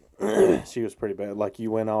 she she was pretty bad? Like you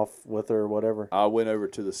went off with her or whatever? I went over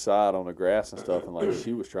to the side on the grass and stuff, and like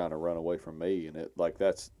she was trying to run away from me, and it like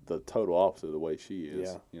that's the total opposite of the way she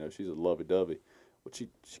is. Yeah. You know, she's a lovey-dovey, but she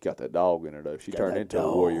got that dog in her though. She turned that into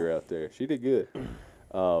dog. a warrior out there. She did good,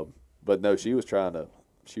 but no, she was trying to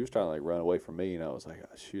like run away from me, and I was like,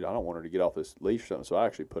 shoot, I don't want her to get off this leash or something. So I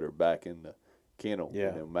actually put her back in the kennel. Yeah.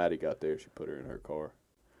 And then Maddie got there, she put her in her car.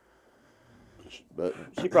 But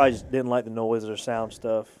She probably just didn't like the noise or sound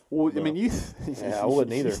stuff. well, I mean, Yeah, I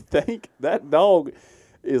wouldn't either. You think that dog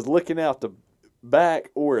is looking out the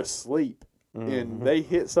back or asleep, and they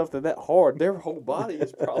hit something that hard, their whole body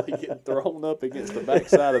is probably getting thrown up against the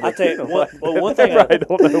backside of the I tell you, kennel. one thing I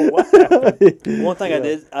don't know what happened. one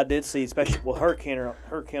thing I did see, especially well, her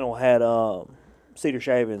kennel had cedar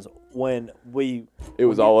shavings. When It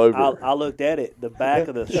was all over. I looked at it. The back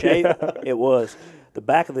of the the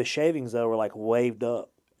back of the shavings though were like waved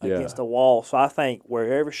up Yeah. against the wall. So I think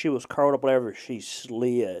wherever she was curled up, whatever, she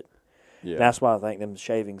slid. Yeah, That's why I think them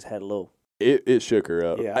shavings had a little. it shook her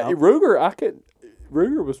up. Yeah.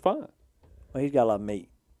 Ruger was fine. Well, he's got a lot of meat.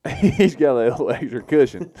 He's got a little extra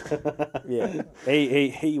cushion. Yeah,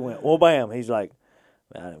 he went well, bam. He's like,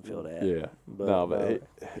 I didn't feel that. Yeah, But,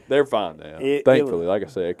 they're fine now. it Thankfully, was- like I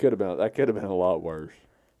said, that could have been a lot worse.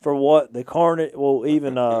 For what the carnage? Well,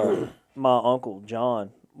 even my uncle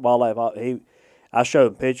John Wildlife, I showed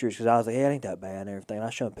him pictures because I was like, "Yeah, it ain't that bad and everything." And I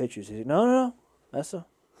showed him pictures. He said, "No, that's a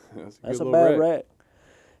That's that's good a little bad wreck."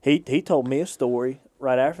 He told me a story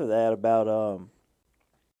right after that about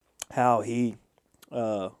how he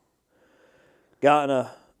got in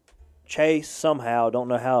a chase somehow. Don't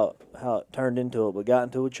know how it turned into it, but got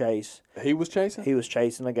into a chase. He was chasing. He was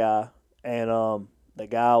chasing a guy, and the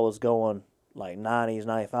guy was going like 90s,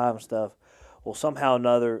 95 and stuff. Well, somehow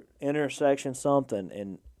another intersection, something,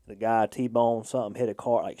 and the guy T-boned something, hit a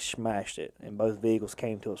car, like smashed it, and both vehicles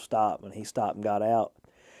came to a stop, and he stopped and got out.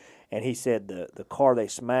 And he said the car they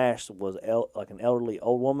smashed was like an elderly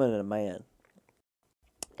old woman and a man.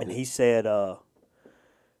 And he said,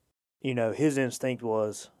 his instinct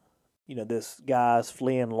was, this guy's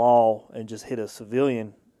fleeing law and just hit a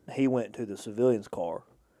civilian. He went to the civilian's car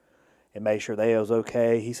and made sure they was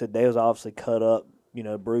okay. He said they was obviously cut up,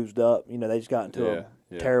 bruised up. They just got into a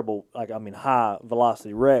terrible, high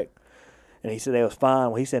velocity wreck. And he said they was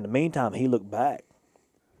fine. Well, he said in the meantime, he looked back.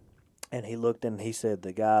 And he looked and he said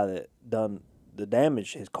the guy that done the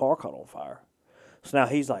damage, his car caught on fire. So now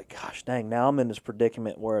he's like, gosh dang, now I'm in this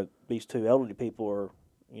predicament where these two elderly people are,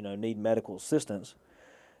 need medical assistance.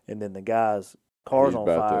 And then the guy's car's on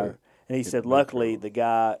fire. And he said, luckily, the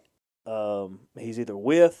guy he's either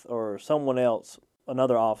with or someone else,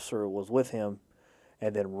 another officer was with him,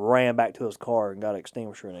 and then ran back to his car and got an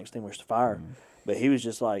extinguisher and extinguished the fire. Mm-hmm. But he was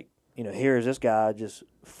just like, here is this guy just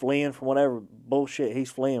fleeing from whatever bullshit he's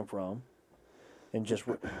fleeing from. And just,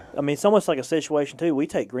 it's almost like a situation, too. We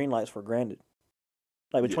take green lights for granted.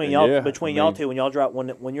 Like between y'all two, when y'all drive,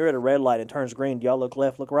 when you're at a red light and it turns green, do y'all look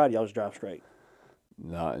left, look right, y'all just drive straight?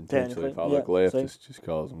 Not intentionally. If I look left, it's just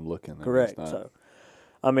because I'm looking. Correct. So,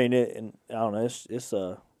 I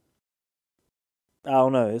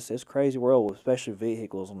don't know. It's crazy world, especially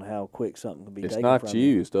vehicles, and how quick something can be. It's taken not from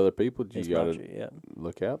you. It's other people. You got not to you,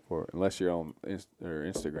 look out for it. Unless you're on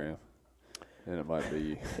Instagram, then it might be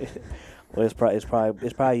you. Well, it's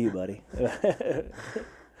probably you, buddy.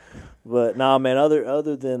 But nah, man.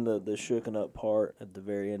 Other than the shooken up part at the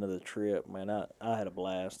very end of the trip, man, I had a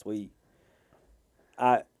blast.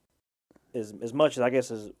 As much as I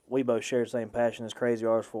guess as we both share the same passion as crazy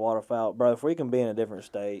artists for waterfowl, bro. If we can be in a different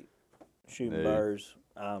state shooting birds,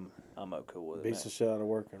 I'm okay with it. Beats the shit out of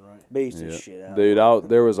working, right? Beats the shit out. Dude, I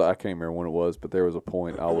can't remember when it was, but there was a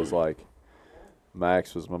point I was like,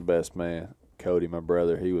 Max was my best man, Cody, my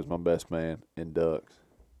brother, he was my best man in ducks.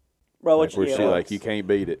 Bro, like, you can't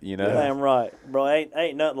beat it, Damn right, bro.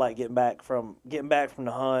 Ain't nothing like getting back from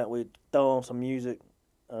the hunt. We throw on some music,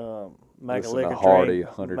 make Listen a liquor to Hardy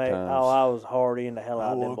drink. 100 times. Oh, I was Hardy in the hell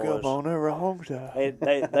out of them boys. on the wrong side.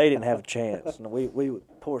 They didn't have a chance. And we would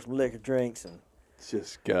pour some liquor drinks and. It's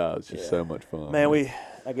just so much fun. Man,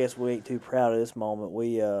 I guess we ain't too proud of this moment.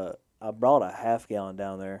 I brought a half gallon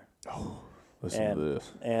down there. Listen to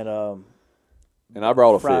this. And And I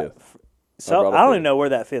brought a fifth. So brought a I don't fifth. even know where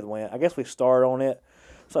that fifth went. I guess we started on it.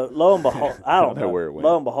 So lo and behold, I don't know where it went.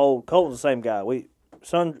 Lo and behold, Colton's the same guy.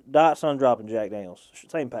 Diet Sun dropping Jack Daniels,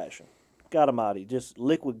 same passion. God Almighty, just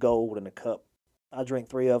liquid gold in a cup. I drink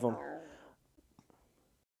 3 of them.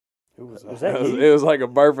 Who was Was that? that you? It was like a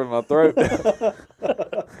burp in my throat. That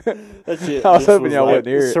shit, I was hoping was y'all like wouldn't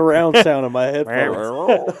hear it. surround sound in my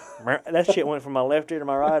headphones. that shit went from my left ear to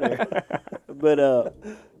my right ear. But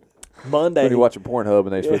Monday, When you watching Pornhub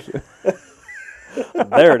and they switch it.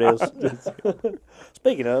 there it is.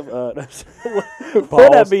 Speaking of, would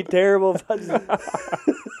that be terrible? If I just,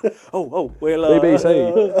 well,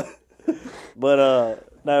 BBC. But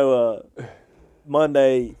no,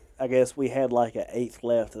 Monday, I guess we had like an eighth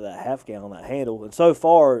left of that half gallon that handle, and so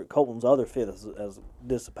far Colton's other fifth has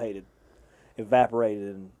dissipated,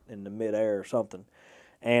 evaporated in the midair or something.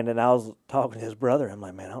 And then I was talking to his brother. I'm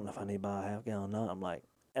like, man, I don't know if I need to buy a half gallon or not. I'm like,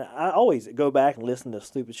 and I always go back and listen to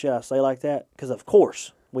stupid shit I say like that because of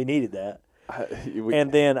course we needed that.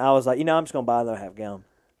 And then I was like, I'm just gonna buy another half gallon.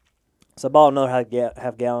 So I bought another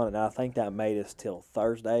half gallon, and I think that made us till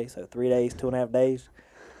Thursday, so 3 days, 2.5 days.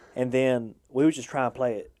 And then we was just trying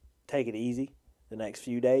to take it easy the next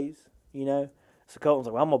few days, So Colton's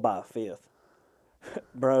like, well, I'm going to buy a fifth.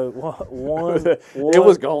 Bro, it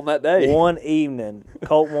was gone that day. One evening,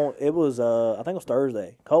 Colton it was, I think it was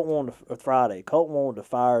Thursday. Or Friday. Colton wanted to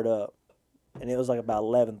fire it up, and it was like about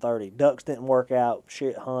 11:30. Ducks didn't work out,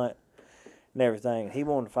 shit hunt, and everything. And he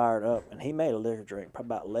wanted to fire it up, and he made a liquor drink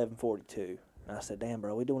probably about 11:42. And I said, damn,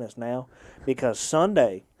 bro, we doing this now? Because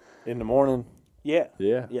Sunday. In the morning. Yeah.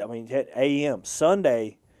 Yeah. Yeah, I mean, at a.m.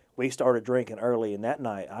 Sunday, we started drinking early, and that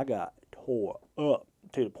night I got tore up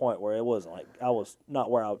to the point where it wasn't like I was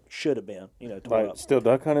not where I should have been, tore up. Still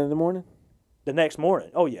duck hunting in the morning? The next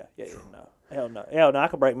morning. Oh, yeah, no. Hell no. I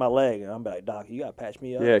could break my leg, and I'm like, Doc, you got to patch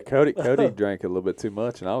me up. Yeah, Cody drank a little bit too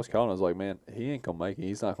much, and I was calling. I was like, man, he ain't going to make it.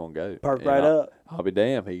 He's not going to go. Perked right up. I'll be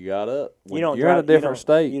damned. He got up. You're in a different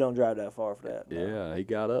state. You don't drive that far for that. No. Yeah, he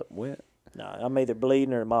got up and went. No, I'm either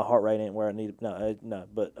bleeding or my heart rate ain't where I need it. No.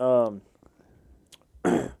 But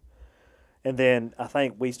and then I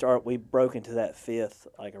think we broke into that fifth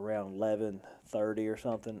like around 11:30 or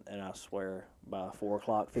something, and I swear by 4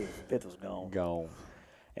 o'clock, fifth was gone. Gone.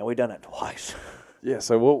 And we done that twice. Yeah.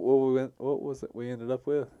 So what was it we ended up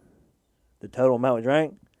with? The total amount we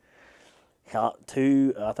drank, I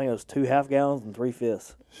think it was 2 half gallons and 3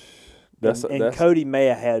 fifths. That's Cody may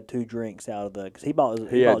have had 2 drinks out of because he bought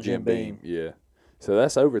Jim Beam. Yeah. So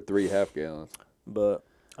that's over 3 half gallons. But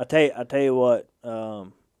I tell you what,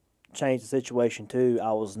 changed the situation too.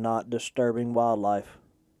 I was not disturbing wildlife,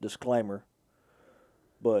 disclaimer,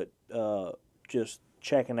 but just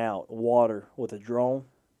checking out water with a drone.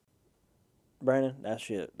 Brandon, that's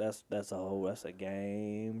a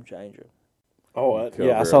game changer. Oh,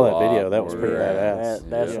 yeah, I saw that video. That was pretty badass.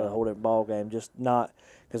 That's a whole different ball game. Just not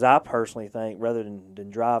because I personally think rather than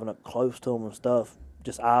driving up close to them and stuff,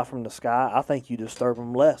 just eye from the sky. I think you disturb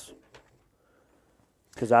them less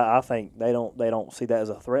because I think they don't see that as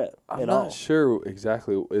a threat I'm at not all. sure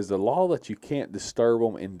exactly. Is the law that you can't disturb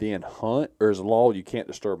them and then hunt, or is the law you can't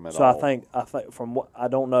disturb them at So all? I think from what I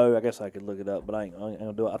don't know. I guess I could look it up, but I ain't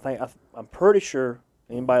gonna do it. I'm pretty sure.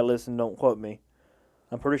 Anybody listening, don't quote me.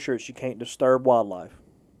 I'm pretty sure you can't disturb wildlife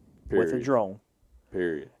with a drone.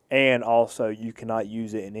 Period. And also, you cannot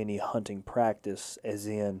use it in any hunting practice, as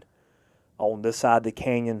in on this side of the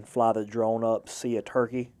canyon, fly the drone up, see a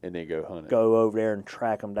turkey, And then go hunt it. go over there and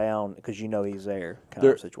track him down because you know he's there kind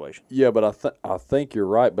of situation. Yeah, but I think you're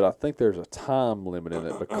right, but I think there's a time limit in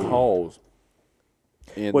it because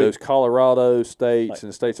in those Colorado states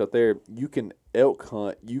and states out there, you can elk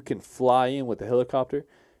hunt. You can fly in with a helicopter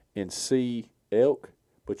and see elk,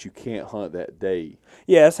 but you can't hunt that day.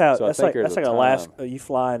 Yeah, that's how. So that's like Alaska. You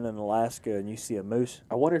flying in Alaska and you see a moose.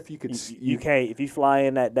 I wonder if you could. You can't if you fly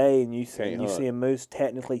in that day and you see hunt. a moose.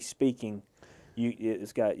 Technically speaking,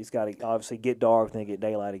 it's got to obviously get dark and then get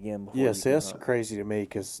daylight again. Before Yeah, see, can that's hunt. crazy to me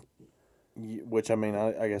because, which I mean,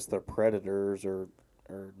 I guess they're predators or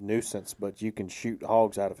nuisance, but you can shoot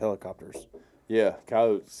hogs out of helicopters. Yeah,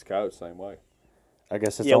 coyotes same way. I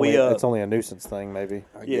guess it's it's only a nuisance thing, maybe.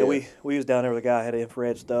 We was down there with a guy who had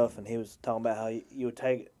infrared stuff, and he was talking about how you would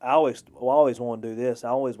take. I always wanted to do this. I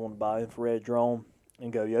always wanted to buy an infrared drone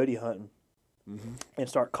and go Yodi hunting, and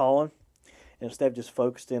start calling. And instead of just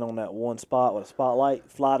focused in on that one spot with a spotlight,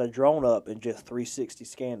 fly the drone up and just 360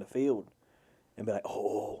 scan the field, and be like,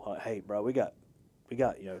 hey, bro, we got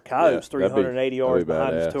coyotes 380 yards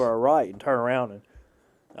behind us to our right, and turn around and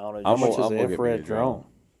I don't know. How much is I'm an gonna get me infrared a drone?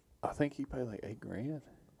 I think he paid like $8,000.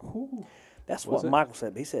 That's Was what it? Michael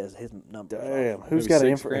said. He says his number. Damn, who's Maybe got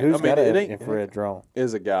an $6 grand? who's I mean, got it an ain't- infrared drone?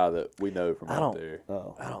 Is a guy that we know from I out don't. there.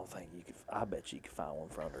 Oh, I don't think you could. I bet you could find one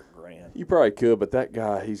for under $1,000. You probably could, but that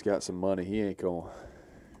guy, he's got some money. He ain't going.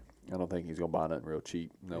 I don't think he's gonna buy nothing real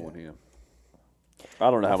cheap, knowing him. I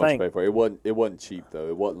don't know how much to pay for it. It wasn't cheap though.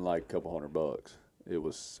 It wasn't like a couple $100. It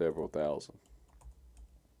was several thousand.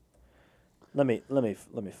 Let me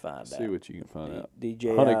find See out. what you can find out.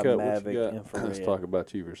 DJI Honeycutt, what Mavic you got? infrared. Let's talk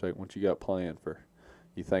about you for a second. What you got planned for?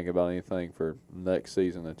 You think about anything for next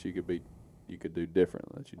season that you could do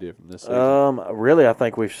different that you did from this season? Really, I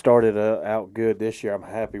think we've started out good this year. I'm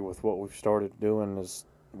happy with what we've started doing. Is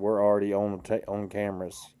we're already on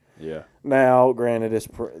cameras. Yeah. Now, granted,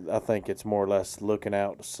 I think it's more or less looking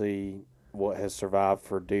out to see what has survived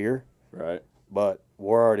for deer, Right. but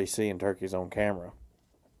we're already seeing turkeys on camera.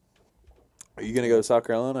 Are you gonna go to South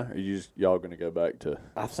Carolina, or y'all gonna go back to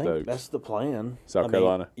I think Stokes? that's the plan. South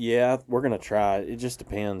Carolina? Yeah, we're gonna try. It just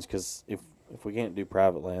depends because if we can't do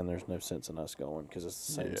private land, there's no sense in us going because it's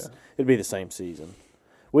the same. Yeah. It'd be the same season.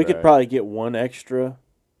 We could Right. probably get one extra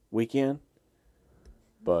weekend,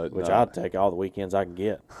 But which no. I'd take all the weekends I can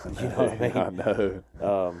get. You know what I mean? I know.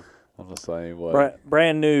 Um, I'm the same way.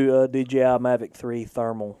 Brand new DJI Mavic 3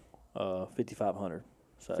 thermal 5500.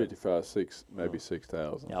 So 55, 6, maybe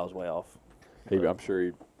 6,000. yeah, I was way off. I'm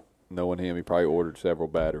sure knowing him, he probably ordered several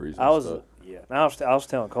batteries. And I was stuff. I was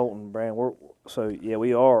telling Colton, Brand,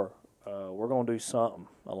 we are we're gonna do something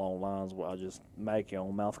along the lines where I just make your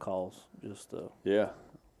own mouth calls. Just Yeah,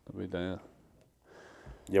 I'll be down.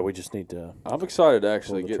 yeah, we just need to. I'm excited to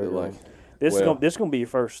actually Pull the get to trigger like. on. this gonna be your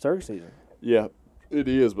first turkey season. Yeah, it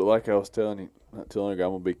is. But like I was telling you not too long ago,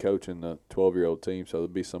 I'm gonna be coaching the 12-year-old team, so there'll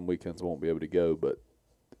be some weekends I won't be able to go. But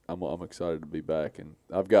I'm excited to be back, and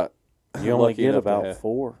I've got. You only lucky get enough to about have-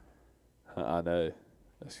 4. I know.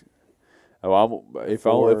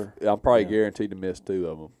 I'm probably guaranteed to miss 2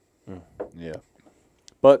 of them. Yeah,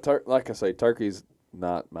 but like I say, turkey's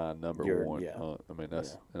not my number one hunt. I mean,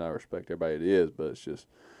 that's and I respect everybody it is, but it's just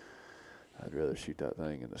I'd rather shoot that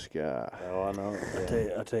thing in the sky. Oh, I know.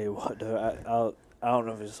 I tell you what, dude, I don't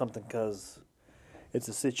know if it's something because it's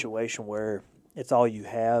a situation where it's all you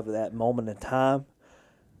have at that moment in time.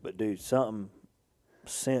 But dude, something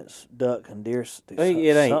since duck and deer,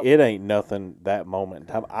 It ain't nothing that moment in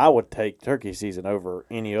time. I would take turkey season over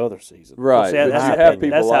any other season. Right, See, but that's, you how, have people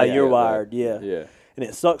that's how like you're that, wired. though. Yeah. Yeah. And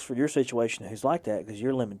it sucks for your situation who's like that because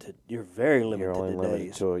you're limited. You're very limited You're only to limited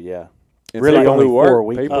days. to it, And Really people only who 4 work,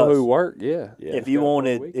 weeks. people who Us. work, yeah. If It's you got 4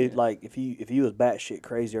 wanted weekends. it, like if you was batshit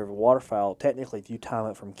crazy over waterfowl, technically if you time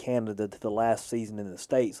it from Canada to the last season in the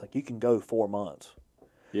States, like you can go 4 months.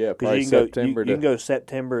 Yeah, Because probably you can September you can go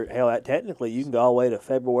September. Hell, technically you can go all the way to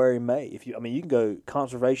February, May. You can go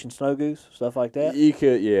conservation snow goose stuff like that. You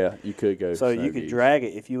could go. So you snow could geese. drag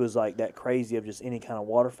it if you was like that crazy of just any kind of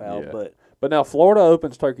waterfowl. Yeah. But now Florida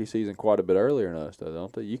opens turkey season quite a bit earlier than us, though,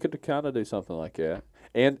 don't they? You could kind of do something like that.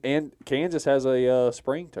 And Kansas has a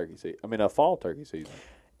spring turkey season. I mean, a fall turkey season.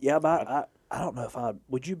 yeah, but I don't know if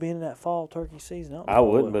would you be in that fall turkey season? Don't know I if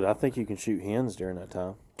wouldn't, would. but I think you can shoot hens during that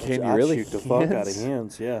time. Can you I'd really? shoot the fuck out of Hens?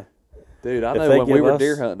 hens? Yeah. Dude, I If know they when we give were us-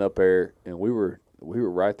 deer hunting up there, and we were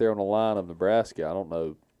right there on the line of Nebraska. I don't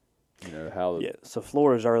know, how. Yeah, so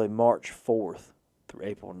Florida's early March 4th through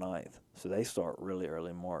April 9th. So they start really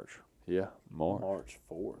early March. Yeah, March. March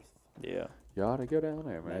 4th. Yeah. You ought to go down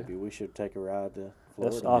there, man. Maybe we should take a ride to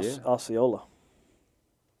That's Florida. Osceola.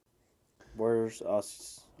 Where's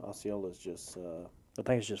Osceola's just, I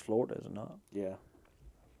think it's just Florida, is it not? yeah.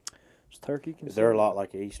 It's turkey. They're a lot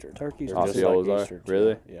like Eastern. Turkeys They're are just Osceola's like are? Easterns,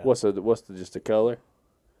 Really? Yeah. What's the just the color?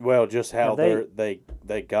 Well, just how Have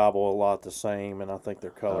they gobble a lot the same, and I think their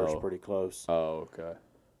color's Oh. pretty close. Oh, okay.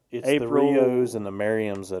 It's April- the Rios and the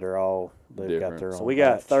Merriams that are all they've Different. got their own. So we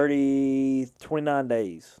got batch. 29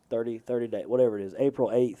 days, 30 days, whatever it is, April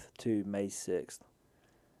 8th to May 6th.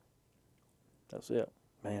 That's it.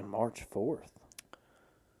 Man, March 4th.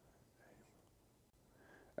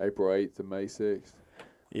 April 8th to May 6th.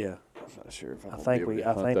 Yeah. I'm not sure if I'm I gonna think be able we- to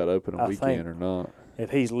I hunt think- that opening I weekend think- or not. If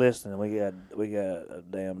he's listening, we got a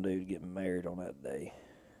damn dude getting married on that day.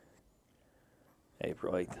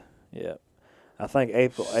 April 8th. Yeah. I think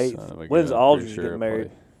April 8th. Son of a When's gun, I'm Aldridge pretty sure getting I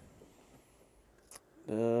married?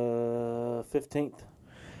 play. 15th.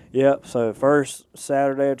 Yep. So first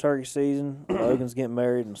Saturday of turkey season, Logan's getting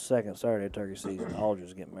married, and second Saturday of turkey season,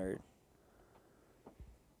 Aldridge's getting married.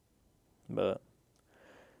 But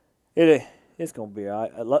it's gonna be all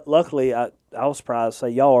right. Luckily, I was surprised to say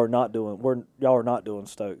y'all are not doing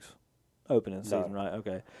Stokes opening season, right?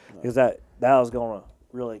 Okay, because that was gonna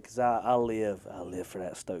really, because I live for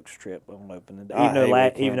that Stokes trip on opening day. I Even though hate we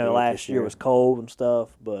can't even do though it last this year year. was cold and stuff,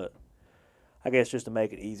 but I guess just to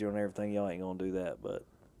make it easier on everything, y'all ain't gonna do that. But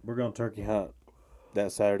We're going to turkey hunt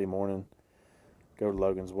that Saturday morning, go to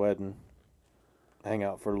Logan's wedding, hang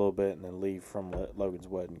out for a little bit, and then leave from Logan's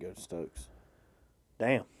wedding, go to Stokes.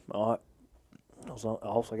 damn, all right.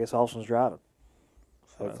 I guess Austin's driving.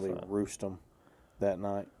 Hopefully That's roost them that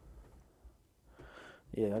night.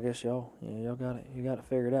 Yeah, I guess y'all got it. You got it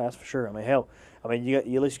figured out. That's for sure. I mean, hell, you at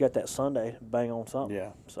least got that Sunday to bang on something. Yeah.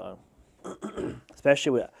 So,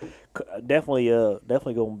 especially with definitely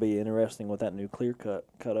going to be interesting with that new clear cut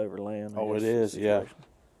over land. Oh, it is. Yeah.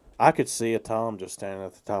 I could see a Tom just standing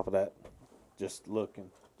at the top of that, just looking,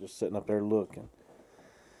 just sitting up there looking.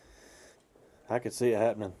 I could see it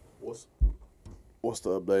happening. What's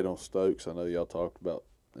the update on Stokes? I know y'all talked about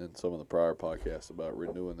in some of the prior podcasts about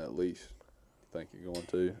renewing that lease. Think you're going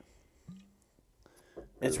to?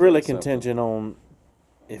 It's really contingent on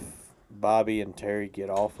if Bobby and Terry get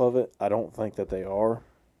off of it. I don't think that they are.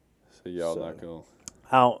 So y'all not going.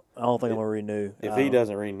 I don't think I'm gonna renew. If he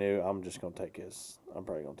doesn't renew, I'm just gonna take his. I'm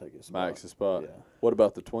probably gonna take his spot. Max's spot. Yeah. What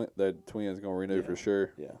about the twin? The twins going to renew Yeah. for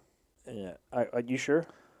sure. Yeah. Yeah. Are you sure?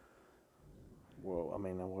 Well, I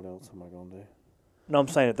mean, what else am I gonna do? No, I'm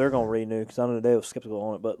saying if they're gonna renew because I know they were skeptical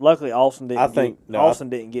on it, but luckily Austin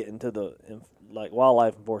didn't get into the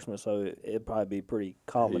wildlife enforcement, so it'd probably be pretty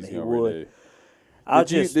common He's that he gonna would.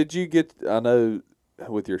 renew. Did you get? I know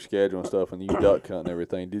with your schedule and stuff, and you duck hunt and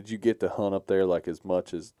everything. Did you get to hunt up there like as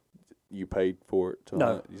much as you paid for it to No.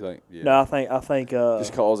 hunt? You think? Yeah. No, I think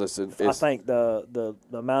just cause it's I think the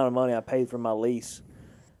amount of money I paid for my lease,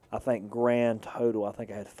 I think grand total, I think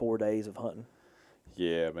I had 4 days of hunting.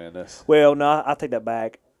 Yeah, man, that's Well, no, I take that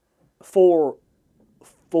back. 4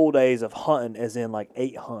 full days of hunting, as in like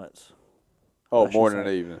 8 hunts. I should morning say.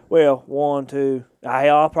 and evening. Well, 1, 2.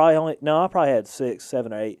 I probably had 6,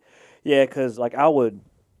 7, or 8. Yeah, because like I would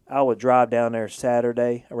drive down there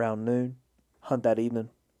Saturday around noon, hunt that evening,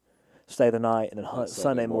 stay the night, and then hunt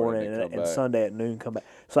Sunday morning and Sunday at noon come back.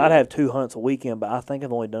 So I'd have 2 hunts a weekend, but I think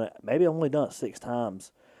I've only done it. Maybe I've only done it 6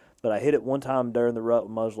 times. But I hit it one time during the rut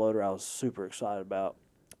with muzzleloader. I was super excited about,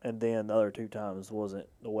 and then the other 2 times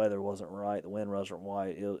the weather wasn't right, the wind wasn't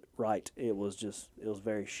right. It was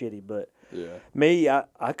very shitty. But Yeah. me,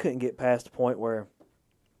 I couldn't get past the point where,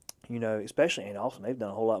 especially in Austin, they've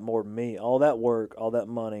done a whole lot more than me. All that work, all that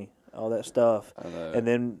money, all that stuff, I know. and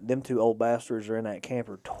then them 2 old bastards are in that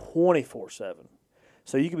camper 24/7.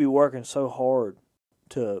 So you could be working so hard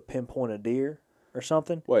to pinpoint a deer or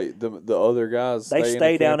something. Wait, the other guys They stay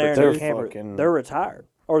stay in the down there in camper their too? camper. They're retired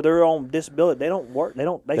or they're on disability. They don't work. They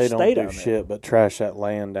They stay don't down do there. shit but trash that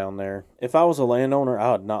land down there. If I was a landowner,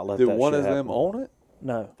 I would not let Do that one shit of them happen. own it?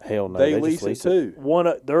 No, Hell no. They just lease it lease too.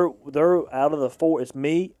 they're out of the 4. It's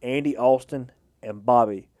me, Andy, Austin, and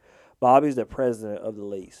Bobby. Bobby's the president of the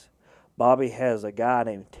lease. Bobby has a guy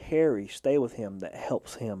named Terry stay with him that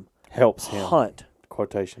helps him hunt.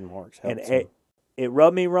 Quotation marks. And Helps him. it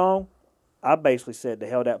rubbed me wrong. I basically said to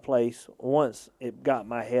hell that place. Once it got in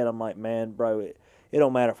my head, I'm like, man, bro, it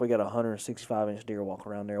don't matter if we got a 165-inch deer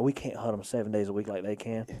walking around there. We can't hunt them 7 days a week like they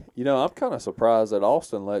can. I'm kind of surprised that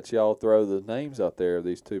Austin lets y'all throw the names out there of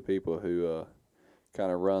these 2 people who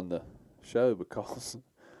kind of run the show because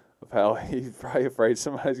of how he's probably afraid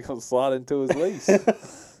somebody's going to slide into his lease.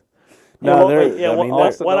 No,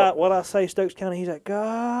 What I say, Stokes County, he's like,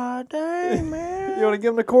 God dang, man. You want to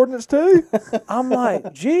give him the coordinates too? I'm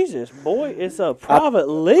like, Jesus, boy, it's a private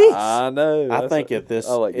lease. I know. I think at this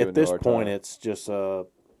I like giving you a hard point, time. it's just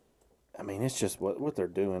it's just what they're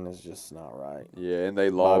doing is just not right. Yeah, and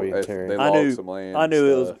they log Bobby and Terry. they I log knew- some land. I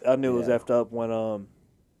knew and stuff. it was Yeah. effed up when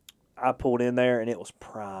I pulled in there and it was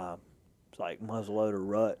prime. It's like muzzleloader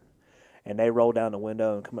rut, and they rolled down the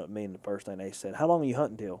window and come up to me and the first thing they said, "How long are you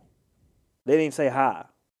hunting till?" They didn't even say hi,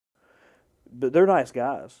 but they're nice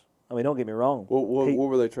guys. I mean, don't get me wrong. What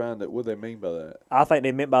were they trying to? What do they mean by that? I think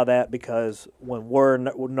they meant by that because when we're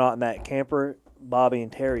not in that camper, Bobby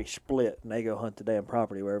and Terry split and they go hunt the damn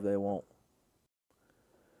property wherever they want.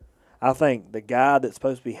 I think the guy that's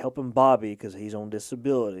supposed to be helping Bobby because he's on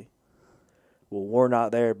disability, well, we're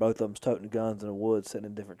not there. Both of them's toting guns in the woods, sitting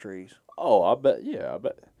in different trees. Oh, I bet. Yeah, I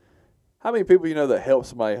bet. How many people that help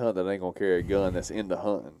somebody hunt that ain't gonna carry a gun that's into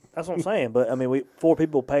hunting? That's what I'm saying. But I mean, 4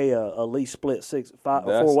 people pay a lease split 4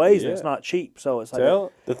 That's- ways, and yeah. it's not cheap. So it's like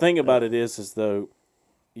Tell The thing about it is though,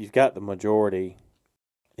 you've got the majority.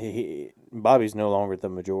 Bobby's no longer the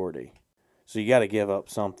majority, so you got to give up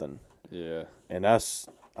something. yeah. And that's,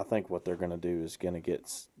 I think, what they're going to do is going to get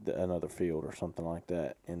another field or something like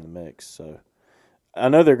that in the mix. So I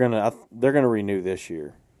know they're gonna renew this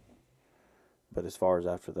year. But as far as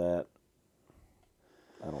after that,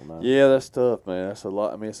 I don't know. Yeah, that's tough, man. That's a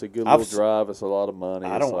lot. I mean, it's a good little drive. It's a lot of money.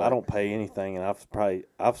 I don't pay anything, and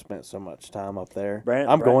I've spent so much time up there.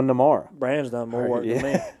 I'm going tomorrow. Brandon's done more work than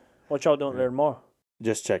me. What y'all doing there tomorrow?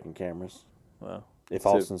 Just checking cameras. Well, if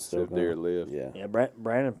Austin's still going. Deer live. Yeah.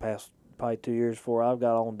 Brandon passed probably 2 years before I've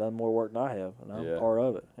got on and done more work than I have, and I'm part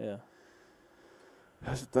of it. Yeah.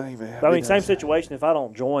 That's the thing, man. But I mean, same situation. If I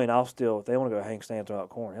don't join, I'll still. If they want to go hang stand throughout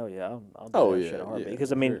corn, hell yeah, I'll do that shit in a heartbeat.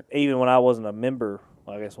 Because I mean, even when I wasn't a member,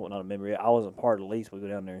 well, I guess not a member yet, I wasn't part of the lease. We go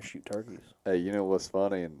down there and shoot turkeys. Hey, you know what's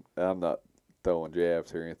funny? And I'm not throwing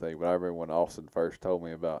jabs or anything, but I remember when Austin first told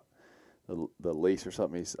me about the lease or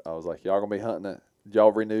something. I was like, "Y'all gonna be hunting it? Did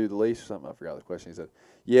y'all renew the lease or something?" I forgot the question. He said,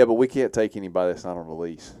 "Yeah, but we can't take anybody that's not on the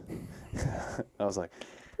lease." I was like,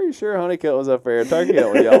 pretty sure Honeycutt was up there. Turkey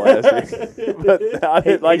hunt with y'all last year. But I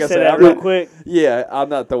didn't, like I said, that real quick. Yeah, I'm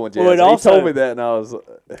not throwing jabs. Well, he told me that, and I was.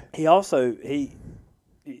 He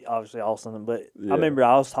obviously Austin, but I remember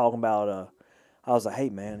I was talking about. I was like, hey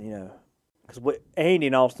man, because Andy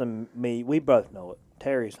and Austin, we both know it.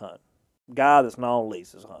 Terry's hunting. Guy that's not on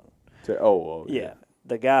lease is hunting. Yeah.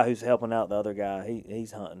 The guy who's helping out the other guy,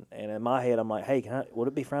 he's hunting. And in my head, I'm like, hey, would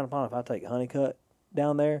it be frowned upon if I take Honeycutt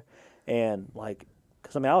down there? And like,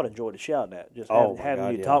 because I mean, I would enjoy the shouting at just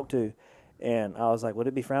having you to talk to. And I was like, would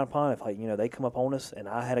it be frowned upon if, like, they come up on us and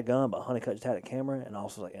I had a gun, but Honeycutt just had a camera? And I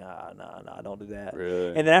was like, nah, don't do that. Really?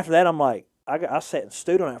 And then after that, I'm like, I sat and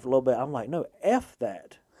stewed on that for a little bit. I'm like, no, F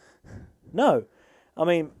that. No. I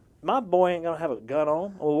mean, my boy ain't going to have a gun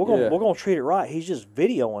on. Well, we're gonna treat it right. He's just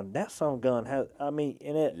videoing. That son of a gun has, I mean,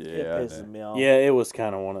 and it pisses me off. Yeah, it was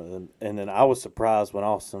kind of one of them. And then I was surprised when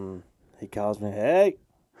Austin, he calls me, hey,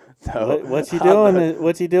 what's he doing?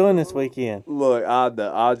 What's he doing this weekend? Look,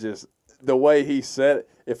 I just, the way he said it,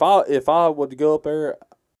 if I would go up there,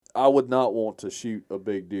 I would not want to shoot a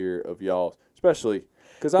big deer of y'all's, especially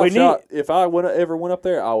because if I ever went up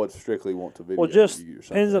there, I would strictly want to video. Well, just you or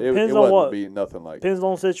something. depends it on what. Be nothing like. Depends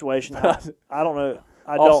on the situation. I don't know.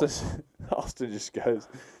 Austin just goes,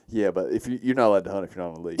 yeah, but if you're not allowed to hunt if you're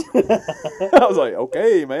not on the leash. I was like,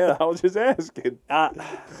 okay, man. I was just asking. I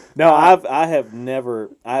have never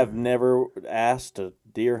asked to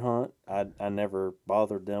deer hunt. I never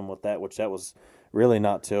bothered them with that, which that was really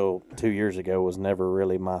not till 2 years ago. Was never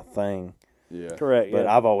really my thing. Yeah, correct.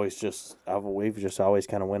 But we've just always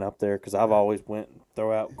kind of went up there because I've always went and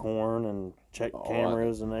throw out corn and check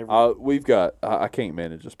cameras and everything. We've got. I can't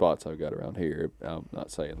manage the spots I've got around here. I'm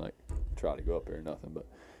not saying like try to go up there or nothing, but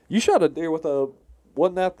you shot a deer with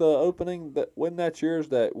wasn't that the opening? Wasn't that yours?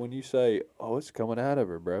 That when you say, "Oh, it's coming out of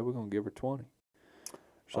her, bro. We're gonna give her 20."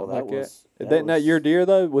 Something like that. Isn't that your deer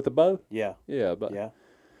though with the bow? Yeah. Yeah, but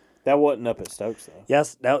that wasn't up at Stokes though.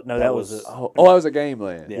 Yes, that was. That was a game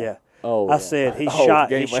land. Yeah. Oh, I said he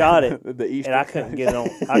shot it, the Easter. and I couldn't get it on.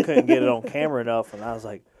 I couldn't get it on camera enough, and I was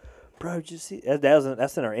like, "Bro, did you see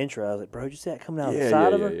that's in our intro?" I was like, "Bro, did you see that coming out of the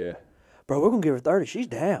side of her?" Yeah. Bro, we're gonna give her 30. She's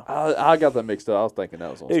down. I got that mixed up. I was thinking that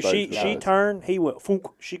was on. Dude, she turned. He went.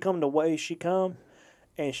 Fook, she come the way she come,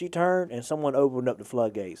 and she turned, and someone opened up the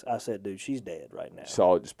floodgates. I said, "Dude, she's dead right now."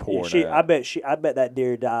 Saw it just pouring out. I bet that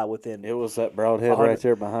deer died within. It was that broadhead right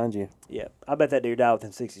there behind you. Yeah, I bet that deer died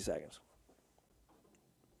within 60 seconds.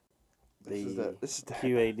 This is the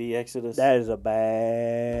QAD Exodus. That is a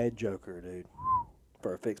bad joker, dude,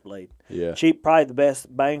 for a fixed blade. Yeah. Cheap, probably the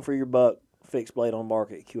best bang for your buck fixed blade on the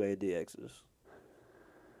market, QAD Exodus.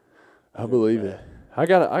 I believe it. I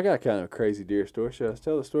got kind of a crazy deer story. Should I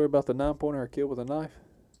tell the story about the 9-pointer I killed with a knife?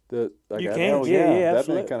 You can, yeah,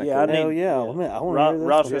 absolutely. Kind of yeah, cool. I want to hear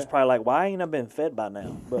Roscoe's was probably like, why ain't I been fed by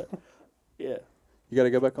now? But, yeah. You got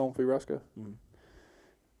to go back home for you, Roscoe? Mm-hmm.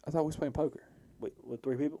 I thought we was playing poker. Wait, with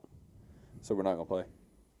 3 people? So we're not going to play?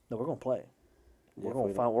 No, we're going to play. We're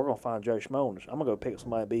gonna find Joe Schmo. I'm gonna go pick up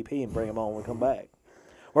somebody at BP and bring him on when we come back.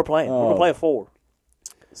 We're playing. We're gonna play at 4.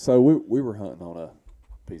 So we were hunting on a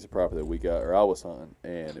piece of property that we got, or I was hunting,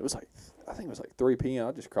 and it was like, I think it was like 3 p.m.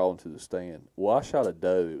 I just crawled into the stand. Well, I shot a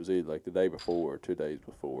doe. It was either like the day before or 2 days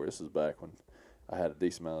before. This is back when I had a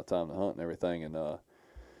decent amount of time to hunt and everything, and a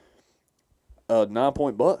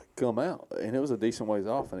 9-point buck come out, and it was a decent ways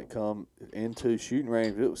off, and it come into shooting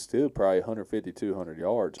range. It was still probably 150, 200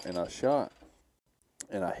 yards, and I shot,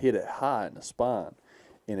 and I hit it high in the spine,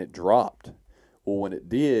 and it dropped. Well, when it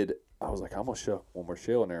did, I was like, I'm going to shove one more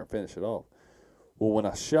shell in there and finish it off. Well, when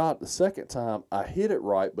I shot the second time, I hit it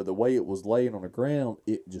right, but the way it was laying on the ground,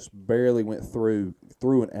 it just barely went through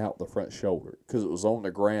and out the front shoulder. Because it was on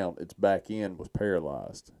the ground, its back end was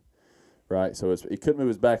paralyzed. Right? So it couldn't move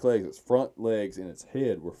its back legs. Its front legs and its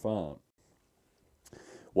head were fine.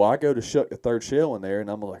 Well, I go to shuck the third shell in there, and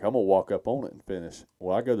I'm like, I'm going to walk up on it and finish.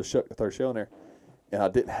 Well, I go to shuck the third shell in there, and I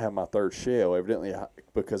didn't have my third shell, evidently,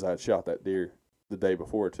 because I had shot that deer the day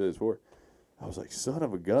before or 2 days before. I was like, son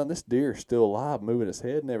of a gun, this deer is still alive, moving his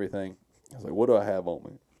head and everything. I was like, what do I have on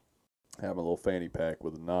me? I have a little fanny pack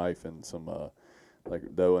with a knife and some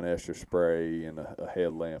like doe and ester spray and a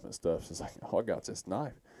headlamp and stuff. So it's like, oh, I got this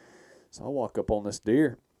knife. So I walk up on this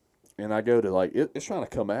deer, and I go to like, it's trying to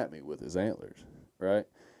come at me with his antlers, right?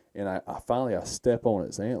 And I finally step on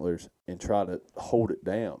its antlers and try to hold it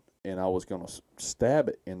down. And I was going to stab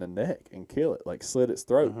it in the neck and kill it, like slit its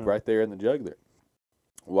throat right there in the jugular.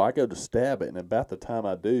 Well, I go to stab it, and about the time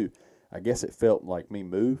I do, I guess it felt like me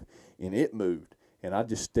move, and it moved. And I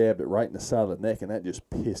just stabbed it right in the side of the neck, and that just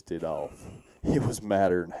pissed it off. It was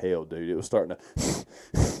madder than hell, dude. It was starting to,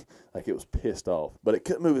 like it was pissed off. But it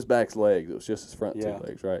couldn't move his back legs. It was just his front 2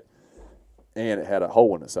 legs, right? And it had a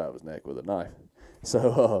hole in the side of his neck with a knife.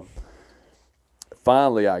 So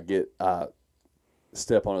finally I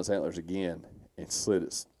step on its antlers again and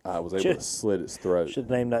I was able to slit its throat. Should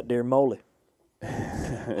have named that deer Moly.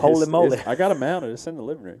 Holy moly. I got it mounted. It's in the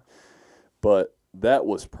living room. But that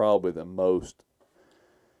was probably the most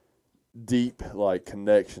deep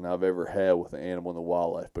connection I've ever had with an animal in the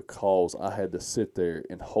wildlife, because I had to sit there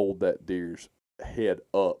and hold that deer's head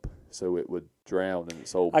up so it would drown in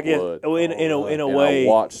its old blood. In a way, I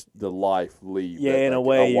watched the life leave. Yeah, in a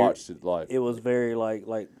way, I watched it life. It was very like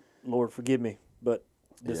Lord forgive me, but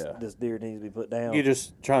this deer needs to be put down. You're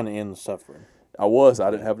just trying to end the suffering. I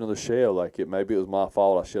didn't have another shell. Maybe it was my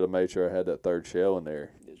fault. I should have made sure I had that third shell in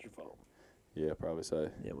there. It's your fault. Yeah, probably so.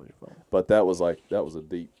 Yeah, it was your fault. But that was a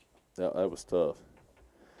deep. That was tough.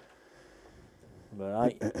 But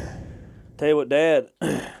I tell you what, Dad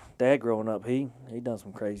growing up, he done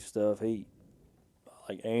some crazy stuff. He,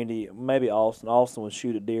 like Andy, maybe Austin. Austin would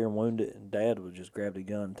shoot a deer and wound it, and Dad would just grab the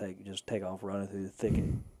gun and take off running through the thicket.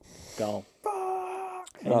 Gone.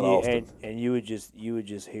 And you would just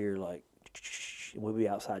hear we'd be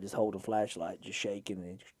outside just holding a flashlight, just shaking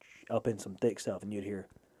and up in some thick stuff, and you'd hear,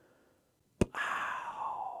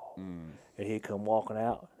 pow. And he'd come walking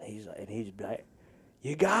out, and he'd be like,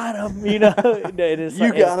 "You got him," you know. And it's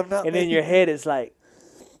you got him, not and me. in your head, it's like,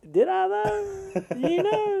 "Did I though?" You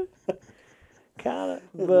know, kind of.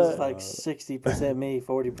 But It's 60% me,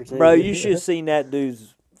 40%. bro, you should have seen that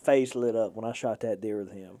dude's face lit up when I shot that deer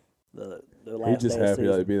with him. The last He's just day of happy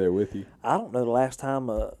season. to be there with you. I don't know the last time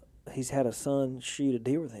he's had a son shoot a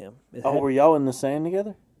deer with him. Were y'all in the sand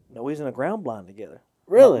together? No, we was in a ground blind together.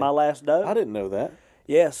 Really? My last doe. I didn't know that.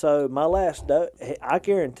 Yeah, so my last doe, I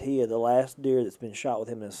guarantee you the last deer that's been shot with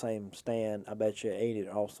him in the same stand, I bet you Andy and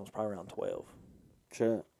Austin was probably around 12.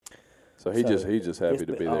 Sure. So he's just happy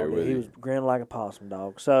to be there with He you. was grinning like a possum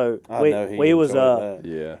dog. So I know he we was enjoyed that.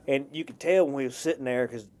 Yeah. and you could tell when we was sitting there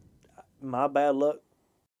because my bad luck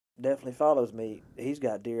definitely follows me. He's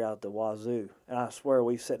got deer out the wazoo, and I swear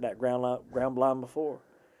we've set that ground blind before.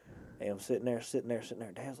 And I'm sitting there.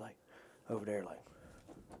 Dad's like over there, like,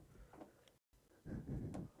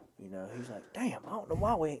 you know, he's like, damn, I don't know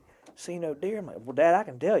why we ain't seen no deer. I'm like, well, Dad, I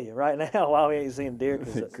can tell you right now why we ain't seen deer,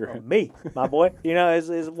 because it's me, my boy. You know,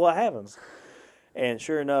 is what happens. And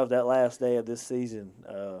sure enough, that last day of this season,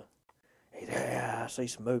 he's like, yeah, I see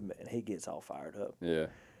some movement, and he gets all fired up. Yeah.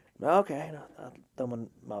 Okay, and I throw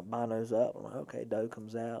my binos up. I'm like, okay, doe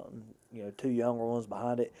comes out, and you know, 2 younger ones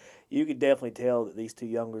behind it. You could definitely tell that these 2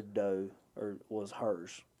 younger doe was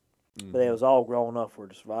hers, but they was all grown up for her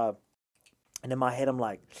to survive. And in my head, I'm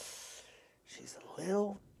like, she's a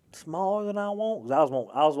little smaller than I want, because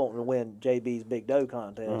I was wanting to win JB's big doe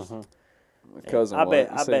contest. My cousin, I won.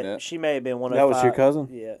 bet That. she may have been 105. That was your cousin?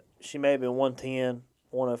 Yeah, she may have been 110,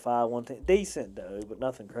 105, 110, decent doe, but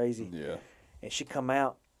nothing crazy. Yeah. And she come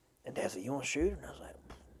out. And Dad said, "You want to shoot her?" And I was like,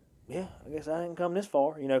 "Yeah, I guess I didn't come this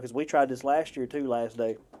far, you know, because we tried this last year too, last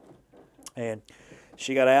day." And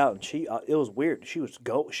she got out, and it was weird. She was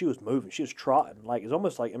moving, she was trotting, like it's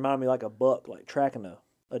almost like it reminded me like a buck, like tracking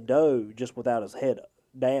a doe just without his head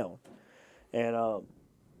down. And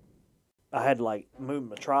I had to move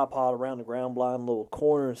my tripod around the ground blind little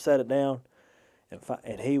corner and set it down, and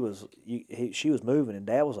she was moving, and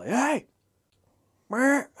Dad was like, "Hey.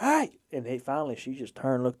 Hey!" And she just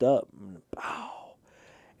turned, looked up, and pow.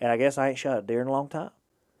 And I guess I ain't shot a deer in a long time.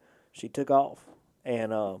 She took off,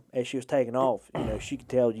 and as she was taking off, you know, she could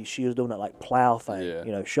tell she was doing that plow thing,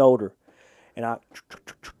 you know, shoulder. And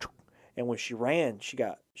and when she ran, she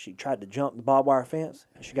tried to jump the barbed wire fence,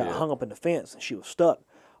 and she got hung up in the fence, and she was stuck.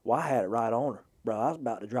 Well, I had it right on her, bro. I was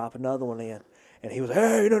about to drop another one in, and he was like,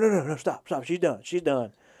 "Hey, no, stop, she's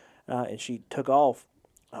done." And she took off.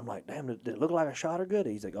 I'm like, damn, did it look like I shot her good?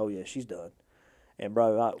 He's like, oh, yeah, she's done. And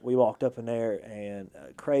bro, we walked up in there and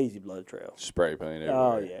crazy blood trail. Spray paint everywhere.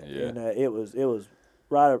 Oh yeah, Yeah. and it was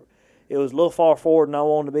right. It was a little far forward than I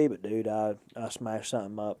wanted to be, but dude, I smashed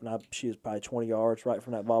something up, and she was probably 20 yards right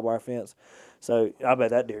from that barbed wire fence. So I bet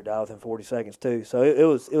that deer died within 40 seconds too. So it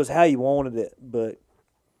was how you wanted it, but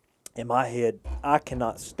in my head, I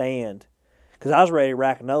cannot stand because I was ready to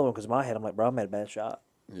rack another one because in my head I'm like, bro, I made a bad shot.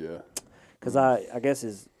 Yeah. Because I guess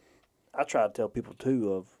I try to tell people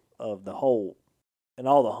too of the whole, and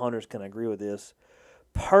all the hunters can agree with this.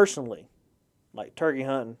 Personally, like turkey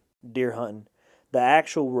hunting, deer hunting, the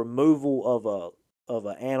actual removal of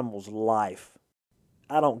an animal's life,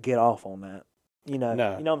 I don't get off on that. You know,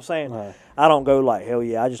 No. You know what I'm saying? No. I don't go like hell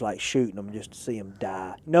yeah. I just like shooting them just to see them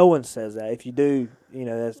die. No one says that. If you do,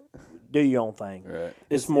 that's do your own thing. Right.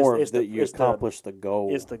 It's more it's that you accomplish the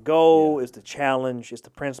goal. It's the goal. Yeah. It's the challenge. It's the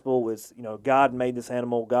principle. It's God made this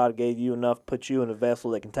animal. God gave you enough, put you in a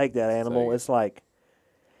vessel that can take that animal. So, it's like,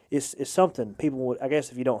 it's something people would. I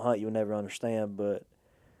guess if you don't hunt, you would never understand. But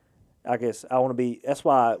I guess I want to be. That's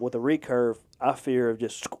why with the recurve, I fear of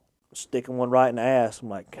just sticking one right in the ass. I'm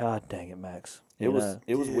like, God dang it, Max. It was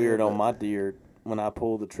weird on my deer when I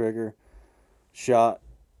pulled the trigger, shot,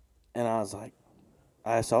 and I was like,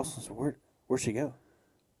 I asked Austin, so where'd she go?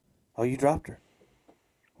 Oh, you dropped her.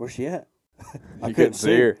 Where's she at? You couldn't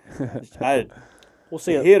see her. I We'll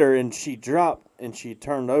see. hit her and she dropped and she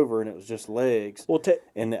turned over and it was just legs. Well,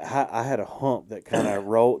 And I had a hump that kind of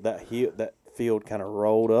rolled that field kind of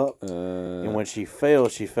rolled up, and when she fell,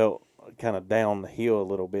 she fell kind of down the hill a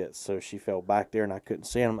little bit, so she fell back there and I couldn't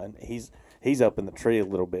see him. And he's up in the tree a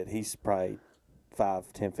little bit. He's probably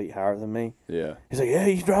 5-10 feet higher than me. Yeah. He's like, yeah,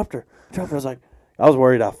 you dropped her. I was like, I was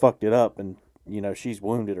worried I fucked it up and she's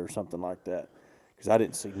wounded or something like that because I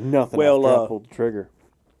didn't see nothing after I pulled the trigger.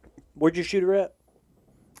 where'd you shoot her at?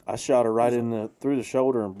 I shot her right through the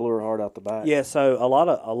shoulder and blew her heart out the back. Yeah, so a lot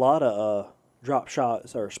of drop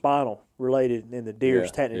shots are spinal related, and the deer's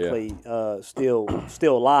Yeah, technically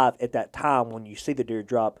still alive at that time when you see the deer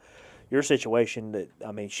drop. Your situation,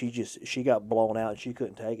 she got blown out and she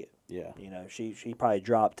couldn't take it. Yeah. She probably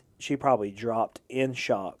dropped. She probably dropped in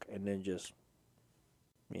shock and then just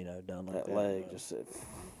done like that. That leg just said,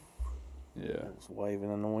 Yeah. it was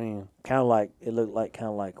waving in the wind. Kind of like it looked like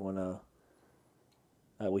when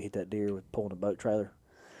we hit that deer with pulling a boat trailer,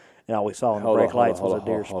 and all we saw in the brake lights was a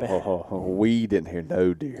deer spin. We didn't hear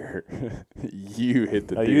no deer. You hit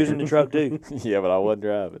the Oh, deer. you was in the truck too? Yeah, but I wasn't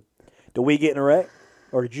driving. Did we get in a wreck,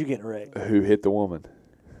 or did you get in a wreck? Who hit the woman?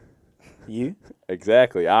 You?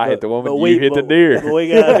 Exactly. I hit the woman. But You hit the deer. But we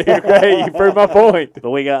got, Hey, you proved my point.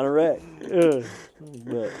 but we got in a wreck.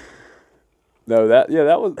 But No, that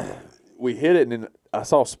was. We hit it, and then I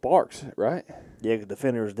saw sparks. Right? yeah, 'cause the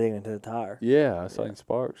fender was digging into the tire. Yeah, I saw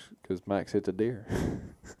sparks because Max hit the deer.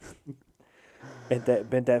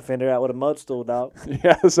 Bent that fender out with a mud stool, dog.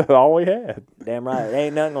 Yeah, that's all we had. Damn right. There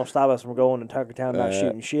ain't nothing gonna stop us from going to Tucker Town not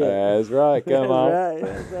shooting shit. That's right. Come That's on. right.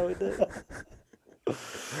 That's how we do.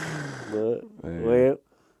 But Man. well,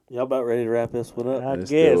 Y'all about ready to wrap this one up? I Let's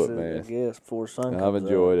do guess. it, man. I guess before sun comes I've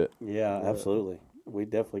enjoyed it. Yeah, absolutely. We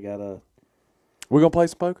definitely got a We're gonna play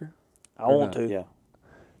some poker. I want to. yeah.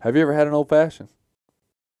 Have you ever had an old fashioned?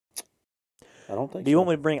 I don't think. Do you so. want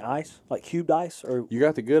me to bring ice, like cubed ice, or You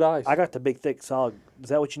got the good ice. I got the big thick solid? Is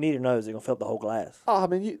that what you need, or no? Is it gonna fill up the whole glass? Oh, I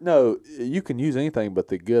mean, you can use anything, but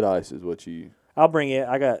the good ice is what you. I'll bring it.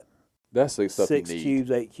 I got That's the stuff 6 you need.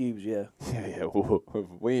 cubes, 8 cubes. Yeah. Yeah.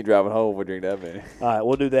 We ain't driving home. We drink that many. All right,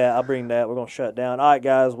 we'll do that. I'll bring that. We're gonna shut it down. All right,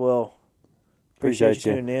 guys. Well, appreciate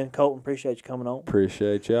you tuning in. Colton, appreciate you coming on.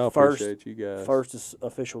 Appreciate y'all. First- Appreciate you guys. First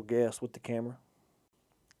official guest with the camera.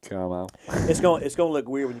 Come on. It's gonna look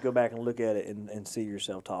weird when you go back and look at it and see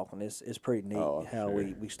yourself talking. It's pretty neat Oh, how sure.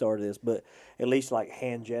 we started this, but at least like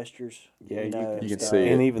hand gestures. Yeah, you know, you can stuff. see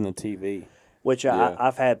it. And even the TV. Which Yeah.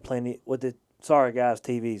 I've had plenty with the. Sorry guys,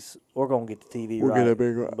 TVs. We're gonna get the TV We'll right. get a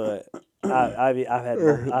big one. But I've had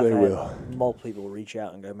They will. multiple people reach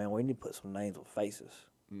out and go, man, we need to put some names with faces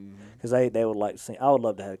Mm-hmm. because they would like to see. I would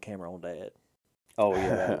love to have a camera on Dad. Oh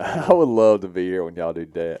yeah. I would love to be here when y'all do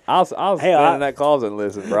that. I'll stand in that closet and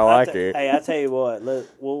listen, bro. I care. Hey, I tell you what,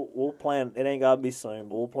 we'll plan. It ain't gotta be soon,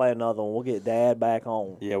 but we'll plan another one. We'll get Dad back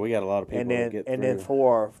on, Yeah, we got a lot of people and to then get then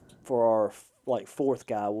through. for our like fourth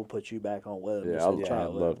guy, we'll put you back on with him. Yeah, just to I'd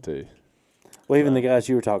chat with love him. to. Well, even the guys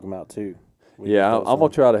you were talking about too. We Yeah, got I'm those gonna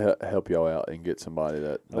on. try to help y'all out and get somebody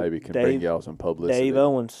that Oh, maybe can bring Dave- y'all some publicity. Dave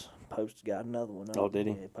Owens got another one. Oh, did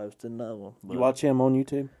he? Yeah, posted another one. You watch him on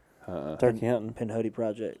YouTube? Uh-uh. Turkey hunting. Pin Hoodie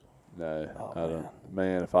Project. No, Oh, I don't.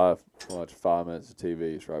 Man, if I watch 5 minutes of TV,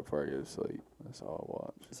 it's right before I go to sleep. That's all I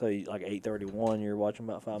watch. So like 8:31, you're watching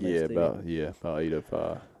about 5 minutes. Yeah, TV? about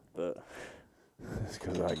 8:05. But It's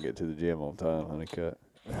because I can get to the gym on time, Honeycut.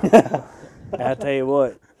 I tell you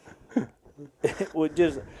what, with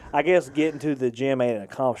just I guess getting to the gym ain't an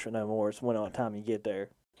accomplishment no more. It's when on time you get there.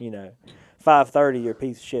 5:30, you're a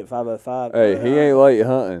piece of shit. 5:05. Hey, he ain't late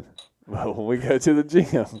hunting. But when we go to the gym,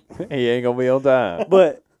 he ain't going to be on time.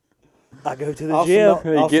 But I go to the Austin gym.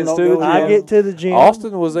 don't- He gets don't to go the with I gym. get to the gym.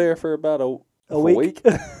 Austin was there for about a week.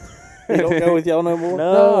 He don't go with y'all no more?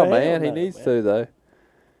 No, hell man, he no, needs man. to, though.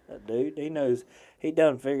 That dude, he knows. He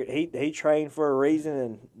done figured. He trained for a reason,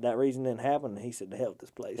 and that reason didn't happen. And he said, "To hell with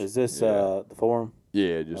this place." Is this Yeah. the forum?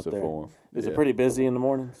 Yeah, just Up a there. form. Is Yeah. it pretty busy in the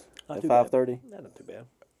mornings Not at too bad. 5:30? Not too bad.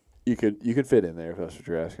 You could fit in there if that's what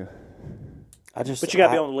you're asking. I just But you got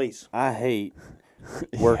to be I- on the lease. I hate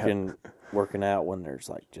working out when there's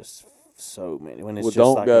like just so many. When it's Well, just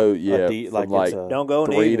don't like go. like from like it's a, Don't go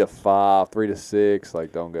in the 3 evening. to 5, 3 to 6.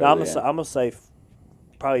 Like, don't go. No, I'm there. gonna say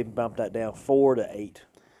probably bump that down 4 to 8.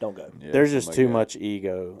 Don't go. Yeah, there's just something too like that. much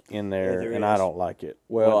ego in there, there and I is. don't like it.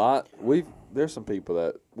 Well, there's some people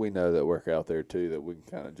that we know that work out there too that we can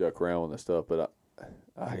kind of joke around with and stuff, but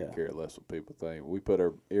I Yeah. can care less what people think. We put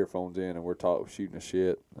our earphones in and we're shooting the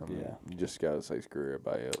shit. I mean, Yeah. you just gotta say screw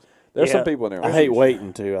everybody else. There's Yeah. some people in there. I hate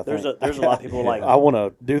waiting too. I There's think. there's a lot of people like. I want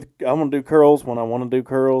to do curls when I want to do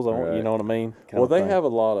curls. You Right. know what I mean? Kind Well, of they thing. have a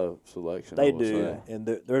lot of selection. They I would do, say. and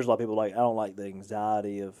there's a lot of people like. I don't like the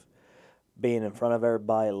anxiety of being in front of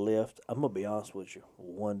everybody. Lift. I'm gonna be honest with you,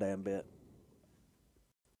 one damn bit,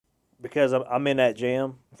 because I'm in that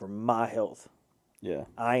gym for my health. Yeah,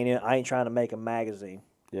 I ain't trying to make a magazine.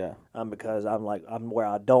 yeah. Because I'm where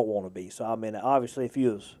I don't want to be. So I mean, obviously, if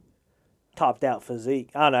you was topped out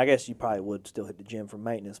physique, I don't know. I guess you probably would still hit the gym for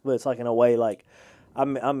maintenance, but it's like in a way like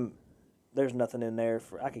I'm. There's nothing in there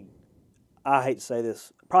for I hate to say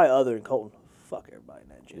this, probably other than Colton. Fuck everybody in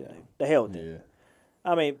that gym, Yeah. dude. The hell with them. Yeah.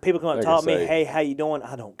 I mean, people come up and Like I talk to me, say- hey, how you doing?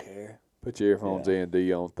 I don't care. Put your earphones in, do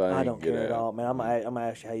your own thing. I don't get care at out. all, man. I'm gonna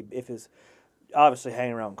ask you how if it's obviously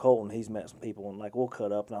hanging around Colton, he's met some people and like we'll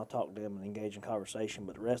cut up and I'll talk to them and engage in conversation.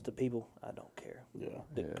 But the rest of the people, I don't care. Yeah.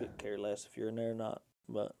 Could care less if you're in there or not.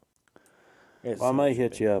 But it's Well, I may something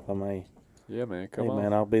hit to you up. I may. Yeah, man. Come Hey, on.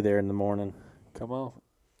 man, I'll be there in the morning. Come on.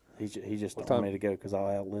 He just What told time? me to go because I'll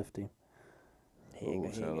outlift him. be. He ain't Ooh, gonna-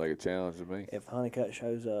 he sounds ain't- like a challenge to me. if Honeycut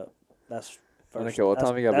shows up, that's first. Honeycutt, what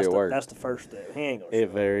time you gotta be at work? That's the first step. He ain't gonna. It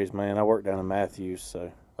show varies, man. I work down in Matthews,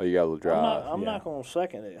 so Oh, you got to up. drive. I'm yeah. not gonna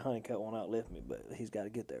second that Honeycut won't outlift me, but he's got to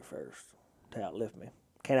get there first to outlift me.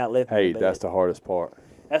 Can't outlift me. Hey, but that's the hardest part.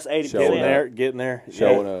 that's 80%. Showing getting up. there, getting there.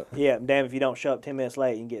 Showing up. Yeah, damn if you don't show up 10 minutes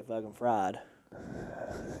late, you can get fucking fried.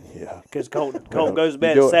 Yeah. Because Colton goes to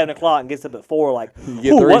bed do at it. 7 o'clock and gets up at 4 like, You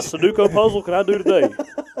get "Ooh, three- what Sudoku puzzle can I do today?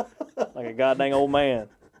 Like a goddamn old man.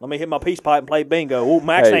 Let me hit my peace pipe and play bingo. Ooh,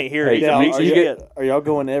 Max Hey, ain't here. hey, He's Yeah, a piece are, of you, shit. are y'all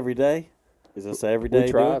going every day? Is this every day?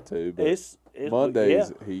 We try deal? to, but It's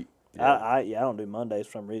Mondays, yeah. he. I don't do Mondays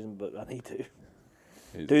for some reason, but I need to.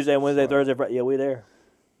 he's- Tuesday, Wednesday, sorry. Thursday, Friday. Yeah, we there.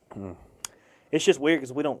 It's just weird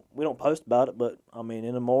because we don't post about it, but I mean,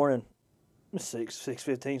 in the morning,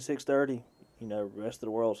 6:15, 6:30. You know, the rest of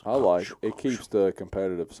the world's. I like it. Keeps the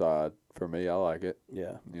competitive side for me. I like it.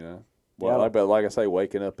 Yeah. You know. Yeah, Well, I like- but like I say,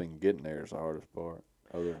 waking up and getting there is the hardest part.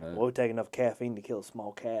 Other than that, Well, we take enough caffeine to kill a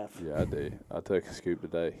small calf. yeah, I do. I took a scoop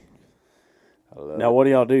today. I love Now, it. what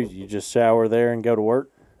do y'all do? You just shower there and go to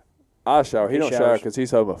work? I shower. He He don't shower showers. because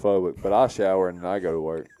he's homophobic, but I shower and I go to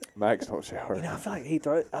work. Max don't shower. You know, I feel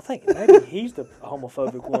like I think maybe he's the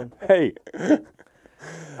homophobic one. Hey,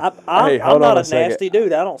 I'm Hey, hold not on a a second. nasty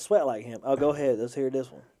dude. I don't sweat like him. Oh, go ahead. Let's hear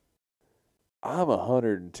this one. I'm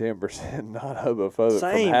 110% not homophobic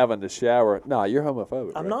Same. from having to shower. No, you're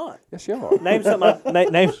homophobic. I'm right? not. Yes, you are. Name something.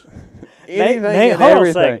 Name. Anything name and hold on a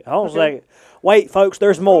everything. second. Hold on a second. Wait, folks.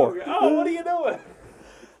 There's more. Oh, what are you doing?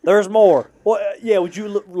 There's more. Well, yeah. Would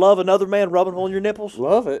you love another man rubbing on your nipples?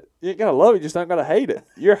 Love it. You ain't gotta love it. You just not gotta hate it.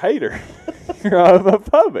 You're a hater. You're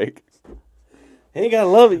homophobic. He ain't got to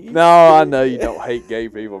love it. No, I know you don't hate gay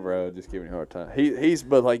people, bro. Just giving you a hard time. He's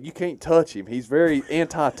but like you can't touch him. He's very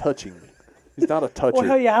anti-touching. He's not a toucher. Well,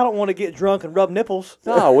 hell yeah. I don't want to get drunk and rub nipples.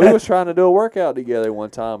 No, we was trying to do a workout together one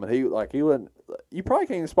time, and he wouldn't. You probably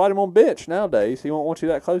can't even spot him on bench nowadays. He won't want you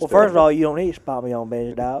that close. Well, to first him. of all, you don't need to spot me on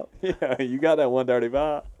bench, dog. yeah, you got that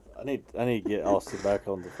 135. I need to get Austin back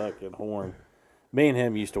on the fucking horn. Me and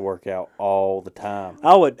him used to work out all the time.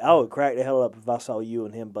 I would crack the hell up if I saw you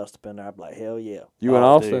and him bust up in there. I'd be like, hell yeah. You and Oh,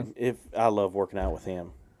 Austin. dude, if I love working out with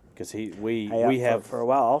him because Hey, we for- have for a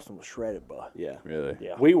while. Austin was shredded, boy. yeah Really?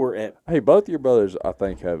 Yeah. we were at Hey, both your brothers, I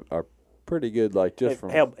think, are pretty good. Like just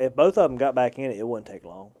from If both of them got back in it, it wouldn't take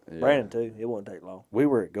long. Yeah. Brandon too. It wouldn't take long.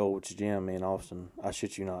 Gold's Gym, me and Austin. I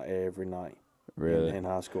shit you not, every night really. in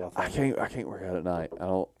high school. I I think. can't work out at night. I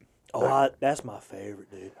don't. Oh, that's my favorite,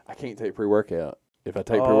 dude. I can't take pre-workout. If I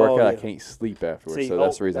take Oh, pre-workout, I yeah. can't sleep afterwards. See, So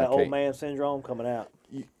that's the reason I that can't. old man syndrome coming out.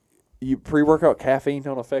 You pre-workout caffeine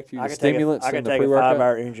don't affect you. I The can take stimulants I in can the take a pre-workout.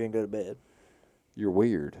 5-hour energy and go to bed. You're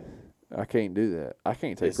weird. I can't do that. I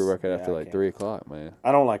can't take It's- pre-workout yeah, after I like can't. 3 o'clock, man.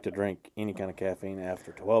 I don't like to drink any kind of caffeine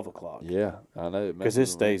after 12 o'clock. Yeah, I know. Because it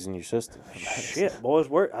stays in your system. Shit, boys,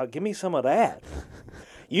 give me some of that.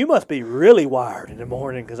 You must be really wired in the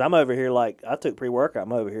morning because I'm over here like I took pre-workout.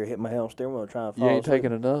 I'm over here hitting my head on the steering wheel trying to You fall ain't asleep.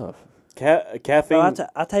 taking enough. Caffeine. Bro,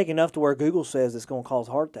 I take enough to where Google says it's going to cause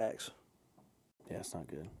heart attacks. Yeah, it's not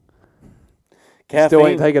good. Still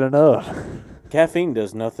ain't taking enough. Caffeine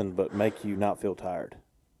does nothing but make you not feel tired.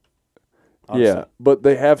 Yeah, but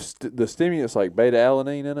they have the stimulants like beta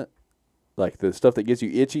alanine in it, like the stuff that gets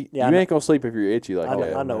you itchy. Yeah, you I ain't gonna sleep if you're itchy like I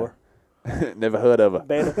that. know her. Never heard of her.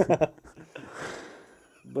 Beta.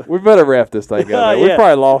 We better wrap this thing up. Man. We Yeah.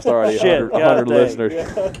 probably lost already Shit, 100 God listeners. Yeah.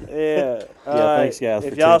 All Yeah, right. thanks, guys,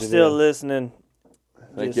 If for y'all tuning still in. listening,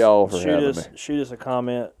 Thank just y'all for having me. shoot us a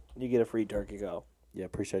comment. You get a free turkey call. Yeah,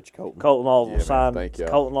 appreciate you, Colton. Colton Laws Yeah, will man, sign. thank y'all.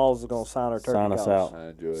 Colton Laws is going to sign our turkey Sign us calls. out. I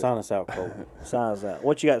enjoy it. Sign us out, Colton. Sign us out.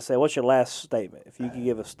 What you got to say? What's your last statement? If you could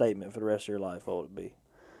give a statement for the rest of your life, what would it be?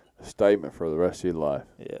 A statement for the rest of your life.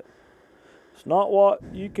 Yeah. It's not what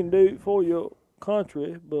you can do for your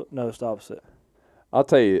country, but no, it's the opposite. I'll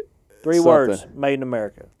tell you. 3 something. words, made in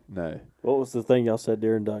America. No. What was the thing y'all said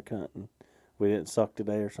during duck hunting? We didn't suck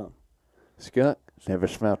today or something? Skunk? Never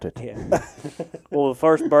smelt it. Yeah. Well, the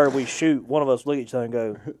first bird we shoot, one of us look at each other and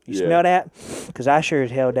go, "You Yeah. smell that?" Because I sure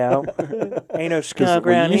as hell don't. Ain't no skunk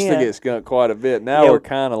We around used here. to get skunk quite a bit. Now Yeah, we're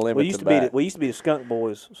kind of limited we used to back. be the skunk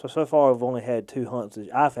boys. So far we've only had 2 hunts.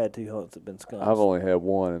 I've had 2 hunts that've been skunks. I've only had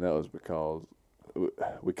one, and that was because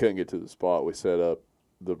we couldn't get to the spot. We set up.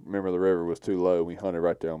 Remember the river was too low. We hunted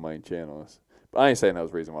right there on main channel. But I ain't saying that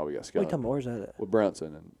was the reason why we got What you skunk. talking about? Where's that at? With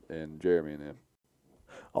Brunson and Jeremy and them.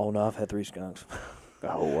 Oh, no, I've had 3 skunks.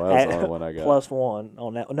 Oh, well, that's the only one I got. Plus 1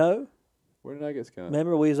 on that. No, Where did I get skunk?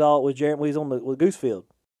 remember we was all with Jeremy. We was on the with Goosefield.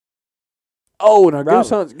 Oh, no, Robin. goose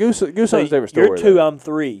hunts. Goose So hunts different story. you're 2, though. I'm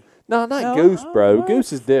 3. No, not No, goose, bro. what?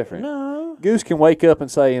 Goose is different. No, Goose can wake up and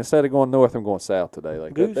say, instead of going north, I'm going south today.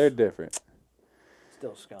 Like that. Goose? They're different.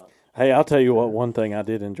 still skunk. Hey, I'll tell you what. One thing I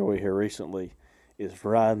did enjoy here recently is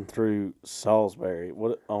riding through Salisbury.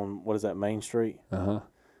 What is that, Main Street?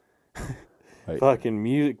 Fucking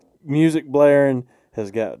music blaring. Has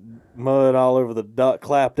got mud all over the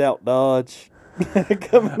clapped out Dodge.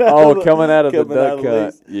 coming out of the duck cut.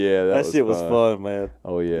 lease. Yeah, That was shit was fun, man.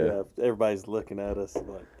 Oh yeah. Everybody's looking at us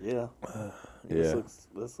like, yeah. Yeah.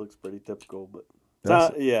 This looks pretty typical, but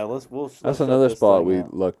That's- let's That's shut another this spot thing we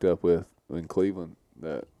out. lucked up with in Cleveland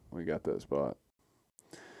that we got that spot.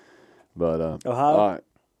 But Ohio? all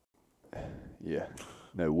right. Yeah.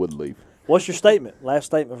 No, Woodleaf. What's your statement? Last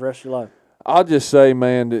statement for the rest of your life. I'll just say,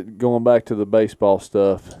 man, that going back to the baseball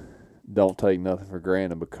stuff, don't take nothing for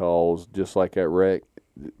granted because just like that wreck,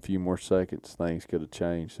 a few more seconds, things could have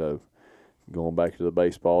changed. So going back to the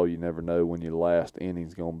baseball, you never know when your last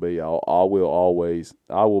inning's going to be. I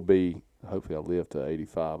will be, hopefully I'll live to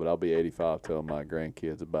 85, but I'll be 85 telling my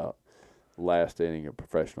grandkids about last inning of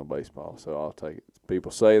professional baseball. So I'll take it.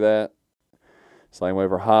 People say that. Same way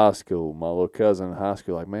for high school. My little cousin in high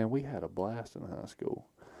school, like, man, we had a blast in high school.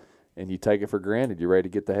 And you take it for granted. You're ready to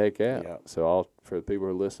get the heck out. Yeah. So for the people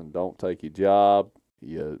who listen, don't take your job,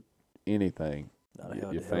 anything,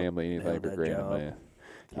 your family, anything for granted, man.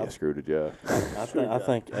 Yeah, screw the job.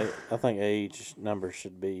 I think age numbers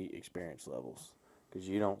should be experience levels because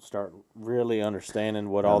you don't start really understanding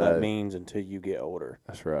what all that means until you get older.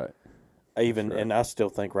 That's right. And I still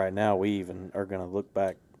think right now we even are going to look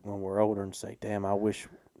back when we're older and say, "Damn, I wish."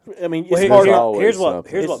 I mean, it's Well, hard. always here's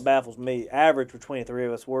something. what baffles me. Average between the 3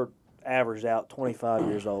 of us, we're averaged out 25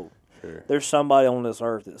 years old. Sure. There's somebody on this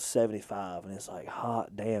earth that's 75, and it's like,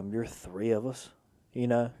 hot damn, you're 3 of us, you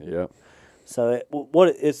know? Yep. So we're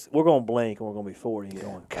going to blink and we're going to be 40 and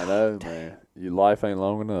going, I know, man. Your life ain't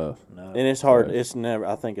long enough. no. And it's hard. Right. It's never.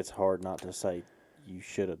 I think it's hard not to say you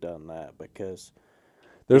should have done that because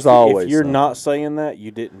There's always if you're something. not saying that, you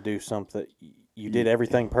didn't do something. You did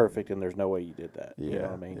everything perfect, and there's no way you did that. Yeah. You know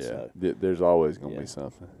what I mean? Yeah. So There's always going to Yeah. be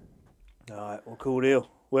something. All right, well, cool deal.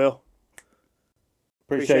 Well,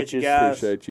 appreciate you you guys. Appreciate you.